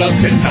on true love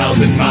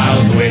 10,000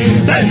 miles away.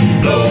 Then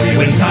blow your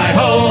winds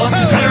high-ho,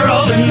 and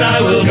roll and I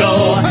will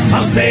go.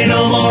 I'll stay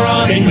no more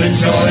on England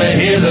shore to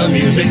hear the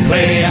music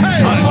play.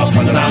 I'm off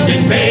on the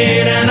mountain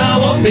main and I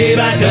won't be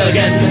back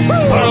again,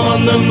 for I'm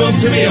on the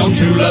move to me own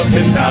true love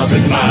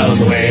 10,000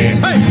 miles away.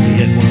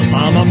 It was a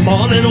summer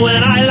morning when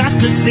I last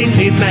had seen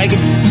me Meg.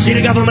 She'd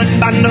a government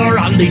band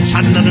around each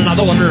hand and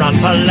another one around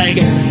her leg.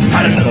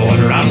 And another one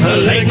around her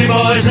leg, me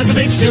boys, as the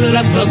big ship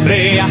left the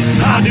bay.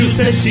 I do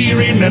say she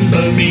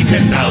remembered me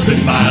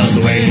 10,000 miles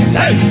away.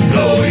 Then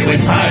blow your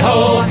winds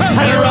high-ho,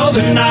 and roll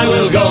and I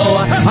will go.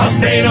 I'll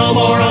stay no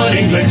more on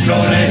England shore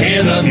to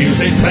hear the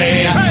music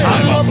play.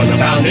 I'm off on the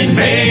mountain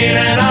main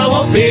and I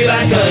won't be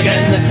back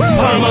again,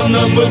 for I'm on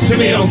the move to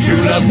me own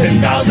true love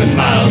 10,000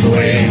 miles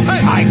away.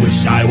 I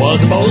wish I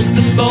was a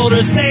bosun,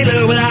 bolder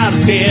sailor without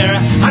fear.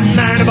 I'm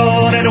man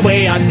aboard and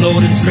away I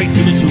floated straight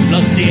to me true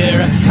love's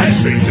dear. And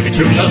straight to me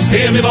true love's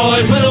dear, me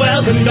boys, where the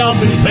whales and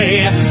dolphins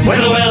play,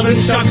 where the whales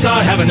and sharks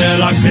are having their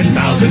larks 10,000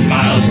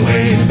 miles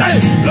away. Then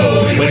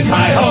blow your winds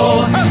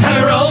high-ho,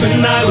 and roll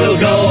and I will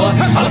go.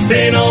 I'll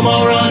stay no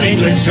more on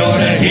England shore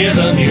to hear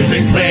the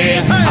music play.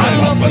 I'm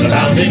off on the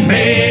mountain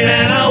main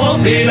and I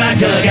won't be back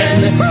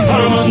again, for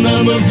I'm on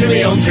the move to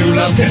me own true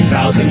love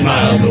 10,000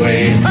 miles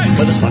away.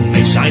 Where the sun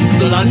may shine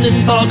through the London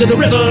fog of the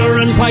river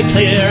and quite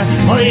clear,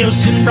 or the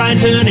ocean brine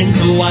turn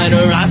into wine,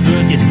 or I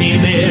forget me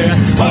beer.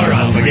 Or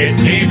I'll forget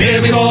me beer,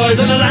 me boys,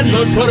 and the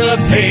landlords would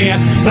have pay,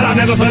 but I'll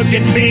never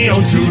forget me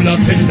own true love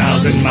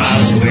 10,000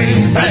 miles away.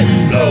 Then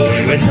blow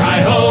your winds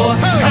high-ho,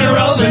 and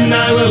roll and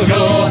I will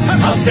go.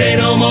 I'll stay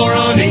no more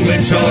on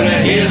England shore to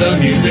hear the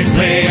music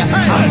play.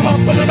 I'm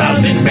off on the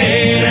mountain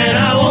main and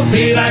I won't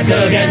be back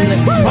again,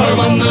 for I'm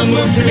on the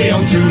move to me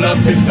own true love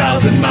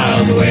 10,000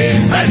 miles away.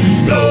 And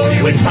blow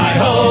your winds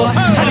high-ho,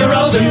 and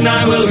roll and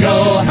I will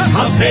go.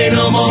 I'll stay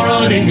no more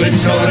on England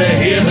shore to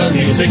hear the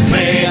music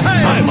play.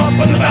 I'm off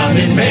on the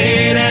mountain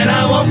main and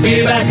I won't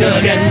be back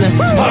again,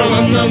 for I'm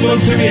on the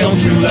move to me own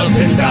true love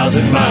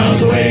 10,000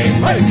 miles away.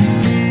 Hey!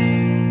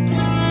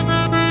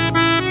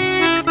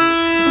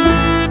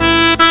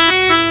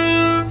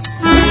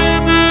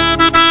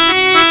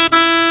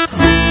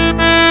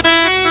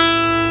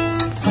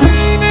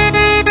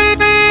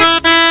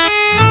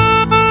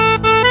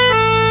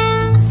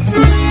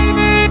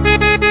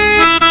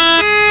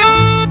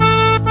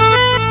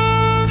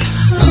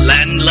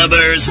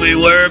 Landlubbers we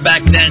were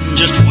back then,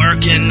 just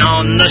working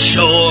on the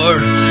shore.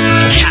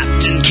 The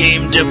captain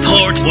came to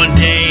port one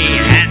day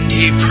and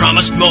he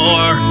promised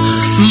more.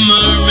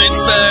 Mermaids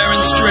fair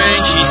and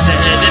strange, he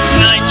said, at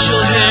night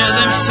you'll hear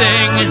them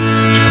sing.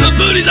 The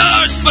booty's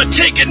ours for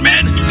taking,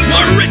 men,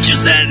 more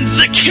riches than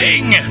the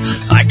king.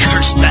 I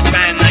cursed that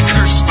man, I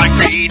cursed my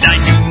greed, I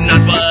knew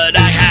not what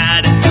I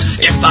had.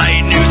 If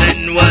I knew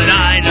then what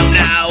I know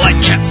now, I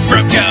kept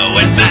from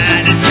going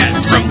bad and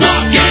kept from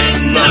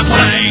walking the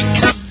plank.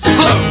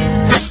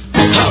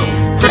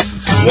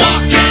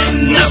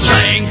 Walking the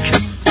plank.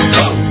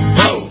 Ho,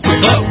 ho,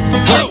 ho,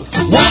 ho.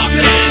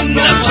 Walking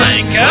the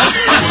plank.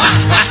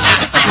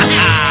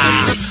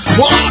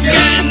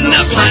 Walking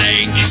the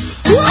plank.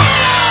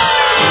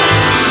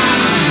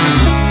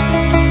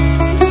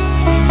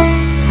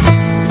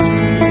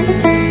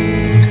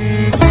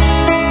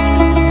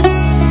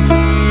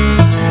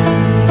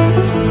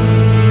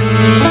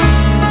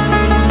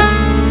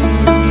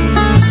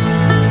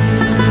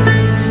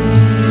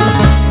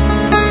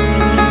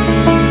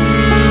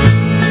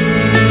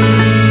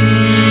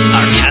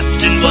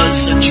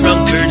 A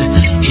drunkard,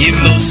 he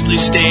mostly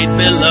stayed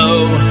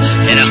below.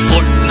 In a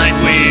fortnight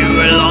we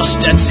were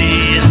lost at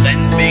sea, and then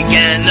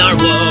began our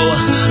woe.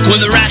 When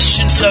the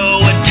rations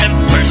low and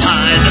tempers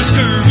high, the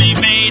scurvy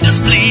made us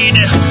bleed.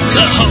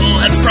 The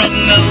hull had sprung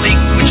a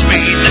leak which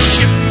made the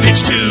ship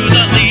pitch to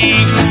the lee.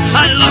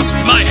 I lost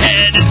my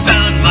head and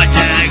found my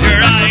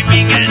dagger, I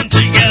began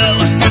to yell,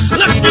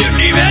 let's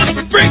mutiny,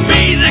 men, bring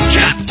me the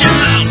captain,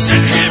 I'll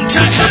send him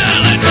to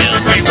hell, and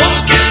he'll be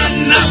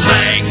walking the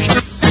plank.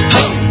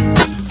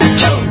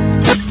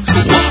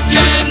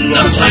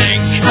 The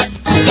plank, ho,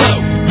 ho,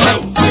 ho,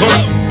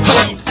 ho,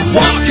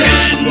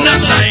 walking the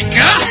plank,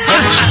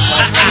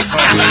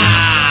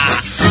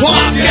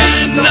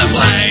 walking the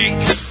plank.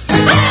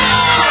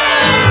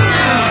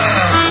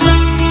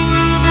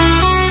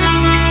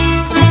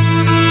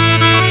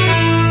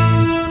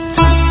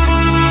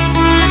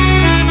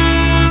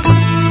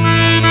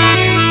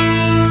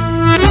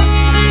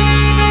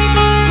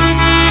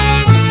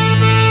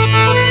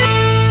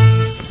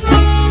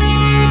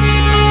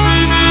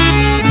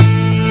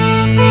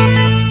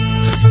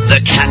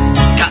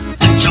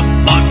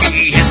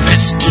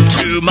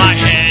 My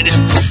head,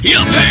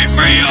 you'll pay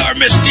for your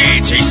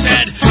misdeeds, he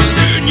said.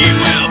 Soon you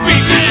will be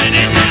dead,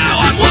 and now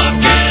I'm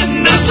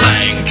walking the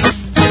plank.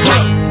 Ho,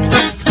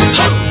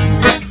 ho,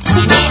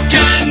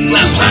 walking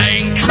the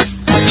plank.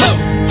 Ho,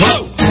 ho,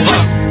 ho,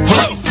 ho,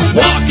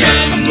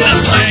 walking the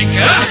plank.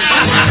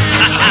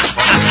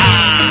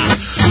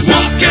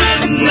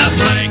 Walking the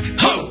plank.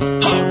 Ho,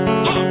 ho,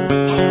 ho,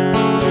 ho.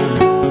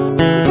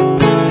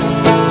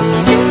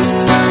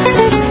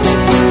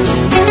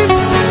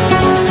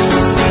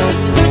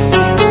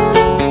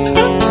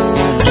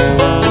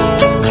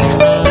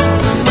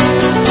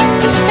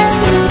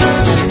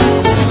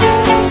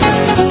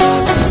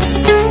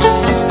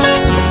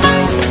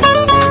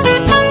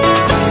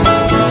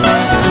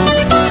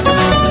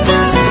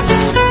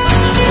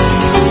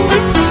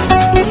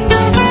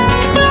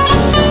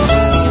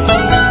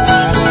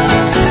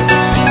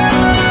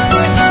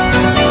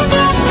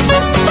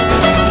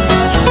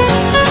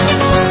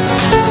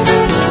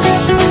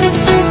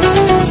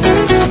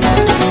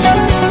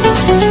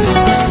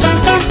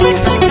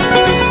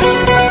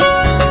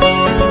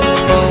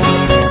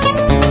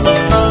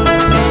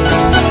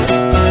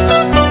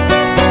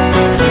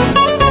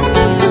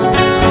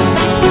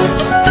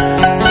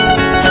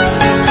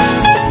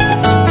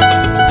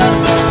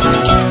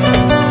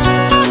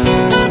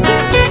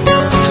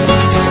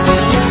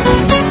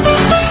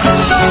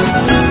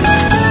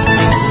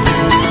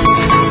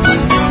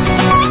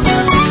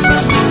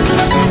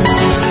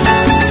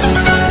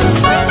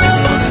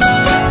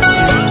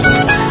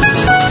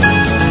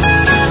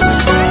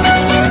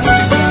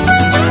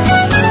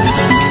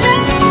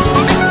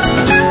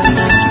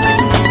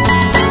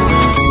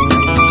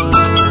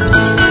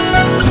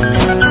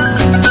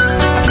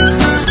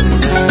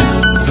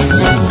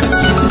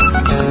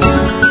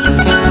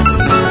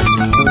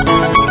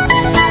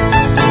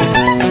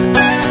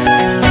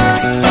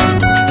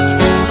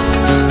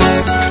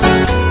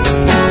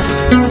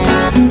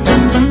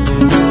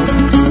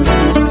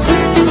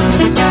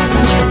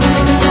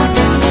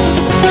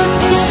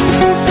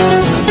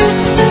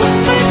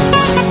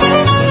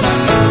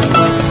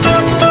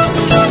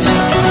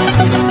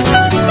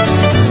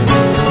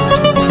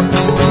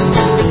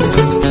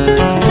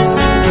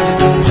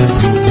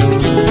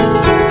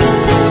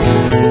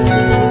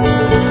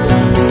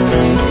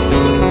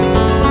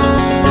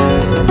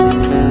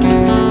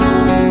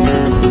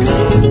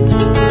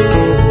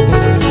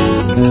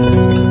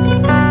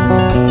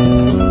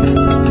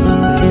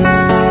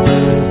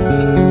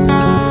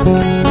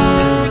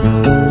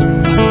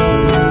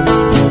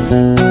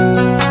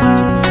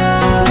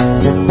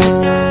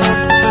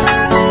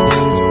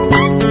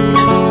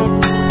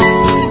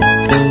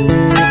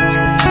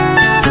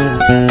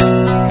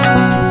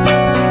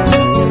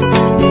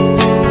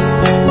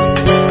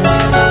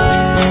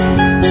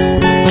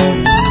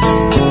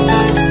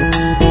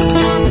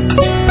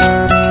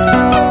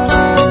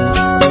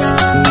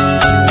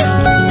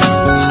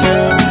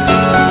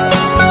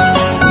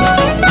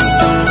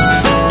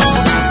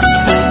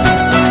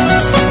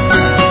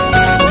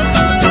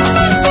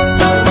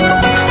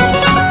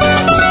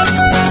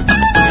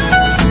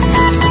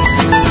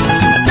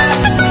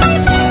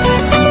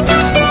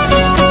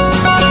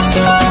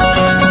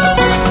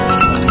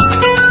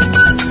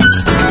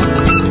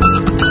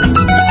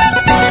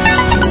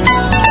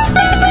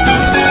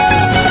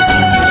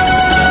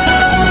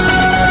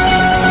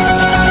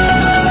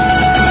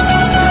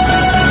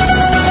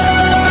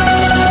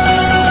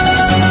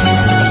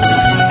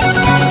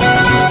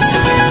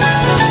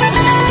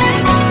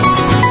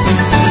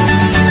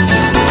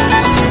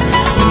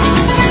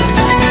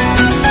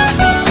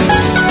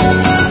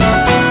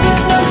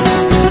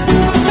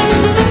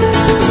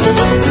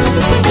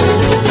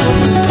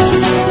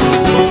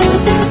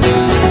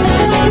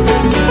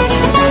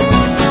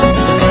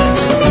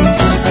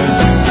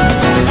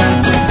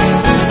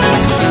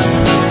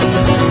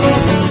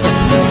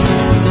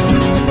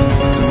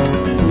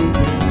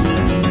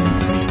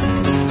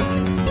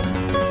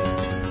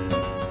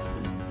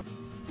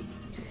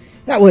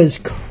 That was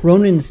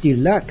Cronin's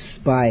Deluxe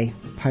by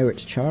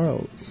Pirates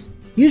Charles.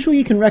 Usually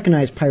you can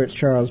recognize Pirates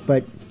Charles,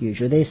 but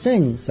usually they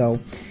sing, so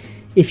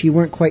if you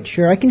weren't quite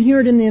sure, I can hear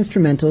it in the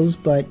instrumentals,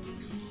 but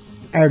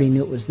I already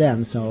knew it was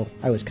them, so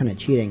I was kind of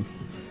cheating.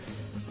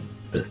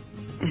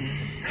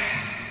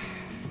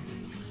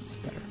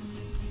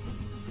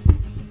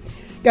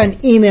 Got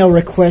an email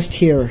request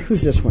here.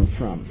 Who's this one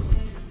from?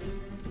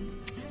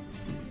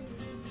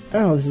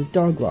 Oh, this is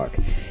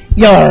Doglock.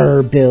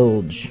 Yar,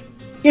 Bilge.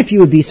 If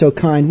you would be so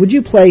kind, would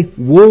you play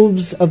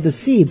Wolves of the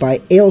Sea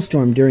by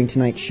Ailstorm during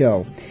tonight's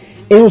show?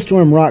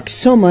 Ailstorm rocks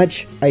so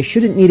much, I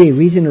shouldn't need a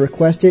reason to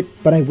request it,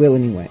 but I will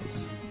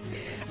anyways.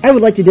 I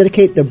would like to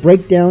dedicate the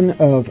breakdown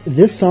of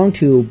this song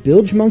to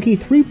Bilge Monkey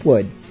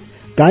Threepwood,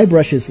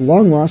 Guybrush's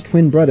long-lost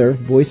twin brother,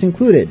 voice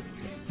included.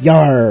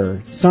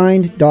 Yar!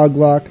 Signed,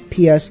 Doglock.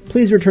 P.S.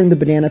 Please return the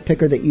banana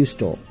picker that you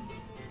stole.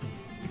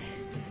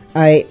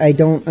 I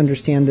don't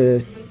understand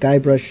the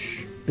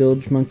Guybrush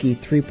Bilge Monkey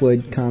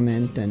Threepwood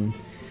comment, and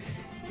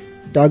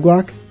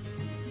Doglock,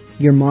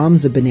 your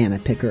mom's a banana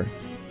picker.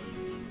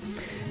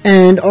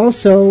 And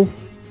also,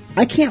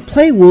 I can't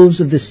play Wolves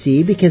of the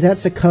Sea because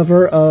that's a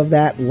cover of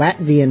that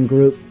Latvian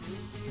group,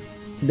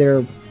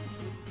 their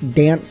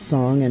dance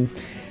song, and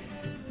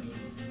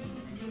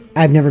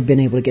I've never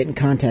been able to get in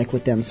contact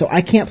with them. So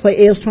I can't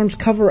play Ailstorm's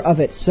cover of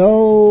it.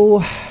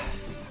 So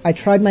I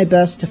tried my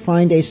best to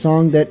find a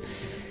song that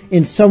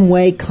in some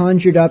way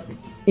conjured up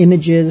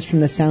images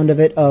from the sound of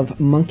it of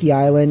Monkey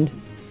Island.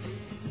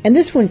 And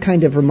this one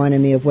kind of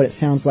reminded me of what it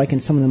sounds like in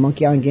some of the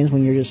Monkey Island games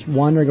when you're just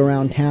wandering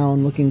around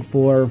town looking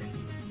for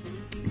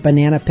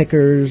banana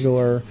pickers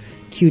or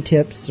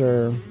Q-tips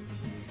or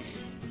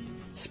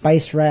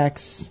spice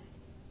racks,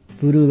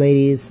 voodoo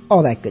ladies,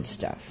 all that good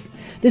stuff.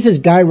 This is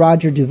Guy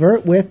Roger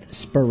Duvert with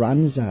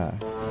Speranza.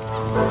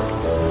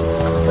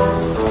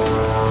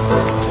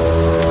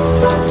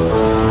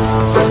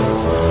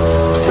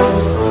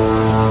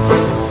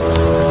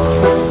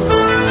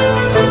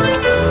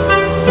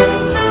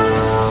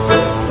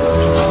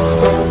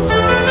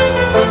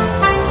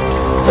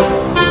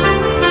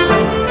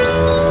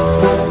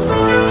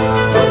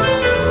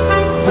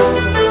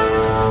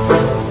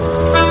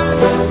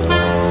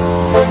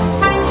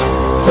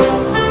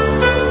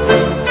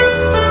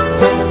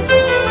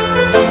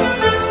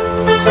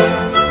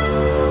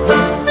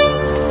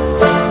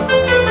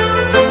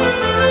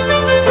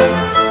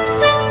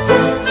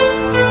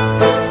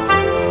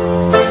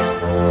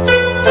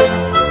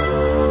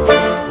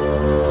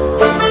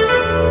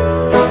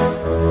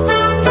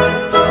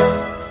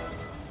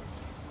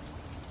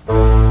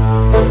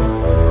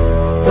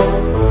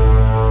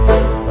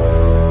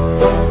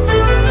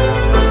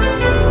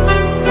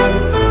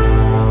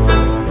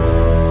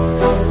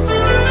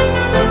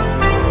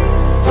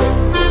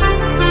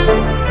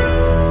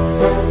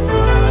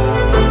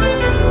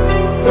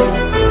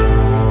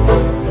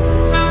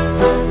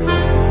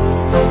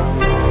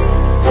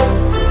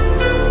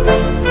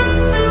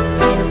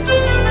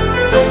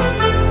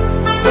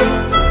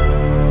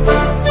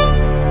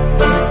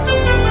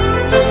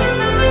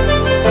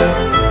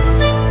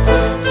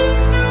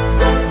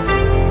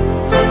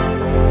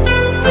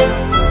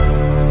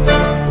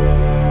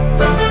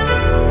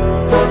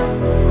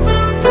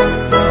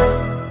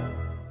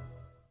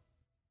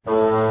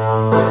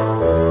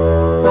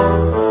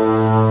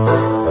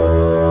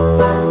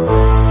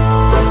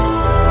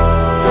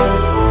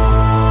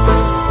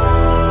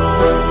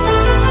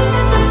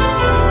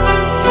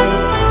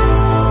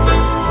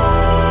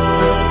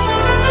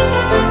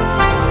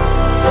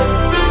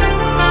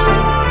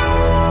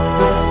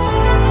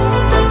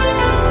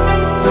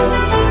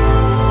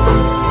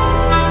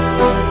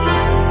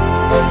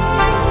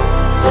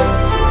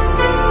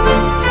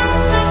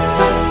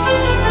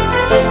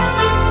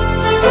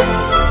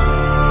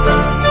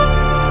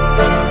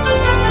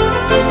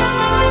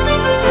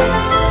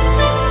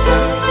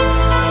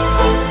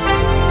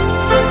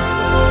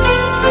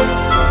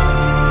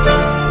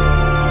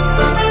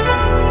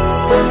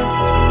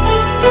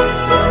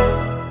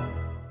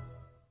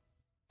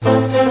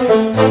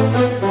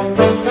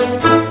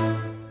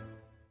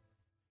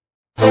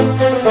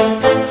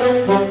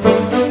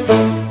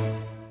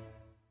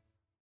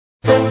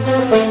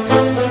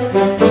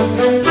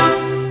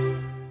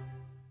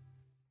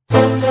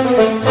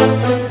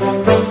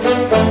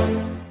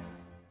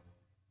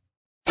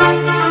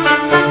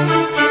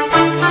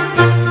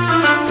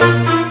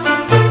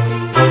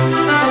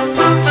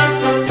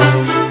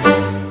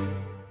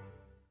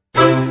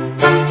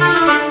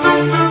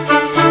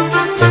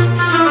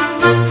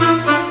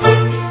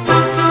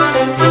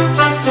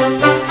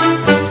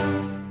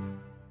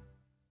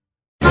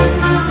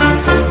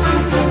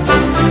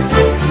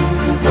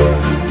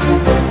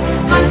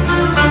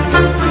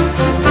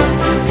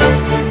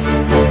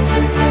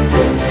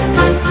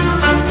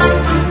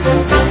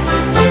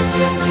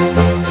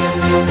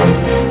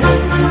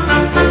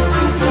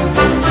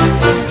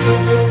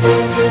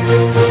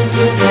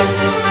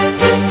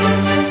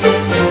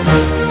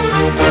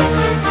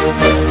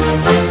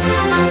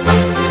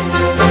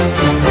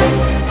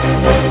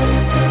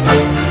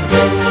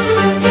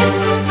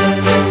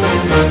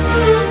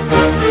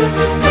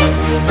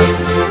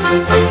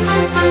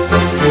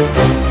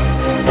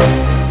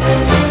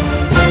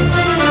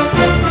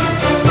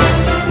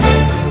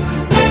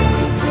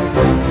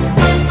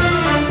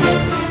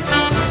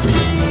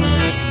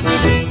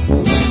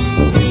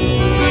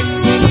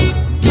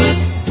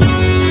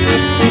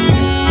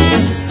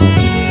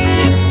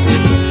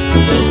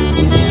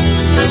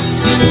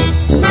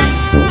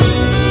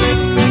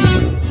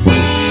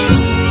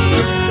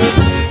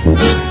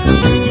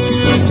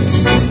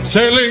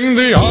 Sailing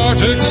the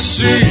Arctic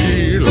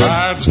Sea,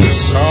 lads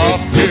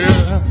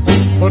disappear,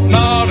 but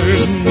not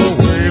in the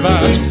way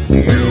that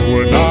you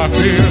would not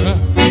fear.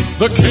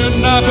 The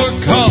kidnapper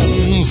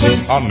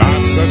comes on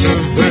nights such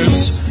as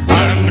this,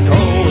 and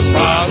goes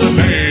by the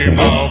name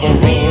of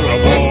Aurora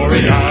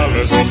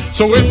Borealis.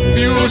 So if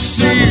you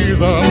see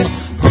them,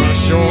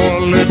 press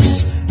your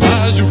lips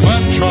as you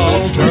clench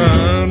all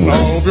 10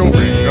 of your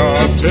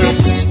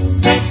fingertips.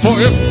 For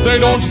if they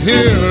don't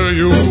hear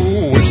you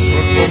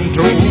whisper some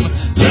tune,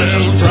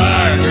 they'll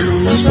drag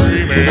you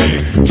screaming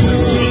to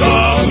the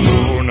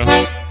moon.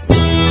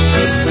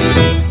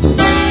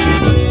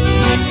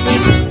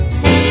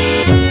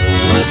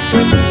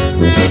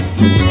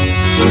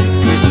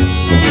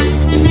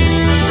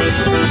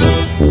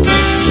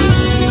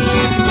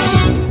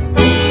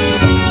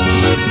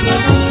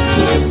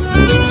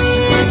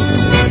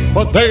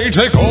 But they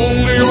take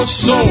only your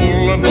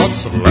soul, and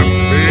what's left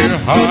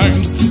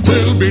behind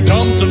will be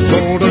dumped and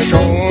towed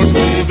ashore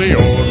to the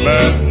old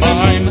lead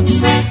mine.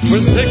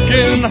 With pick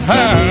in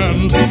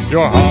hand,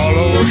 your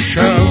hollow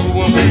shell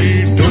will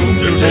be doomed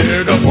to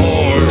dig a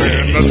bore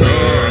in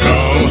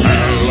eternal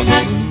hell.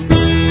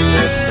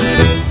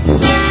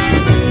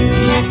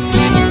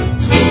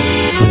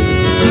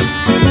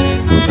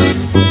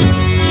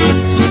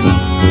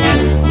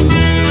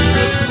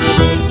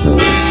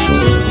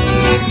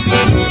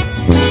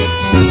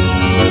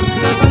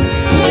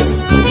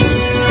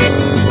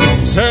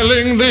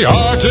 Sailing the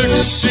Arctic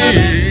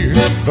Sea,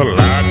 the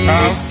lads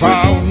have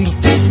found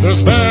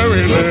there's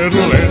very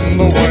little in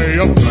the way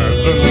of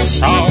pleasant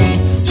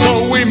sound.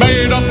 So we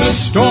made up this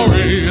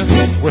story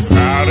with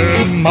that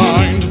in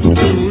mind,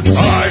 to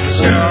try to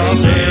scare our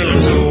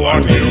sailors who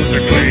are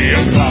musically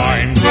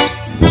inclined.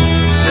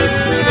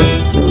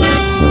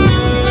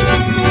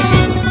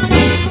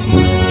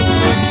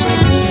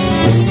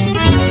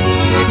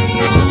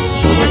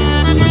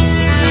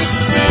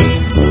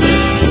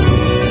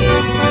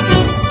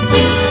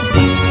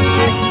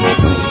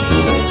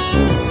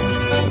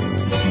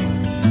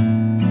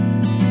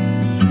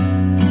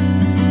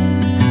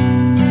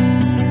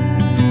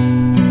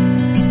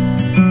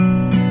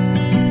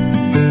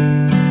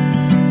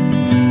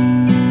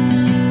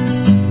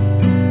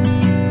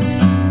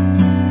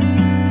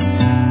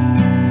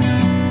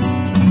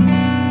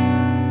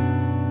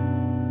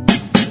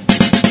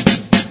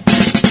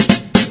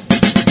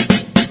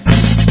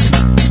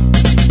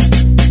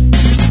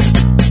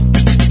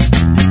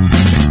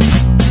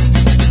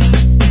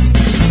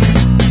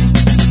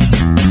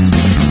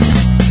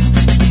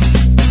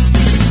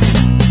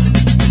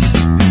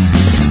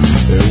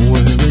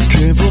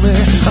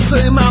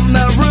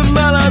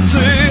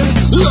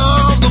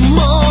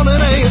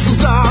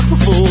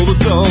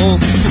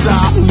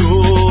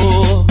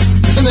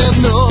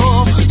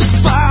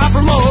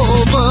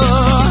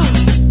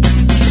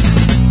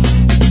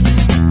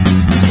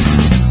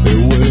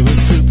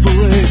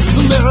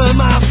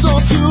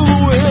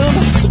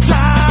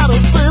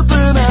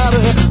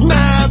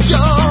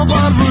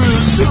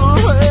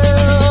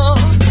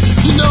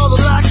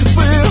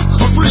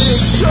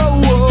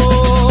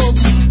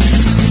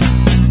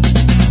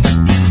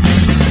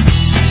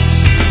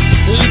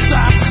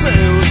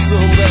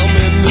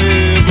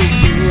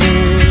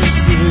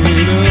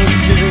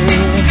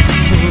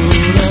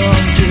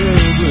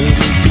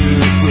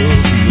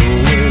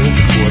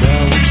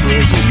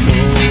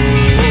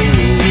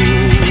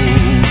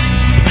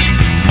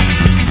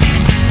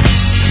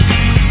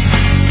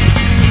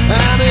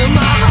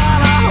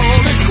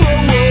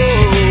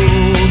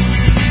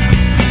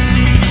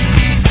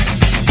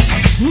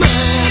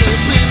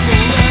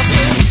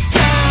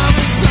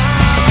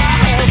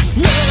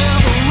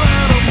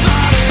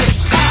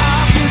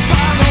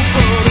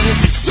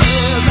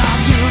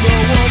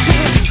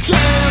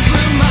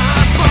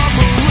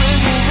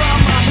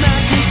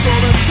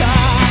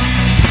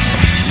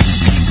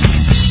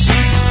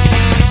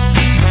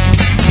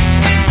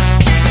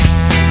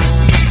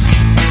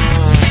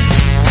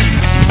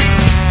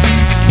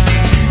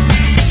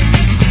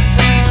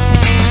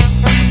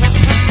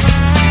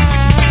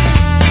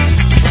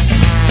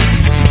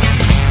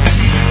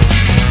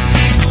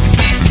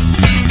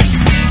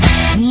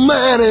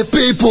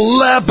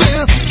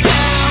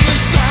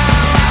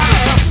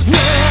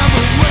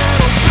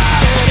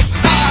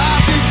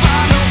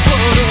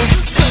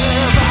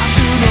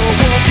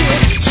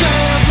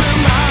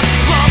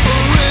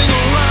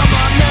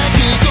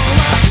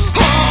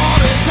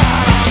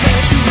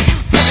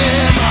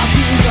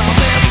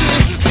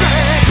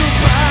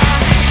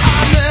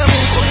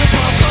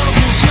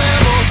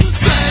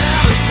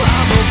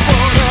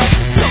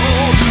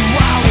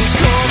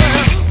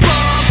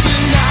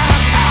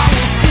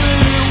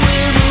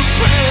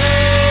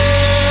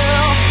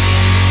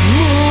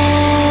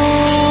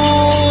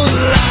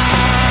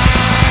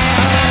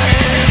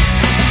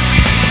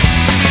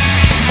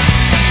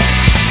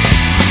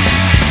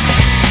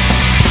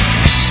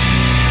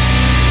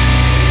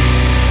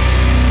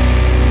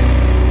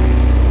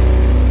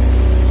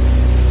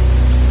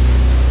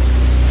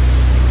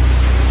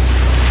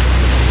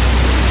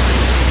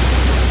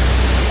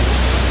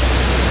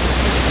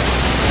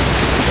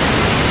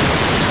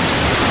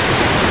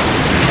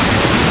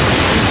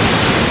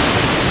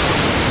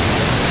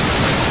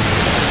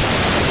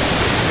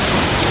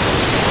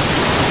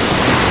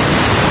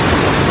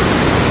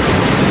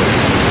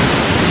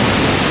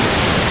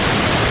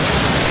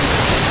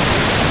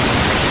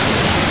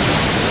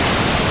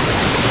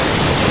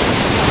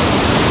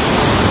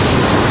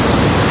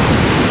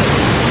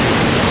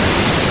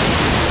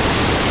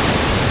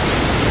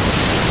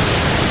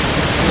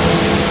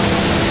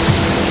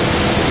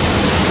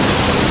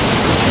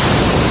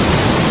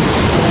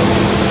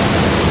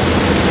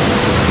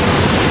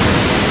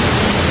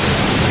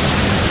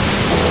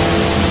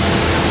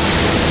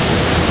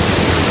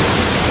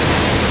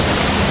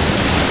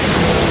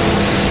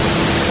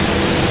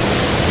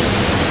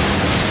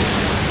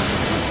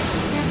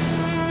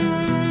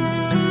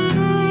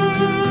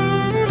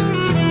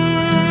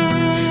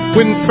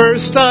 When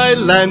first I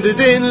landed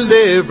in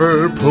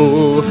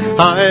Liverpool,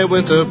 I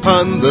went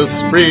upon the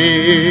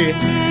spree.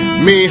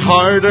 Me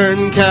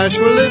hard-earned cash,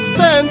 well, it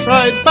spent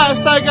right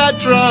fast. I got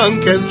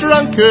drunk as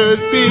drunk could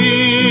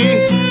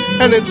be.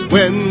 And it's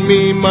when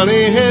me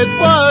money it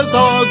was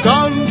all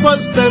gone,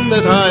 'twas then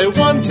that I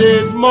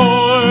wanted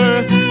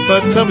more.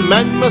 But a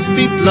man must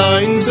be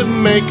blind to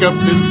make up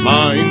his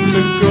mind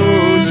to go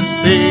to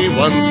sea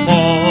once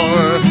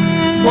more.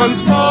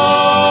 Once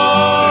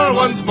more,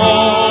 once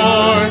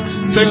more,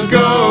 to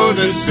go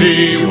to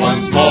sea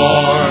once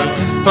more.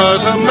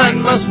 But a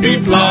man must be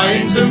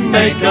blind to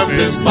make up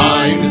his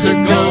mind to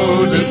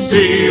go to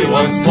sea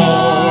once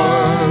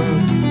more.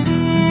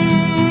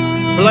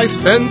 Well, I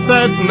spent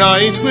that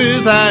night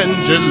with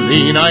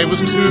Angeline. I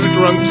was too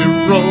drunk to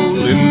roll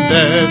in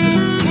bed.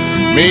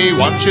 Me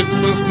watch it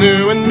was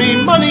new and me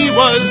money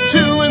was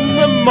too. In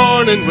the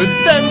morning with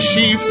them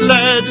she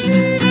fled.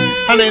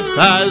 And it's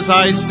as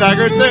I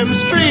staggered them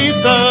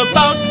streets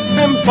about,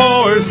 them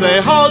whores they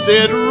all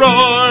did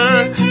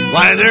roar.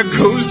 Why, there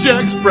goes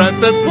Jack's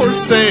Brett, that poor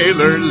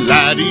sailor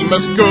lad, he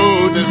must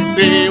go to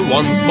sea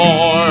once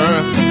more.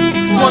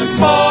 Once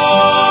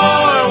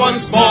more,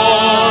 once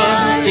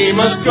more, he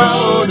must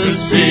go to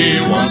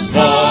sea once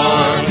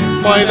more.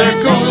 Why,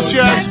 there goes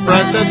Jack's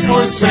Brett, that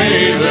poor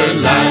sailor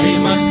lad, he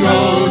must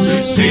go to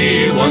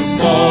sea once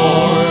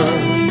more.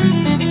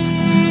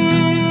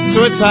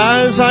 So it's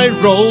as I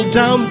rolled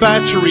down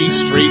Battery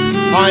Street,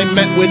 I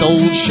met with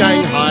old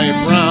Shanghai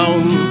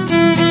Brown.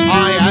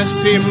 I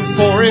asked him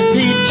for if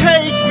he'd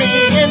take me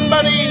in,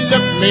 but he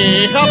looked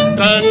me up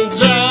and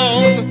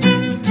down.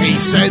 He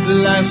said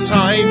last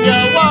time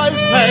you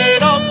was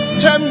paid off,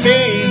 to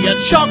me you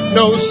chucked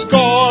no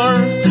score.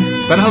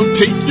 But I'll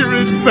take your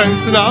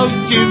advance and I'll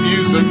give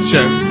you a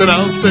chance, and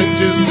I'll send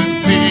you to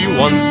sea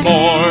once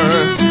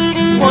more.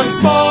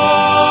 Once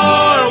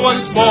more,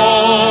 once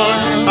more,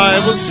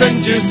 I will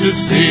send you to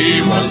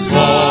sea once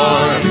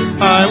more.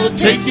 I will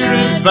take your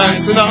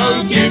advance and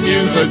I'll give you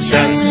a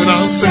chance, and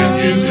I'll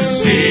send you to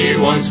sea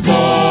once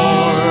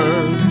more.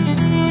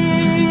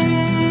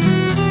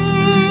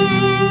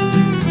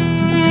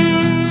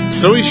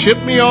 So he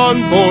shipped me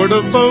on board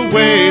of a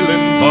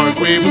whaling bark.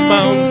 We was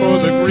bound for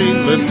the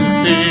Greenland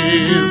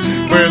seas,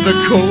 where the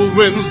cold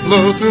winds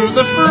blow through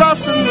the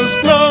frost and the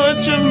snow.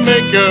 At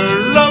Jamaica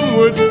rum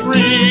would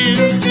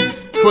freeze.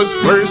 'Twas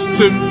worse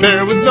to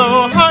bear with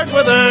no hard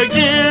weather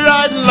gear.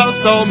 I'd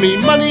lost all me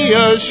money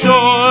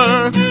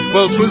ashore.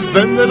 Well, 'twas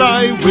then that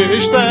I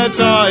wished that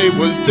I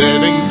was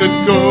dead and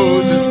could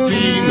go to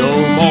sea no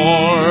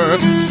more.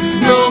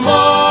 No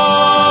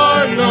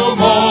more, no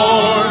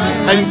more,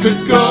 and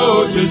could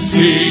go to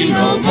sea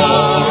no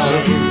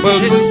more. Well,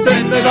 'twas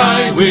then that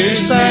I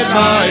wished that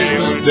I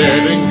was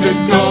dead and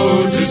could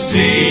go to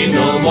sea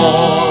no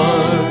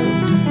more.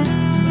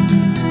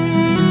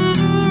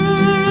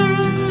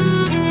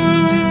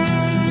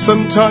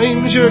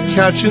 Sometimes you're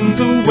catching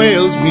the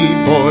whales, me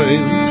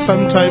boys,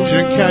 sometimes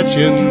you're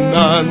catching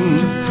none.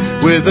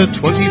 With a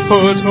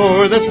 20-foot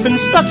oar that's been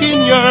stuck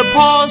in your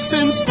paw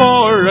since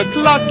 4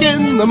 o'clock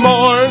in the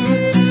morn.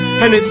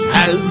 And it's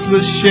as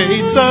the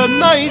shades of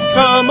night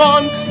come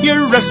on,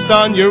 you rest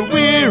on your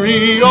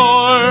weary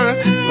oar.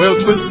 Well,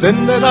 'twas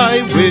then that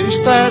I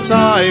wished that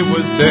I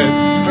was dead,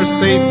 or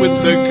safe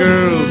with the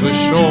girls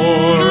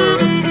ashore.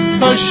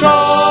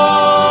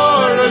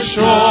 Ashore,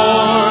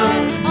 ashore,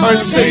 are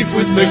safe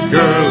with the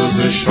girls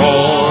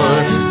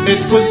ashore.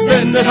 It was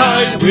then that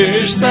I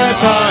wished that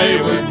I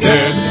was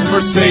dead,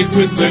 or safe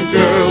with the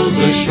girls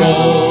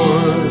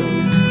ashore.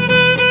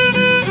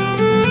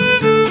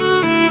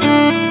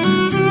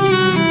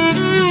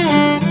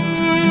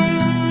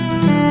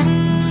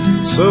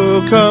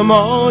 So come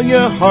all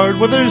you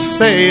hard-weather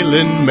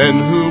sailing men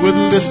who would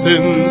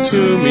listen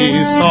to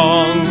me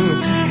song.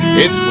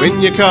 It's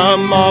when you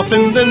come off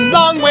in the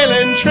long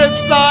whaling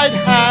trips I'd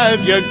have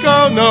you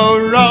go no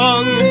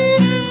wrong.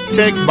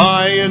 Take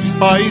my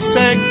advice,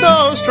 take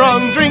no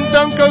strong drink,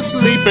 don't go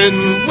sleeping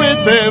with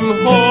them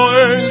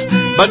whores,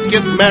 but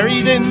get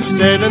married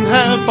instead and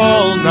have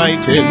all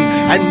night in,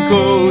 and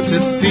go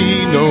to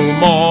sea no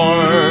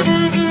more.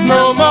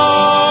 No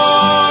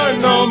more,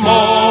 no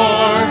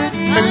more,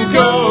 and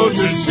go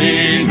to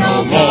sea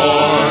no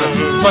more,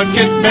 but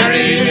get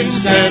married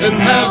instead and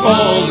have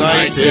all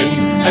night in,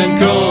 and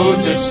go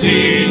to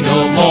sea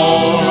no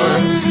more.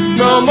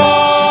 No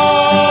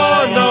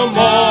more, no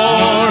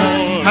more,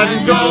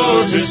 and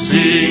go to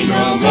sea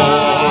no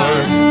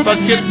more, but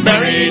get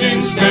married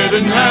instead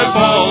and have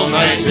all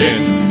night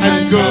in,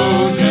 and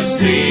go to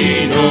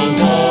sea no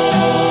more.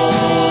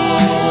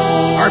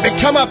 Or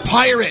become a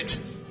pirate.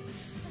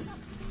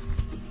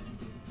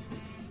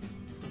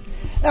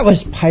 That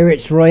was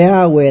Pirates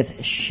Royale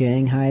with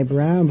Shanghai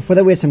Brown. Before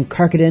that we had some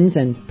Karkadins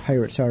and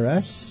Pirates R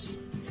Us.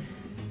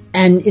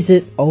 And is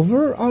it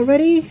over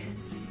already?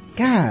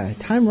 God,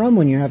 time run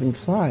when you're having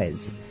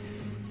flies.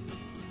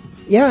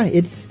 Yeah,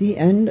 it's the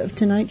end of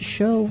tonight's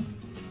show.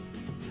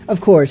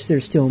 Of course,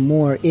 there's still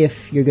more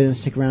if you're going to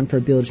stick around for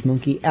Bilge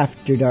Monkey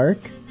After Dark.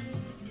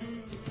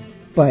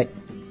 But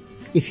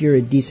if you're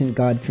a decent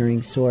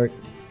God-fearing sort,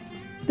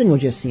 then we'll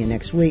just see you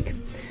next week.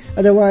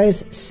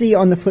 Otherwise, see you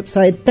on the flip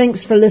side.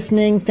 Thanks for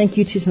listening. Thank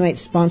you to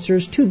tonight's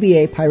sponsors,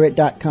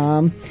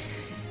 tobeapirate.com.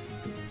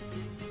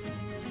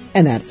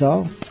 And that's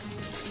all.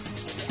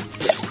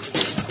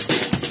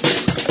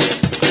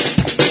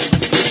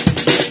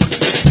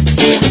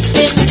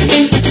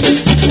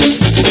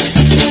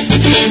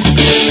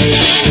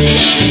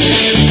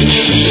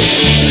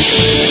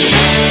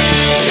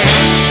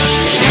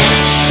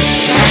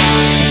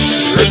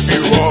 If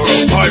you are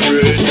a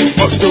pirate, you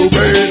must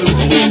obey the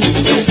rules.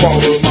 Don't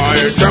follow my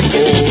example,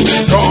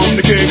 I'm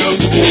the king of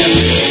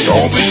fools.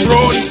 Don't be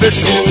throwing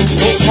fish hooks,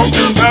 don't smoke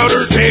your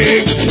powder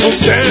kegs. Don't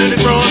stand in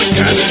front of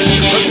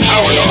cannons, let's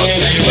power lost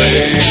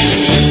relay.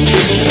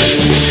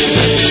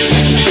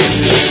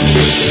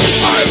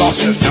 I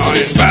lost a 9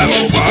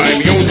 battle by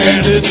my own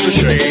hand, it's a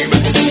shame.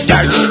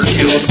 Dagger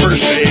killed the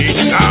first mate,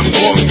 I'm the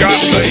one got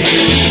blamed.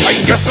 I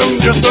guess I'm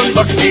just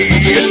unlucky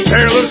and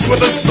careless with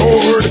a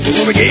sword,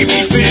 so they gave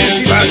me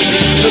 50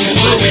 lashes and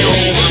threw me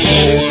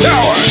overboard. Now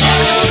I'm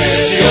out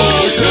in the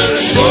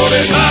ocean,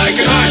 floating like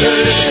an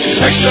island.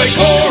 Technique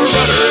for a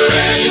rudder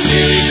and the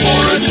skillies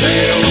for a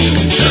sail.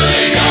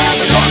 Surely I'm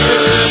a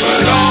gunner,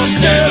 but I'm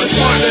still a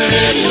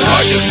swimming.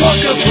 I just walk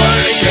a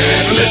plank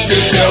and live to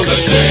tell the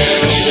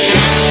tale.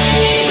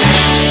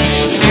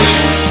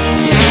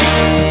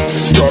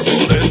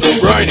 Struggled in the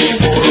grinding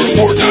for a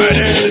fortnight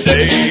and a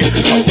day.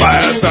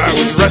 Alas, I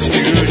was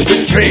rescued,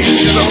 good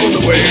changes on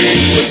the way.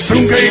 But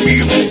soon came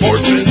evil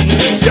fortunes,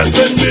 death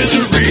and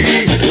misery.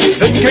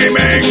 Then came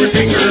angry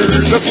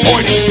fingers,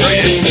 pointing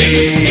straight at me.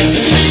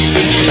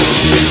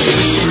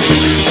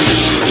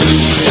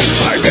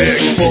 I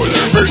begged for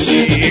their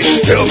mercy,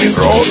 till me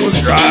throat was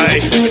dry.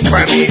 The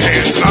clammy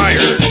hands and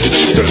irons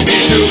stood me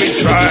till we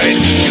tried.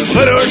 You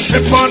lit our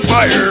ship on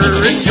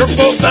fire, it's your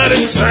fault that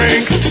it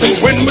sank. But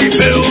when we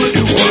build a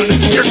new one,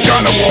 you're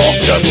gonna walk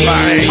the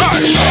plank.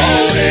 I'm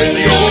out in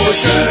the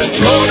ocean,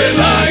 floating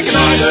like an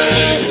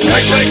island.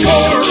 Technique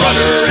for a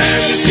rudder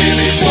and the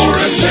skillies for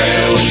a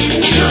sail.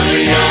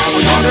 Surely I'm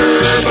a gunner,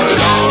 but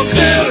I'm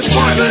still a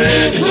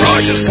smiling. For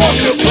I just walk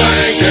the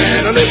plank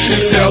and I live to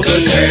tell the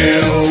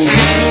tale.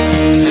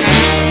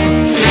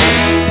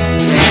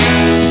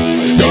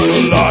 Done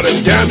a lot of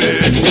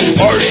damage,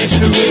 parties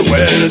to the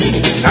west.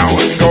 Now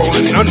I'm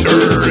going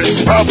under, it's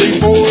probably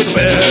for the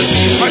best.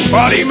 My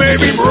body may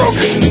be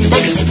broken,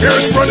 but my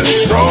spirit's running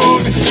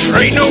strong.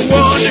 There ain't no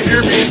one to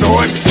hear me, so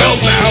I'm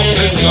belting out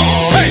this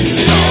song. Hey!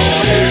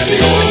 Out in the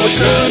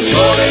ocean,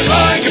 floating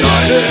like an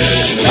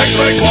island. Act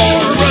like for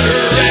a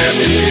rudder, and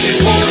the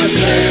skillies for a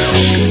sail.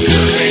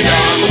 Surely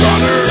I'm a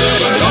runner,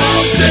 but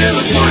I'm still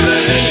a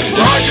smiling. For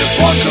I just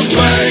walk the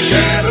plank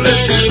and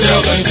live to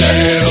tell the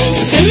tale.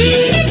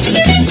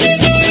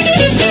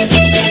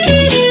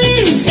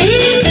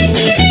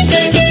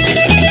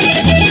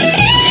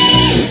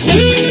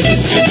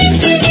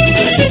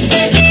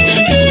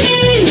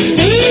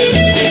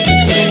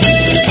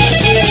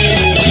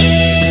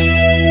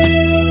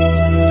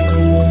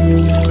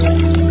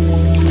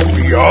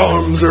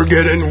 Arms are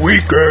getting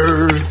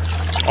weaker,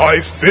 I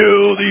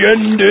feel the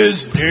end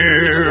is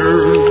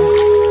near.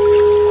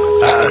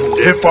 And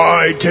if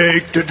I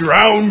take to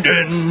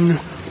drowning,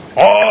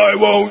 I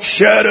won't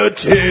shed a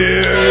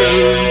tear.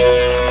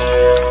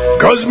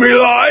 'Cause me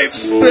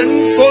life's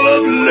been full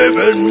of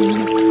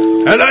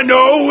living, and I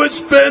know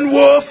it's been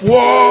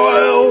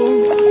worthwhile.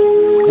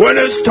 When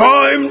it's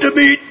time to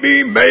meet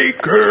me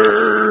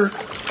maker,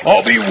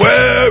 I'll be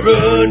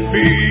wearing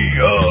me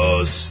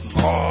a